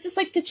God, this is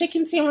like the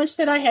chicken sandwich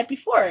that I had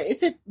before.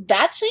 Is it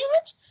that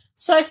sandwich?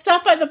 So I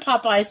stopped by the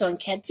Popeyes on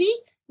Kenty,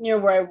 near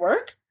where I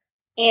work,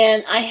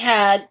 and I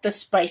had the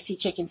spicy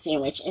chicken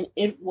sandwich, and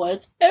it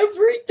was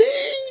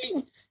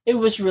everything. It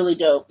was really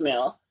dope,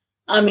 Mel.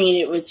 I mean,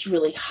 it was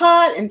really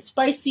hot and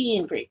spicy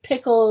and great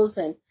pickles,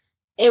 and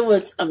it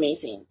was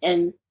amazing.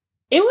 And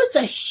it was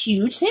a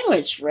huge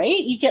sandwich, right?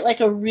 You get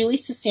a really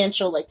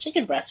substantial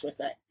chicken breast with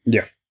it.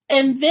 Yeah.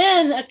 And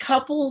then a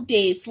couple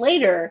days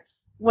later,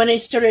 when I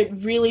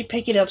started really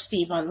picking up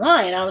Steve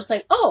online, I was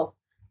like, oh,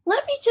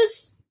 let me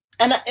just...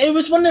 And it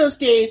was one of those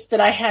days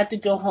that I had to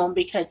go home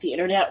because the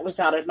internet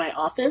was out of my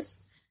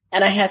office,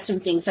 and I had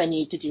some things I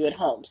needed to do at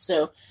home.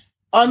 So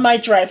on my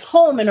drive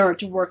home, in order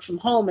to work from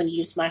home and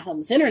use my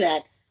home's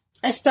internet,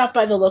 I stopped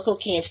by the local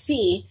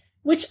KFC,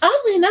 which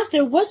oddly enough,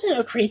 there wasn't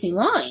a crazy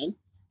line.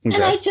 Okay.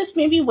 And I just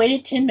maybe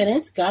waited 10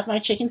 minutes, got my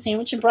chicken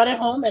sandwich and brought it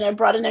home, and I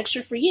brought an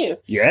extra for you.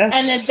 Yes.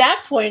 And at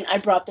that point, I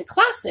brought the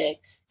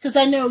classic, because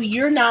I know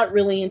you're not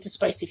really into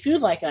spicy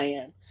food like I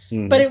am.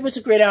 Mm-hmm. But it was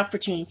a great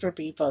opportunity for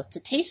me both to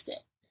taste it.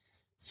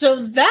 So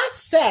that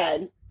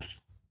said,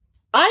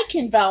 I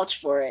can vouch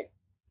for it.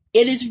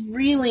 It is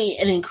really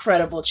an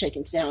incredible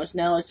chicken sandwich.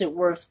 Now, is it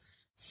worth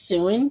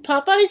suing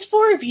Popeyes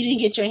for if you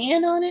didn't get your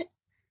hand on it?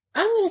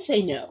 I'm going to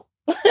say no.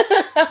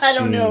 I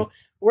don't know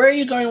where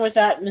you're going with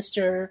that,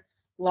 Mr.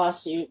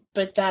 Lawsuit,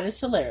 but that is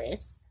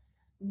hilarious.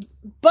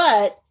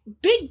 But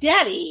Big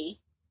Daddy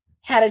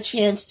had a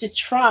chance to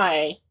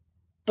try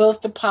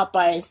both the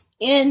Popeyes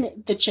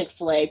and the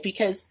Chick-fil-A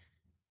because,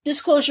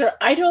 disclosure,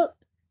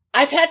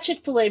 I've had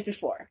Chick-fil-A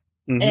before,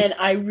 and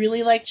I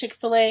really like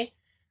Chick-fil-A,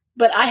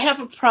 but I have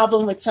a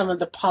problem with some of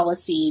the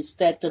policies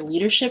that the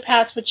leadership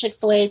has with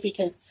Chick-fil-A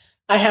because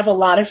I have a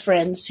lot of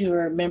friends who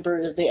are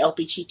members of the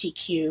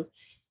LGBTQ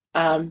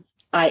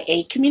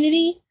IA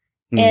community,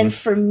 and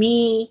for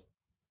me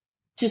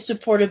to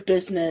support a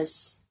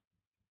business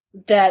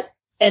that,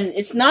 and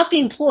it's not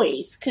the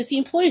employees, because the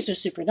employees are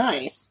super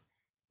nice,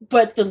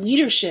 but the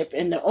leadership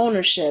and the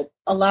ownership,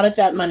 a lot of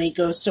that money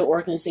goes to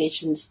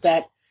organizations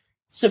that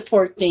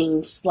support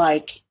things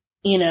like,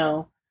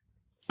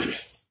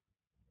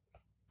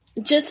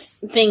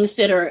 just things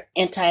that are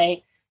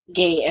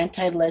anti-gay,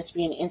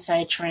 anti-lesbian,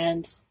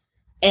 anti-trans,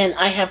 And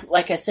I have,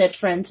 like I said,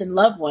 friends and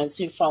loved ones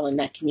who fall in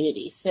that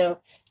community. So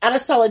out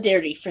of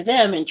solidarity for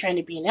them and trying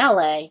to be an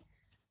ally,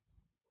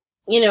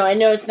 I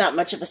know it's not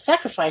much of a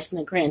sacrifice in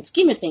the grand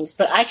scheme of things,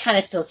 but I kind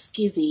of feel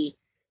skizzy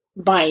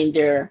buying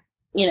their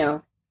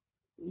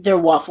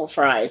waffle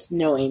fries,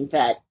 knowing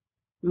that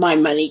my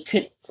money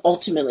could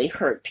ultimately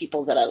hurt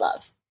people that I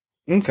love.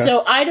 Okay.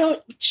 So I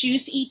don't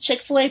choose to eat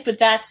Chick-fil-A, but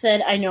that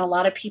said, I know a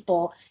lot of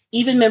people,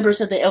 even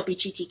members of the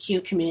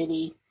LGBTQ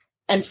community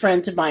and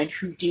friends of mine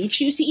who do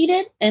choose to eat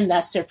it, and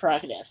that's their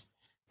prerogative.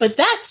 But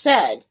that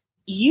said,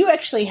 you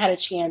actually had a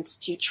chance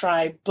to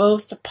try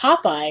both the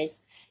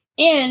Popeyes,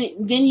 and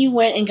then you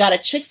went and got a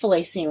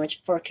Chick-fil-A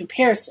sandwich for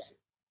comparison,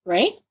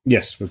 right?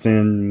 Yes,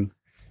 within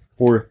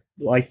 4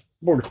 to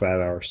 5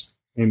 hours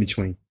in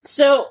between.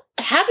 So,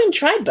 having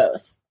tried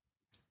both,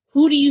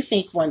 who do you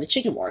think won the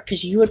chicken war?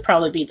 Because you would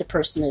probably be the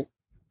person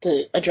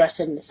to address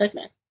it in the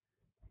segment.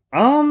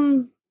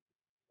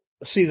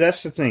 See,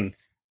 that's the thing.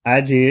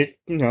 I did,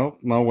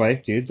 my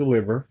wife did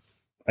deliver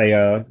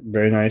a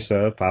very nice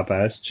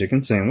Popeyes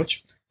chicken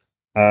sandwich.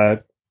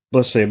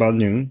 Let's say about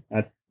noon.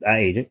 I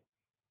ate it.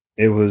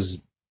 It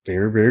was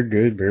very, very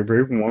good, very,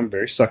 very warm,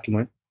 very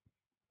succulent.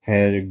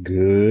 Had a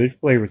good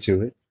flavor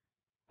to it.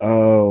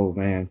 Oh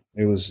man,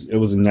 it was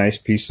a nice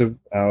piece of.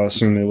 I'll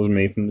assume it was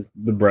made from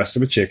the breast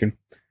of a chicken,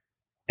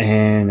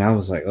 and I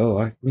was like, oh,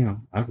 I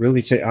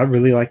really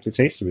like the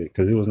taste of it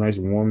because it was nice,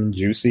 warm, and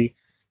juicy,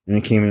 and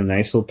it came in a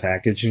nice little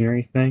package and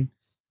everything.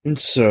 And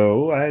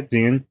so I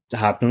then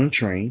hopped on a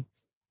train,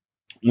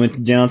 went to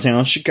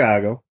downtown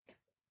Chicago,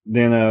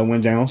 then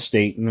went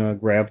downstate and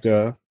grabbed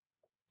a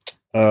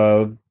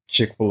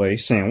Chick-fil-A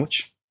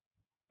sandwich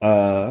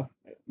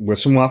with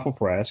some waffle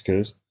fries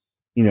because,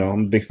 I'm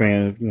a big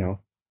fan of,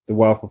 the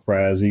waffle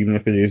fries, even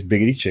if it is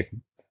biggity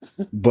chicken.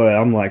 But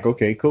I'm like,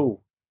 okay,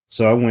 cool.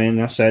 So I went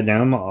and I sat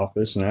down in my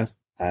office and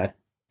I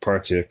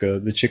partook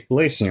of the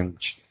Chick-fil-A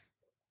sandwich.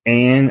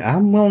 And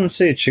I'm willing to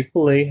say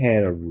Chick-fil-A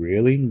had a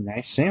really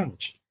nice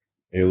sandwich.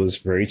 It was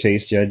very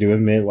tasty, I do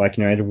admit. I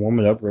had to warm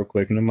it up real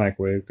quick in the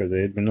microwave because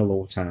it had been a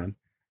little time.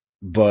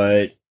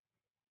 But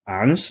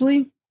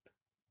honestly,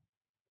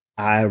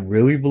 I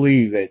really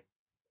believe that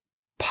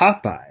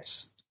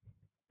Popeyes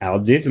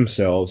outdid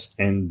themselves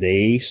and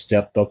they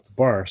stepped up the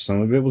bar.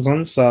 Some of it was on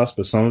the sauce,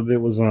 but some of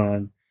it was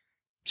on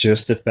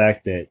just the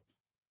fact that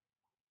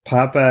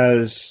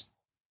Popeyes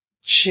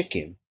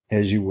chicken,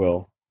 as you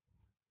will,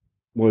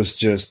 was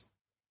just,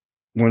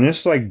 when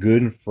it's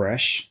good and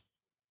fresh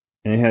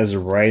and it has the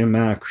right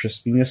amount of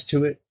crispiness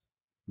to it,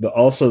 but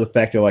also the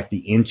fact that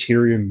the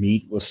interior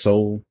meat was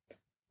so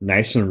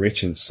nice and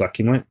rich and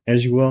succulent,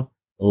 as you will,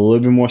 a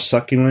little bit more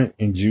succulent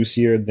and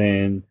juicier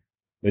than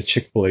the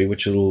Chick-fil-A,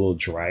 which is a little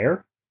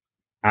drier.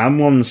 I'm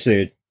willing to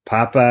say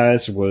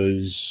Popeyes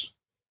was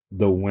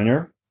the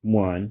winner,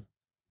 one.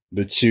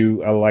 But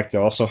two, I like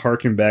to also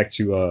harken back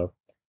to,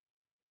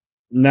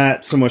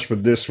 not so much for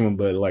this one,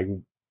 but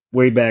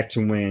way back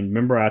to when,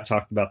 remember I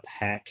talked about the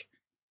hack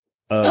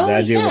that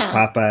I did with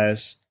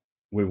Popeyes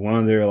with one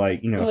of their,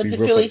 with the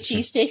Philly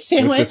cheesesteak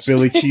sandwich? With the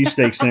Philly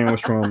cheesesteak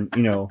sandwich from,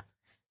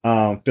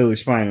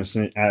 Philly's Finest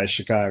out of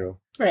Chicago.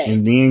 Right.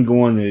 And then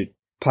going to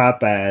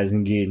Popeyes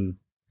and getting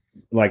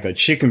a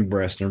chicken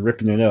breast and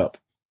ripping it up.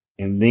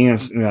 And then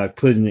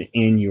putting it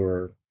in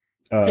your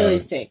Philly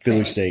steak.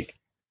 steak.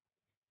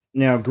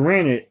 Now,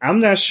 granted, I'm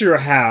not sure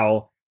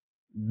how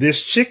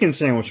this chicken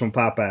sandwich from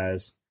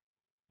Popeyes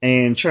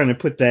and trying to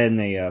put that in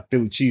a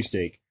Philly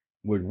cheesesteak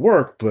would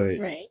work, but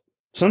right.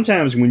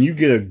 Sometimes when you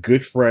get a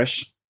good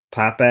fresh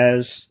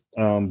Popeyes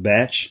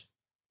batch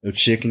of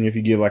chicken, if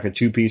you get a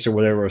 2-piece or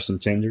whatever, or some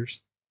tenders,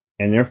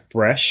 and they're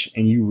fresh,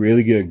 and you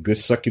really get a good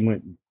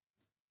succulent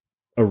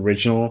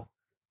original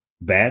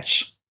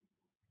batch,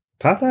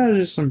 Popeyes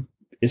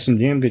is some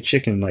damn good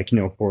chicken,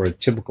 for a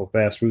typical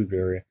fast food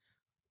area.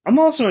 I'm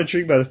also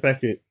intrigued by the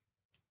fact that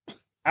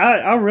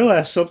I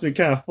realized something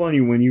kind of funny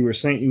when you were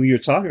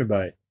talking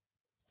about it.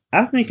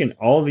 I think in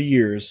all the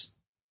years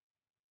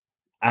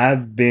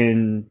I've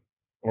been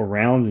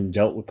around and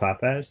dealt with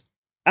Popeyes,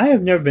 I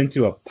have never been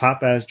to a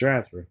Popeyes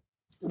drive-thru.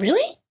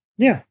 Really?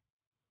 Yeah.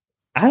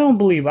 I don't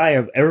believe I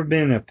have ever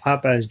been in a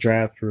Popeyes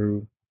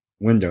drive-thru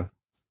window.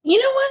 You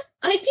know what?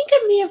 I think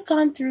I may have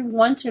gone through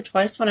once or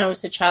twice when I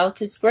was a child,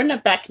 because growing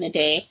up back in the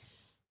day,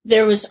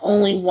 there was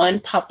only one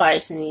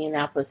Popeyes in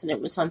Indianapolis, and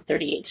it was on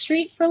 38th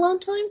Street for a long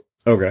time.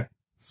 Okay.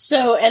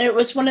 So, and it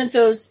was one of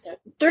those,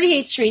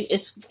 38th Street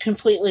is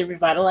completely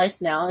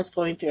revitalized now. It's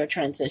going through a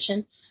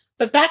transition.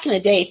 But back in the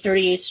day,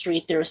 38th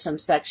Street, there were some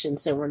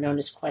sections that were known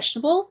as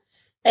questionable.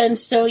 And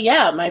so,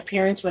 yeah, my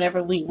parents,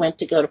 whenever we went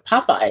to go to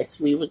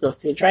Popeyes, we would go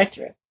through the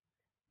drive-thru.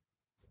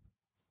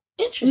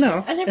 Interesting.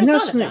 No, I never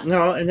thought of that.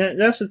 No, and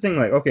that's the thing.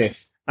 Okay,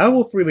 I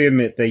will freely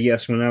admit that,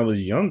 yes, when I was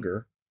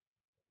younger,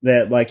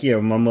 that,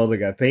 when my mother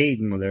got paid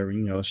and whatever,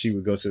 she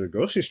would go to the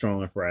grocery store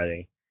on a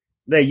Friday.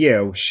 That,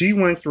 yeah, she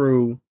went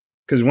through,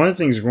 because one of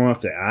the things growing up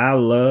that I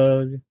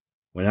loved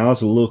when I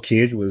was a little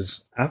kid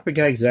was, I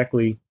forgot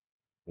exactly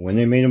when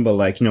they made them, but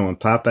when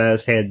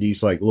Popeyes had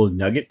these little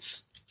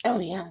nuggets. Oh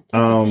yeah.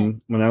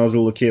 When I was a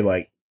little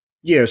kid,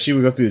 she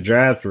would go through the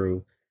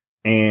drive-thru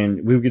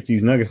and we would get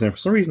these nuggets, and for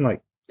some reason,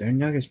 like their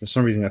nuggets, for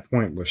some reason, at that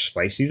point were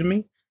spicy to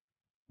me.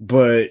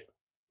 But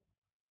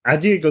I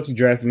did go through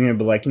drive-thru again,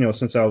 but like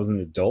since I was an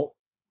adult,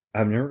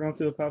 I've never gone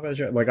through a Popeyes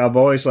drive. Like I've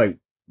always like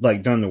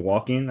done the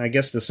walk-in. I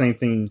guess the same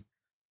thing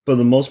for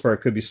the most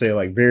part could be say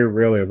like very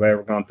rarely have I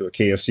ever gone through a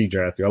KFC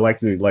drive-thru. I like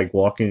to like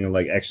walk in and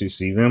like actually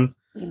see them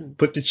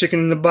put the chicken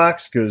in the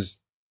box because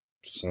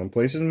some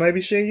places might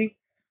be shady.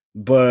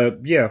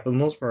 But yeah, for the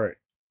most part.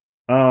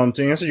 To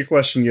answer your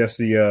question, yes,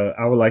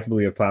 I would like to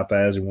believe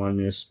Popeyes won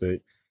this,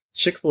 but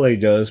Chick-fil-A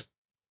does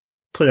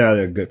put out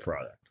a good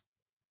product.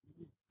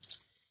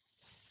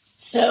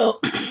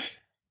 So,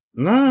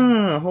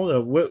 no, hold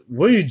up.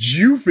 What did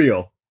you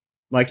feel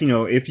like?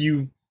 If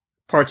you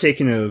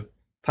partake in a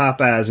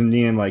Popeyes and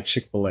then like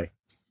Chick-fil-A.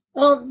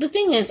 Well, the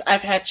thing is,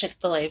 I've had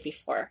Chick-fil-A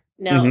before.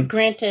 Now,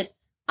 granted,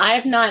 I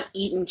have not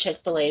eaten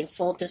Chick-fil-A in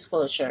full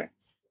disclosure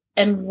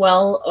in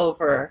well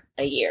over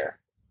a year.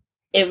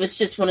 It was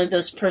just one of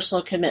those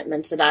personal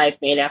commitments that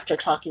I've made after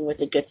talking with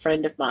a good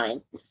friend of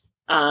mine,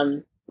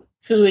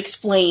 who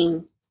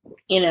explained,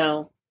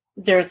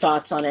 their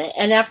thoughts on it.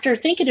 And after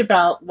thinking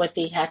about what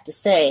they had to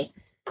say,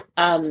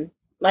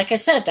 like I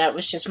said, that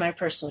was just my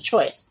personal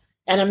choice.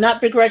 And I'm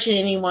not begrudging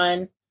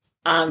anyone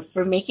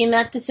for making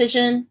that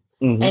decision.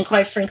 Mm-hmm. And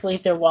quite frankly,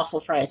 their waffle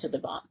fries are the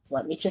bomb.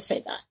 Let me just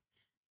say that.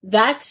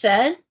 That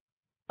said,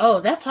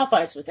 that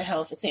Popeyes was a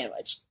hell of a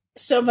sandwich.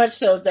 So much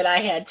so that I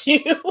had two.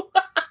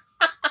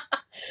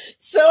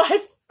 So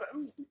I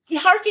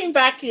harking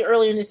back to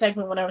earlier in the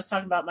segment when I was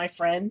talking about my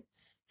friend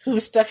who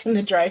was stuck in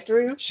the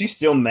drive-thru. She's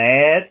still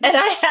mad. And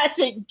I had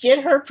to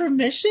get her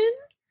permission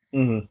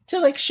to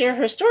like share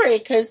her story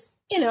because,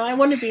 I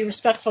want to be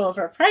respectful of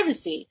her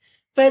privacy.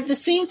 But at the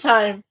same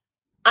time,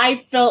 I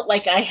felt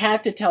like I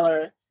had to tell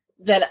her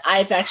that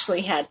I've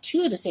actually had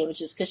two of the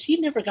sandwiches because she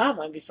never got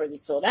one before they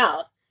sold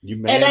out. You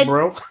mad,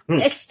 bro?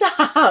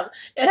 Stop.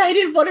 And I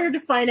didn't want her to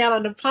find out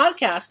on the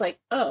podcast like,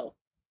 oh,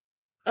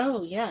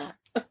 yeah.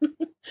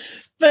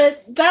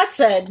 But that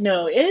said,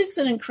 no, it is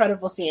an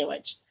incredible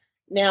sandwich.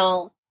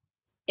 Now,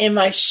 am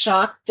I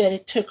shocked that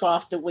it took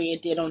off the way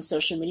it did on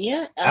social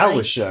media? I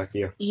was shocked,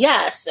 yeah.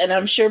 Yes, and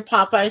I'm sure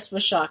Popeyes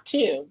was shocked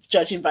too,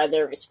 judging by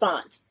their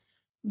response.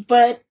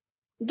 But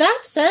that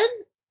said,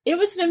 it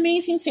was an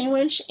amazing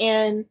sandwich,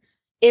 and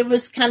it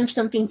was kind of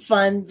something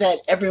fun that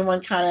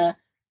everyone kind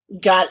of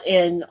got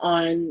in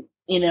on,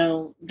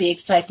 the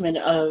excitement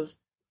of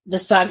the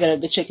saga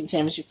of the chicken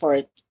sandwich before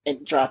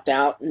it dropped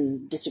out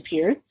and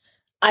disappeared.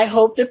 I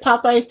hope that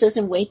Popeyes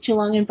doesn't wait too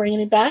long in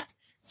bringing it back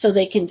so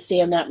they can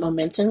stay on that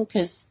momentum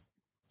because,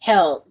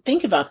 hell,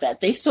 think about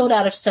that. They sold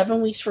out of 7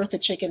 weeks worth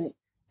of chicken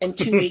in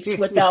 2 weeks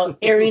without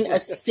airing a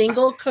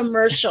single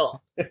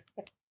commercial.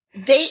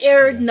 They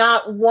aired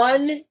not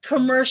one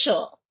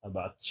commercial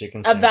about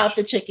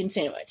the chicken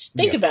sandwich.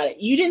 Think about it.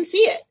 You didn't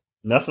see it.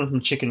 Nothing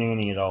from Chicken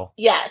Annie at all.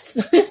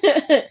 Yes.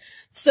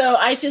 So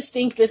I just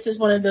think this is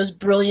one of those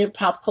brilliant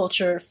pop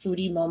culture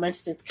foodie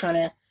moments that's kind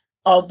of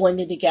all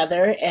blended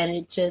together, and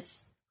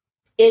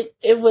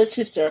it was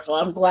hysterical.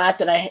 I'm glad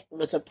that I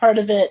was a part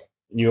of it.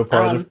 You were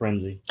part of the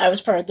frenzy. I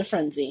was part of the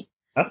frenzy.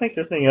 I think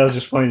the thing that was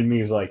just funny to me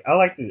is like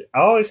I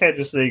always had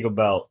this thing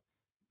about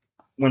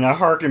when I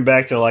harken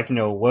back to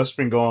what's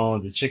been going on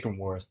with the chicken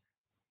wars.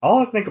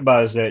 All I think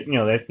about is that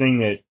that thing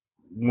that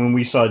when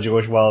we saw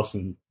George Wallace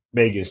in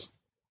Vegas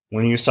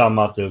when he was talking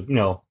about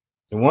the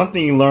one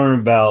thing you learn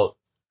about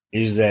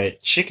is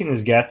that chicken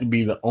has got to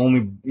be the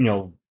only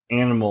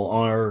animal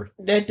on Earth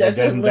that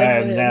doesn't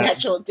live a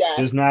natural death.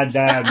 Does not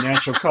die of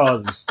natural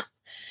causes.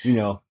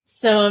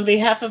 So on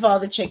behalf of all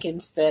the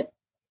chickens that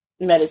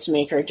met its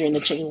maker during the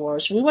chicken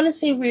wars, we want to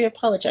say we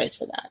apologize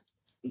for that.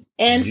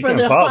 And you for can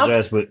the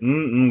apologize, but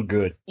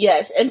good.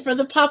 Yes, and for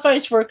the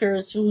Popeyes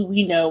workers who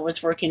we know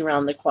was working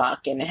around the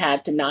clock and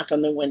had to knock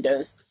on the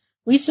windows,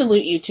 we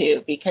salute you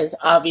too because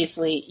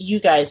obviously you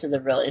guys are the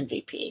real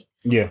MVP.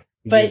 Yeah,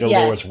 but the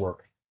Lord's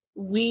work.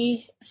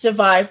 We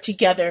survived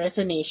together as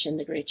a nation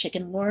the Great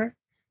Chicken War,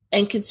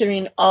 and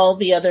considering all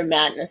the other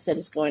madness that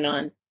is going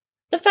on,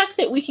 the fact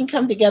that we can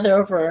come together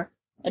over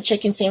a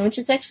chicken sandwich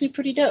is actually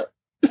pretty dope.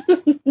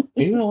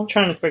 I'm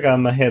trying to figure out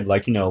in my head,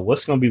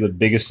 what's going to be the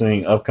biggest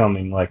thing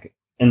upcoming,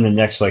 in the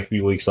next,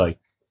 few weeks?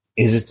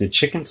 Is it the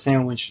chicken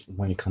sandwich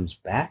when it comes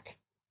back?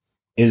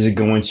 Is it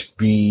going to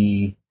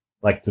be,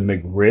 the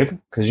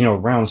McRib? Because,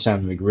 around the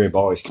time the McRib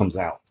always comes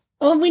out.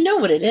 Well, we know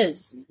what it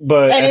is.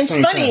 But and it's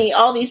funny,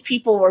 all these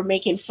people were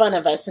making fun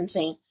of us and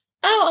saying,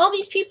 oh, all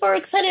these people are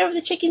excited over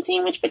the chicken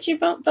sandwich, but you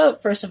won't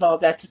vote. First of all,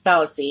 that's a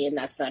fallacy, and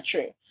that's not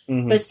true.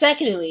 Mm-hmm. But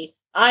secondly,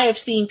 I have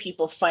seen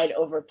people fight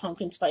over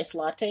pumpkin spice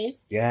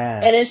lattes.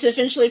 Yeah. And it's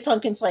eventually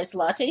pumpkin spice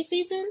latte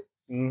season.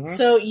 Mm-hmm.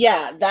 So,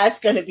 yeah, that's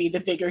going to be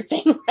the bigger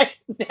thing right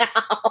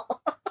now.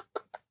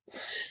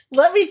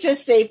 Let me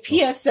just say,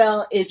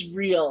 PSL is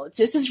real.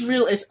 Just as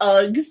real as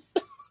Uggs.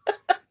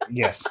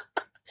 Yes.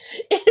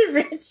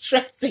 It's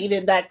stressing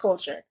in that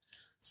culture.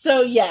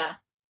 So, yeah,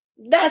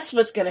 that's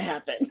what's going to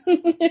happen.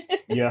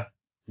 Yeah.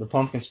 The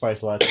pumpkin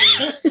spice latte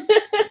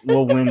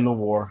will win the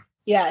war.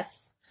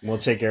 Yes. We'll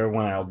take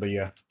everyone out, but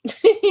yeah.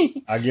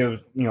 I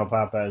give,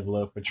 Popeyes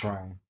love for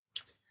trying.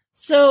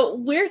 So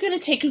we're going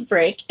to take a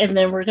break, and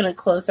then we're going to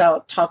close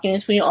out talking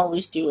as we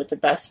always do with the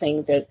best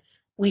thing that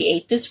we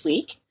ate this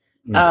week.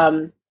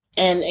 Mm.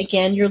 And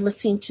again, you're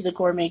listening to the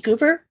Gourmet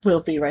Goober.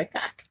 We'll be right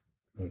back.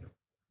 Hey,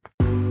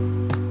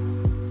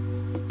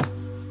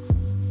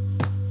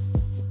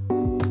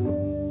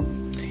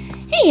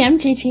 I'm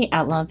JJ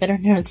Outlaw, better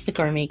known as the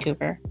Gourmet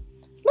Goober.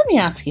 Let me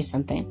ask you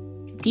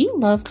something. Do you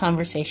love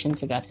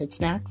conversations about hit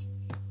snacks?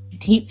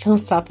 Deep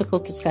philosophical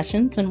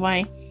discussions on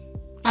why,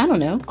 I don't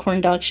know,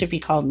 corn dogs should be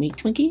called meat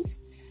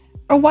Twinkies?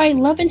 Or why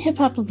Love and Hip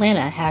Hop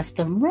Atlanta has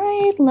the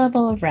right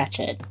level of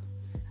ratchet?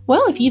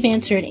 Well, if you've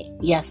answered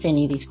yes to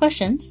any of these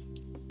questions,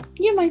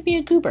 you might be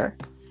a goober,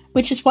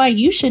 which is why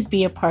you should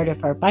be a part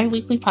of our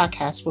bi-weekly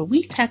podcast where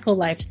we tackle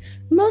life's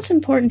most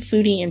important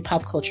foodie and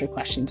pop culture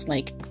questions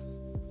like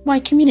why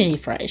community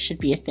fries should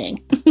be a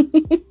thing.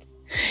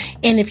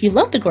 And if you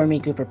love the Gourmet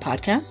Goober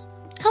podcast,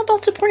 how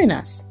about supporting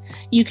us?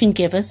 You can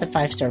give us a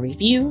 5-star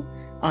review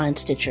on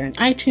Stitcher and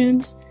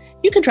iTunes.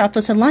 You can drop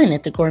us a line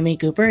at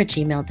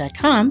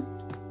theggourmetgoober@gmail.com.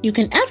 You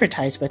can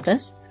advertise with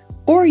us,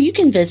 or you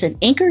can visit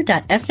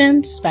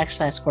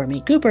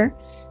anchor.fm/gourmetgoober,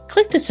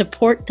 click the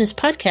support this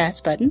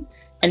podcast button,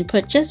 and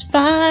put just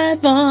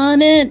 $5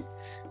 on it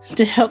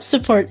to help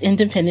support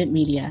independent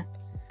media.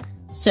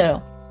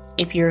 So,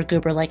 if you're a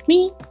goober like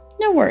me,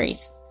 no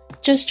worries.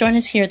 Just join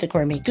us here at the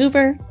Gourmet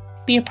Goober,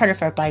 be a part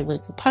of our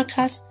bi-weekly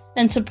podcast,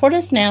 and support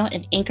us now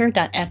at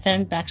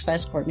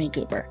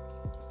anchor.fm/gourmetgoober.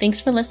 Thanks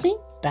for listening.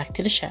 Back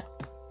to the show.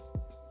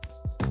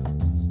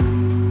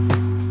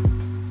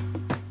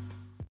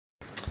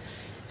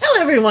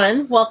 Hello,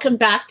 everyone. Welcome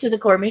back to the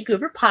Gourmet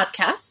Goober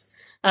podcast.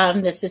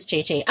 This is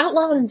JJ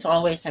Outlaw, and as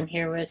always, I'm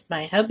here with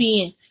my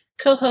hubby and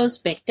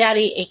co-host, Big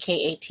Daddy,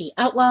 aka T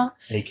Outlaw.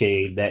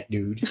 AKA that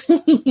dude.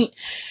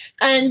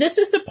 And this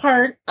is the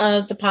part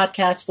of the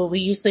podcast where we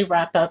usually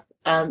wrap up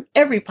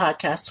every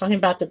podcast talking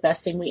about the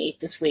best thing we ate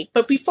this week.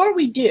 But before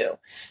we do,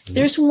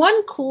 there's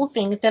one cool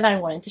thing that I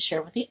wanted to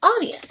share with the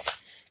audience.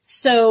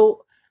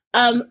 So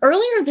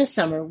earlier this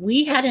summer,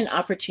 we had an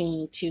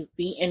opportunity to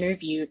be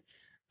interviewed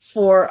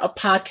for a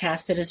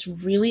podcast that is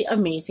really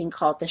amazing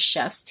called The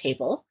Chef's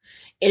Table.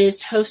 It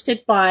is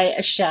hosted by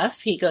a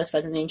chef. He goes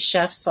by the name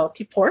Chef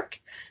Salty Pork.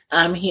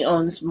 He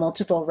owns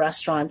multiple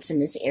restaurants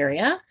in this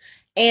area.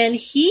 And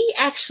he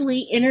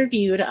actually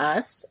interviewed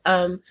us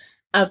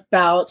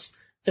about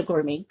the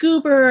Gourmet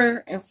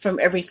Goober, and from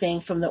everything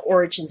from the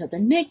origins of the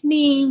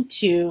nickname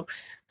to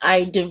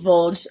I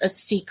divulged a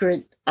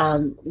secret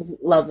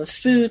love of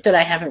food that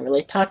I haven't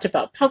really talked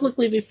about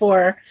publicly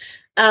before.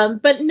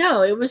 But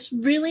no, it was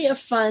really a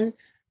fun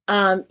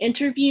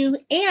interview,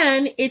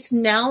 and it's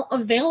now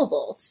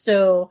available.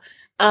 So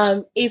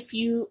I'll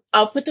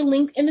put the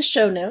link in the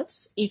show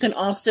notes. You can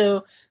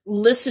also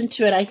listen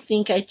to it. I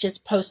think I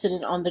just posted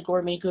it on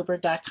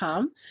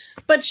thegourmetgoober.com.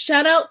 But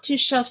shout out to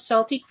Chef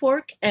Salty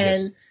Pork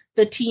and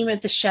the team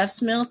at the Chef's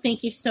Mill.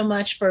 Thank you so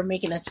much for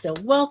making us feel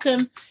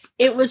welcome.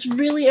 It was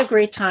really a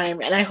great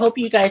time, and I hope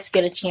you guys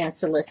get a chance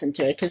to listen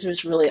to it because it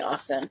was really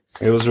awesome.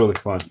 It was really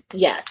fun.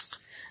 Yes.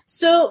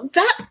 So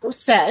that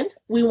said,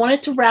 we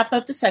wanted to wrap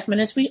up the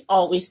segment as we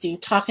always do,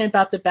 talking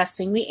about the best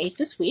thing we ate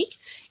this week.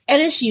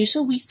 And as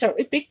usual, we start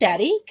with Big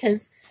Daddy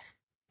because,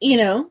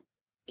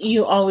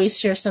 you always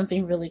share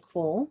something really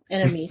cool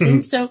and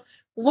amazing. So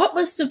what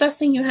was the best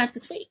thing you had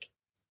this week?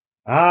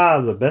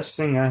 The best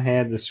thing I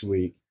had this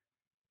week.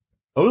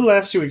 Over the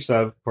last 2 weeks,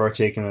 I've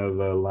partaken of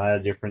a lot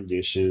of different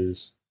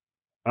dishes.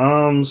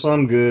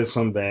 Some good,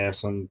 some bad,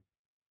 some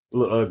a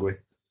little ugly.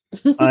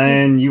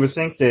 And you would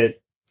think that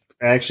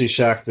I actually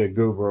shocked the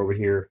goober over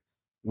here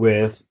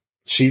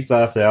she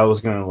thought that I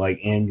was going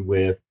to end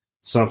with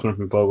something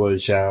from Fogo de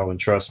Chao, and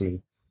trust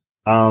me,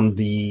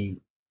 the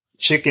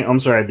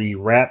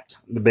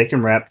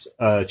bacon wrapped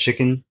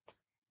chicken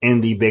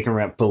and the bacon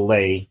wrapped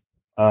filet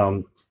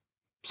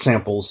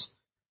samples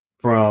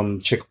from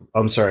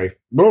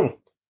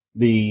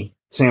the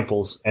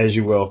samples, as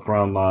you will,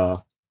 from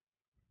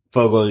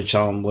Fogo de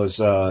Chao was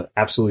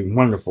absolutely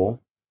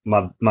wonderful.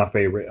 My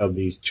favorite of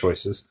these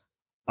choices.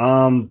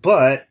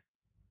 But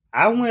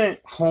I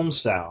went home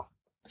style,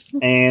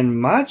 and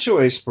my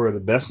choice for the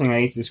best thing I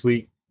ate this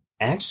week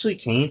actually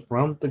came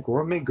from the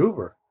Gourmet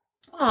Goober.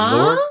 Aww.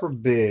 Lord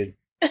forbid.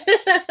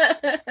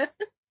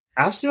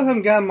 I still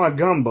haven't gotten my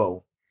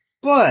gumbo,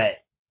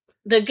 but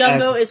the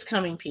gumbo is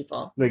coming,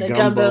 people. The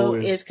gumbo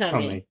is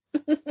coming.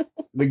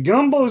 The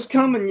gumbo is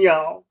coming,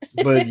 y'all.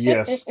 But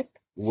yes,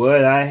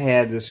 what I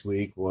had this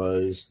week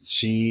was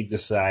she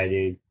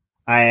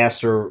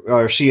asked her,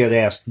 or she had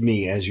asked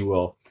me, as you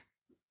will,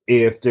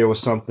 if there was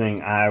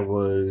something I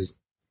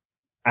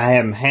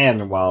haven't had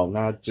in a while,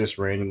 not just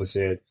randomly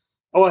said,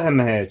 I haven't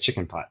had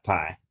chicken pot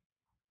pie.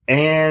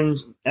 And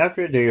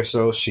after a day or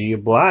so, she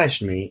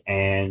obliged me,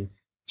 and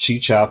she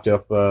chopped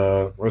up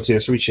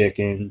rotisserie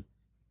chicken,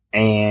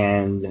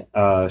 and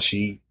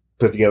she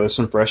put together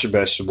some fresh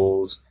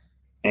vegetables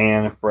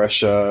and a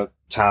fresh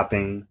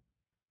topping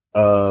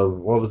of,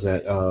 what was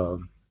that?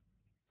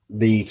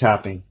 The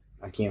topping.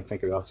 I can't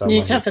think of it off the top of my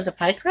head. You talking about the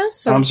pie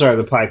crust? I'm sorry,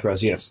 the pie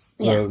crust, yes.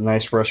 Yeah. A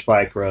nice fresh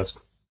pie crust.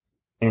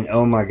 And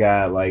oh my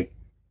God,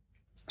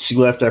 She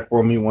left that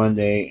for me one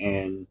day,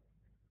 and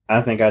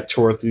I think I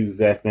tore through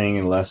that thing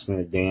in less than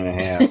a day and a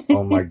half.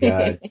 Oh my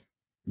god!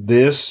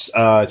 This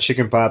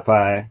chicken pot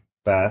pie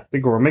by the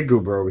Gourmet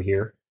Goober over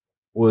here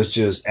was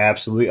just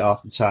absolutely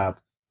off the top.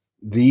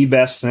 The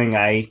best thing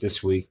I ate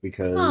this week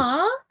because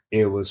Aw.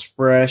 it was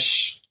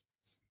fresh,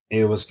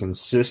 it was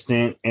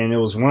consistent, and it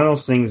was one of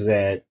those things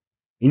that,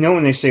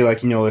 when they say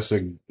like, it's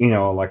a,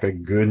 like a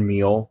good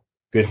meal,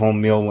 good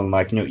home meal when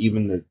like,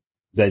 even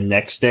the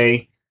next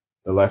day,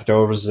 the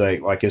leftovers,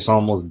 like it's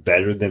almost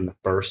better than the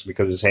first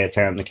because it's had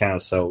time to kind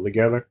of settle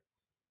together.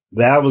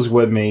 That was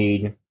what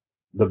made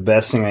the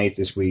best thing I ate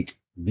this week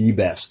the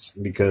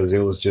best because it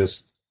was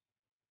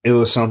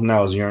something I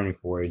was yearning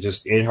for.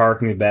 It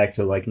harkened me back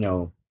to like,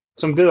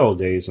 some good old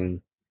days.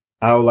 And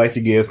I would like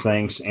to give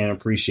thanks and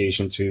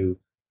appreciation to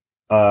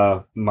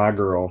my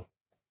girl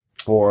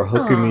for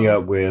hooking me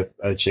up with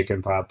a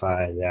chicken pot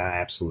pie that I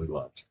absolutely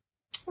loved.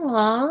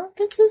 Aw,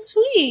 that's so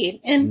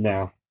sweet. And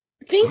Now,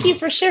 thank you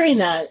for sharing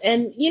that.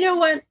 And you know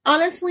what?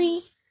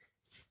 Honestly,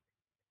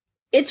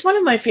 it's one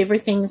of my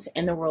favorite things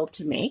in the world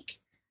to make.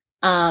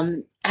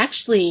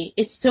 Actually,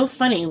 it's so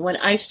funny. When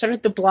I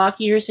started the blog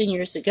years and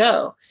years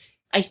ago,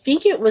 I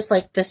think it was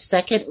like the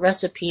second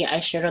recipe I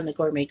shared on the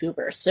Gourmet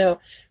Goober.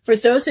 So for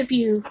those of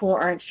you who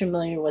aren't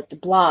familiar with the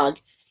blog,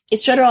 it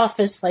started off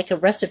as like a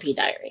recipe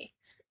diary.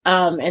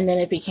 And then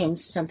it became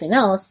something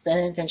else.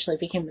 Then eventually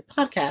became the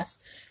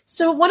podcast.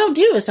 So what I'll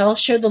do is I'll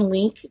share the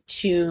link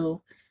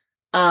to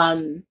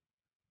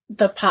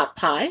the pot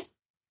pie.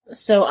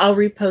 So I'll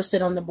repost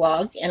it on the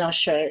blog and I'll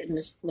share it in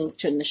this link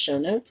to it in the show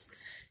notes.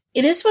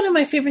 It is one of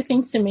my favorite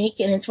things to make,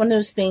 and it's one of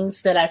those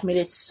things that I've made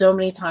it so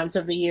many times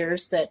over the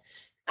years that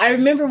I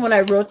remember when I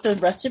wrote the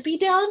recipe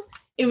down,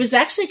 it was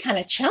actually kind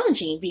of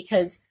challenging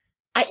because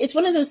it's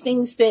one of those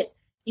things that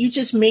you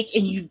just make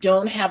and you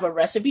don't have a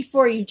recipe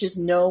for, you just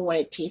know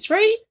when it tastes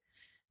right.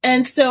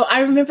 And so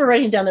I remember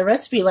writing down the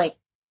recipe like,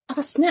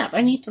 oh snap,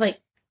 I need to like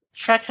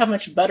track how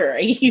much butter I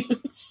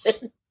use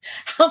and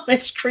how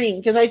much cream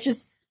because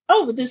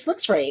this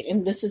looks right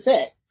and this is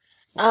it.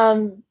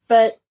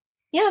 But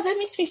yeah, that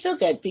makes me feel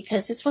good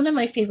because it's one of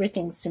my favorite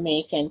things to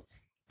make and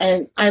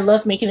I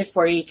love making it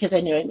for you because I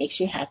know it makes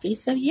you happy.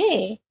 So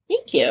yay.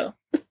 Thank you.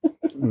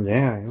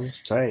 yeah, it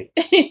was tight.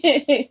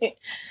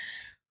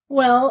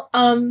 Well,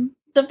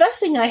 the best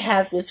thing I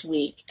have this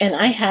week, and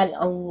I had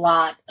a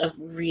lot of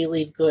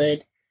really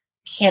good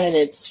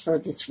candidates for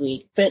this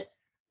week, but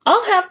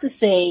I'll have to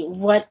say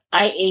what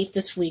I ate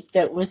this week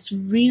that was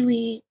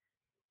really,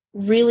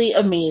 really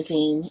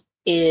amazing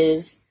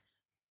is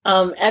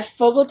at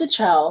Fogo de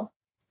Chão.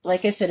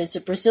 Like I said, it's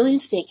a Brazilian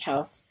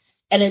steakhouse,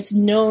 and it's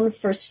known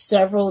for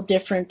several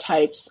different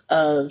types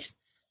of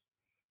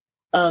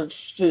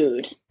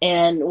food.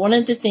 And one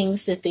of the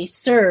things that they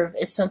serve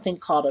is something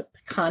called a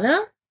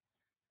picanha,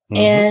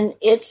 and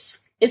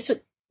it's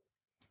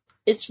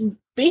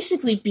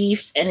basically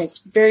beef, and it's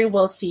very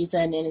well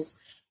seasoned, and it's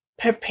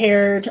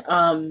prepared.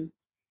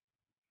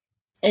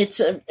 It's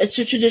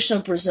a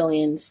traditional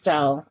Brazilian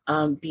style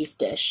beef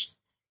dish.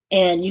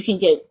 And you can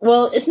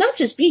it's not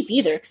just beef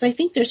either, because I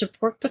think there's a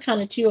pork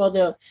picanha too,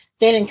 although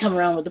they didn't come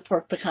around with the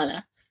pork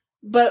picanha.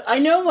 But I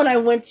know when I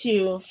went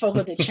to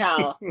Fogo de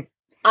Chão,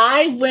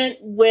 I went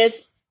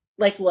with,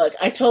 like, look,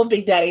 I told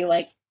Big Daddy,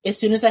 like, as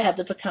soon as I have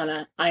the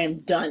picanha, I am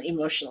done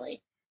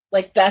emotionally.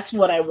 Like, that's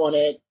what I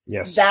wanted.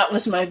 Yes. That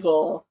was my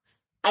goal.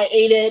 I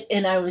ate it,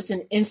 and I was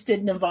in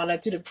instant nirvana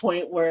to the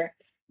point where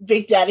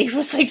Big Daddy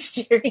was, like,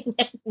 staring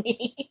at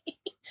me.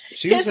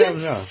 She was having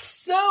it's enough.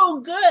 So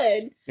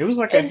good. It was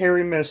like a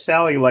Harry met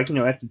Sally, like,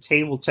 at the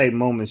table type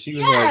moment. She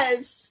was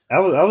yes. like,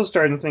 I was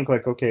starting to think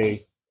like,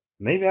 okay,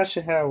 maybe I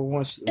should have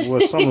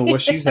some of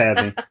what she's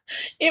having.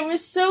 It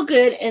was so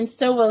good and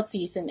so well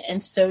seasoned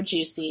and so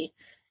juicy,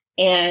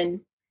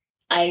 and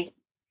I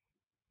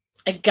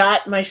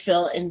got my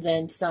fill and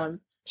then some.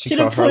 She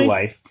caught her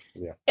life.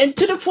 Yeah. And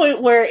to the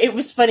point where it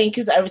was funny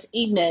because I was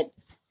eating it,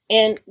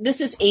 and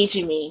this is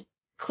aging me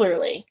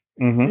clearly.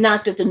 Mm-hmm.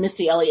 Not that the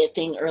Missy Elliott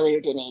thing earlier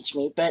didn't age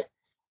me, but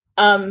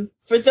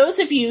for those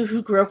of you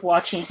who grew up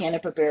watching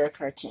Hanna-Barbera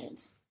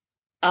cartoons,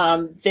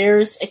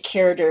 there's a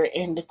character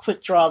in the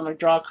Quick Draw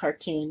McDraw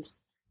cartoons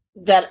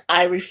that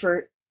I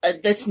refer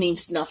that's named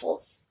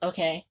Snuffles.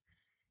 Okay,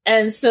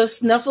 and so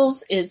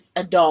Snuffles is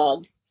a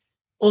dog.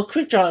 Well,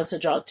 Quick Draw is a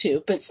dog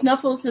too, but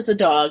Snuffles is a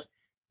dog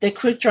that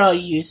Quick Draw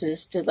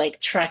uses to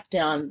like track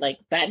down like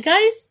bad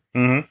guys,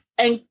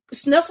 and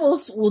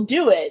Snuffles will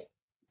do it.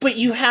 But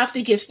you have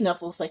to give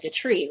Snuffles like a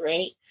treat,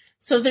 right?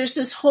 So there's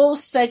this whole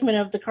segment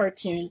of the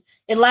cartoon.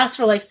 It lasts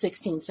for like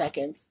 16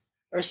 seconds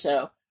or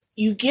so.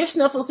 You give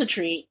Snuffles a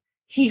treat.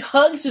 He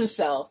hugs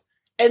himself.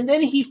 And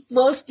then he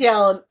floats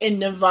down in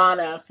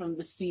nirvana from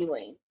the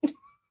ceiling.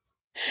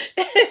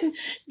 And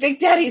Big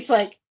Daddy's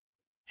like,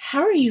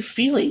 how are you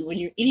feeling when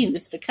you're eating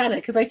this picanha?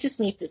 Because I just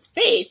made this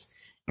face.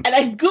 And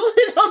I Googled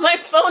it on my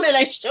phone and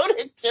I showed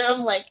it to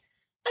him like,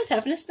 I'm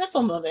having a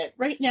Snuffle moment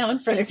right now in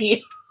front of you.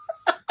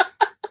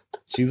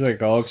 She's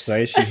like all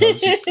excited. She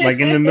hugs like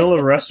in the middle of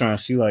a restaurant.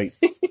 She like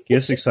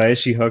gets excited.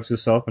 She hugs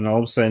herself, and all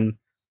of a sudden,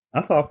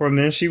 I thought for a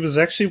minute she was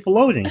actually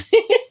floating.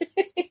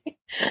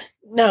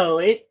 no,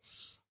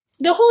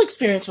 the whole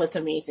experience was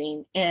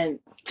amazing, and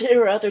there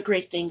were other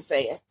great things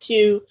they had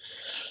too.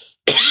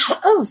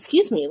 Oh,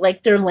 excuse me,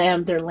 like their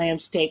lamb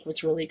steak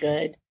was really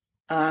good.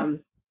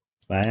 Lamb.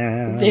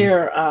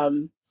 Their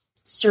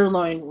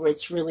sirloin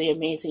was really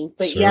amazing.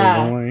 But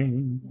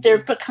Sirloin. their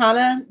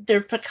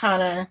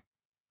picana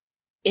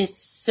is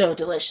so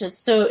delicious.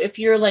 So if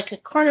you're like a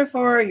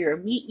carnivore, you're a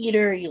meat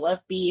eater, you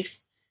love beef,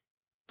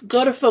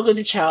 go to Fogo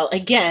de Chao.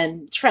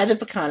 Again, try the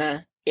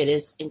picana. It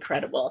is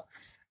incredible.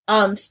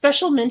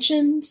 Special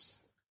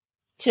mentions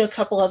to a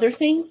couple other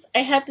things I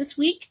had this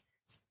week.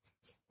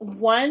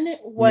 One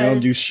was... We don't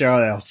do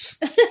shout-outs.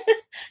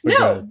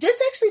 No,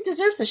 this actually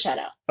deserves a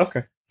shout-out.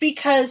 Okay.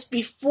 Because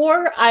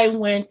before I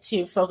went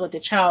to Fogo de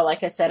Chao,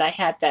 like I said, I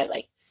had that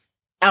like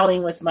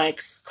outing with my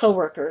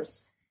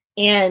coworkers,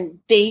 and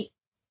they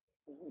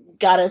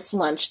got us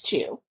lunch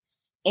too.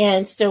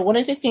 And so one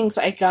of the things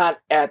I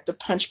got at the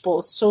Punch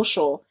Bowl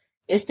Social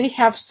is they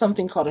have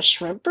something called a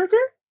shrimp burger.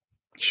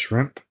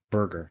 Shrimp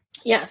burger.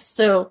 Yes,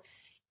 so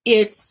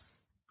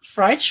it's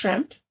fried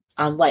shrimp,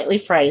 lightly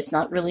fried. It's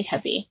not really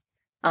heavy,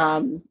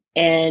 and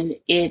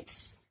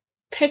it's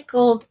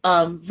pickled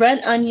red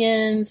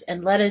onions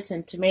and lettuce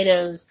and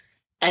tomatoes,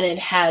 and it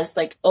has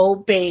like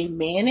Old Bay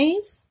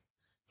mayonnaise.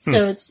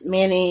 So it's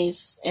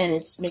mayonnaise and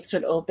it's mixed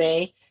with Old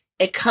Bay.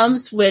 It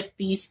comes with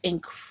these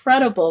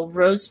incredible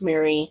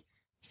rosemary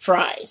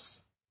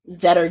fries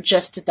that are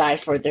just to die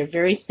for. They're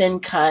very thin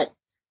cut.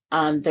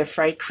 They're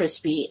fried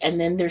crispy,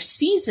 and then they're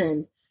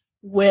seasoned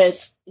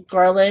with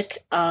garlic,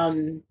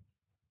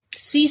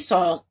 sea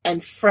salt,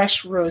 and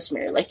fresh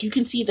rosemary. Like you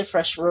can see the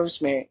fresh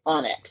rosemary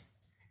on it.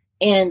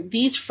 And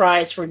these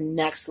fries were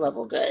next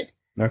level good.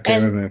 Okay,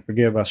 wait a minute.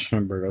 Forget about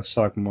shrimp burger. Let's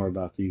talk more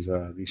about these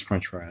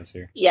French fries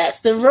here.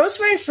 Yes, the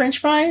rosemary French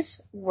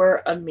fries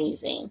were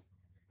amazing.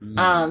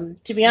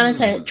 To be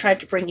honest, I tried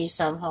to bring you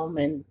some home,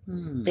 and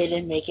they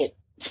didn't make it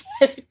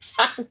by the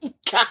time you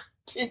got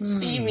to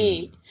see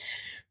me.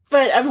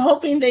 But I'm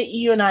hoping that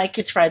you and I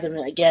could try them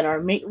again or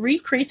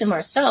recreate them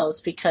ourselves,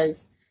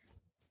 because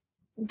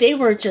they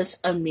were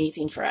just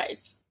amazing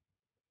fries.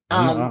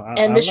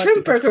 And the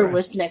shrimp burger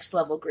was next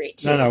level great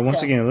too. No.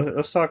 Once again,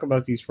 let's talk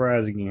about these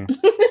fries again.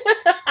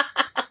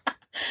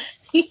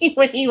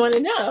 What do you want to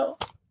know?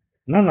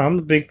 No, I'm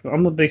a big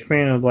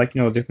fan of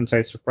different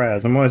types of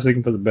fries. I'm always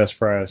looking for the best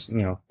fries.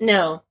 No,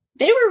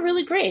 they were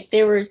really great.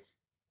 They were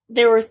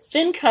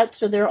thin cut,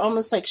 so they're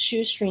almost like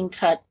shoestring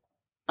cut,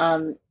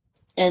 and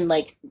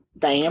like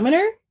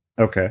diameter.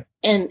 Okay.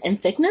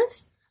 And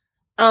thickness.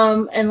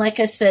 And like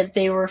I said,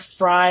 they were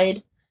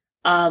fried.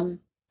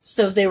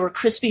 So they were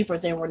crispy,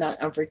 but they were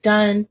not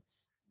overdone.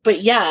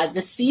 But yeah,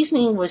 the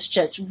seasoning was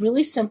just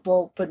really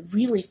simple, but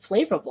really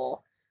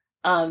flavorful.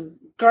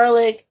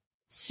 Garlic,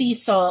 sea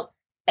salt,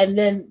 and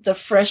then the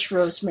fresh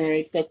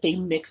rosemary that they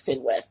mixed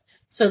it with.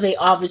 So they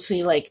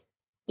obviously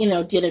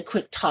did a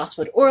quick toss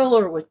with oil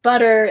or with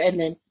butter, and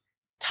then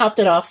topped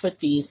it off with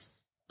these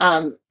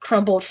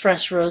crumbled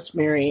fresh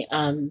rosemary.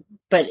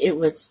 But it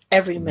was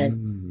every bit.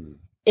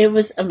 It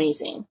was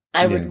amazing.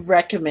 I would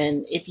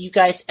recommend, if you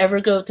guys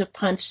ever go to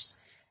Punch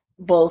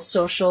Bowl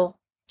Social,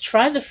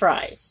 try the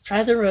fries.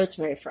 Try the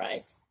rosemary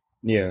fries.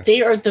 Yeah.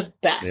 They are the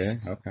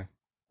best. Yeah, okay.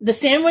 The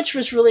sandwich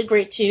was really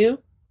great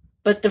too,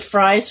 but the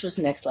fries was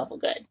next level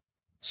good.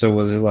 So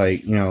was it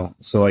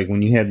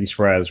when you had these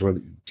fries,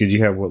 did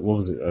you have, what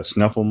was it, a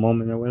snuffle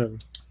moment or whatever?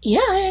 Yeah,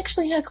 I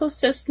actually had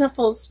close to a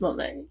snuffles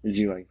moment. Did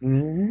you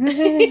And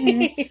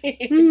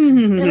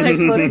I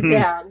floated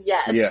down,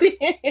 yes. Yeah.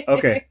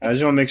 Okay, I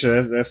just want to make sure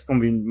that's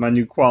going to be my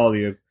new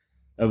quality of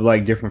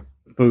different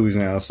foods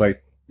now. It's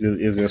like,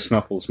 is there a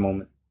snuffles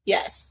moment?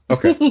 Yes.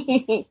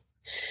 Okay.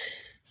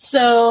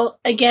 So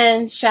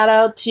again, shout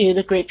out to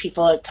the great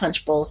people at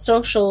Punch Bowl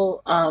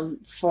Social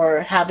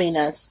for having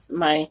us,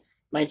 my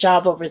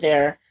job over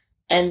there,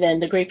 and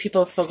then the great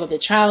people of Fogo de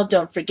Chao.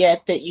 Don't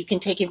forget that you can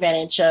take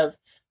advantage of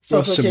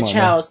Fogo de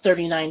Chao's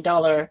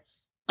 $39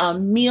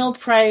 meal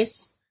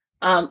price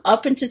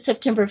up until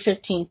September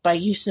 15th by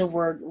using the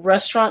word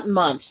restaurant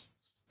month,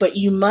 but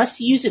you must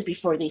use it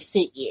before they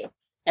sit you,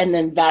 and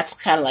then that's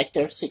kind of like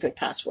their secret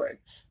password.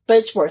 But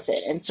it's worth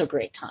it, and it's a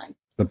great time.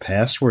 The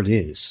password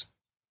is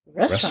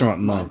Restaurant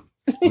Month.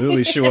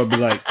 Literally show up,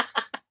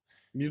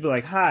 you'd be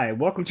like, "Hi,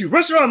 welcome to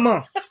Restaurant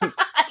Month."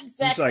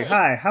 Exactly. It's like,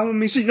 "Hi, how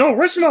many seats? No,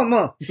 Restaurant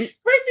Month." Right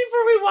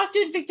before we walked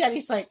in, Big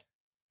Daddy's like,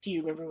 "Do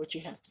you remember what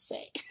you have to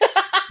say?"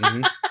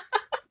 Mm-hmm.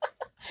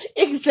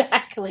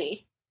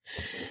 Exactly.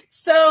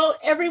 So,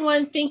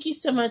 everyone, thank you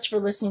so much for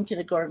listening to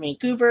the Gourmet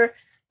Goober.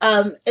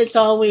 As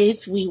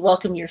always, we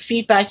welcome your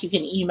feedback. You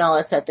can email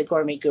us at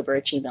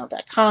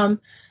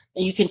thegourmetgoober@gmail.com.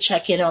 And you can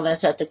check in on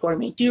us at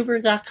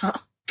thegourmetgoober.com.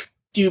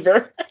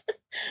 Goober.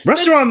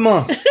 Restaurant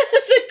Month.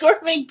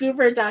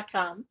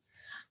 Thegourmetgoober.com.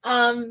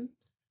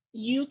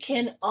 You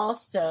can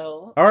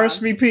also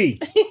RSVP.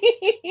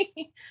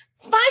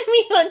 Find me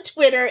on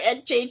Twitter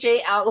at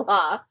JJ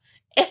Outlaw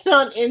and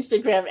on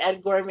Instagram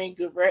at Gourmet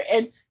Goober.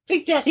 And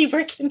Big Daddy,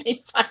 where can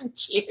they find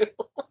you?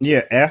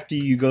 Yeah, after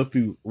you go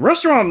through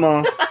Restaurant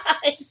Month.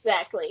 Exactly.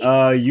 Exactly.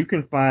 You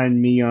can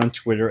find me on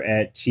Twitter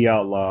at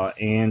TOutlaw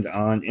and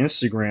on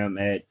Instagram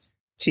at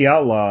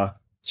TOutlaw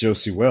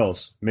Josie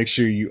Wells. Make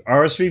sure you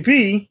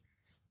RSVP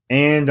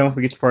and don't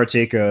forget to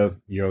partake of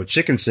your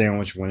chicken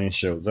sandwich when it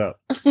shows up.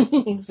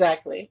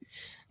 Exactly.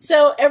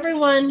 So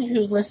everyone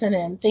who's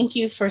listening, thank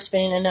you for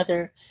spending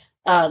another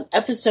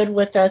episode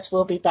with us.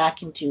 We'll be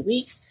back in 2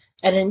 weeks.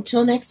 And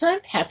until next time,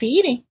 happy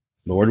eating.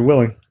 Lord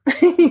willing.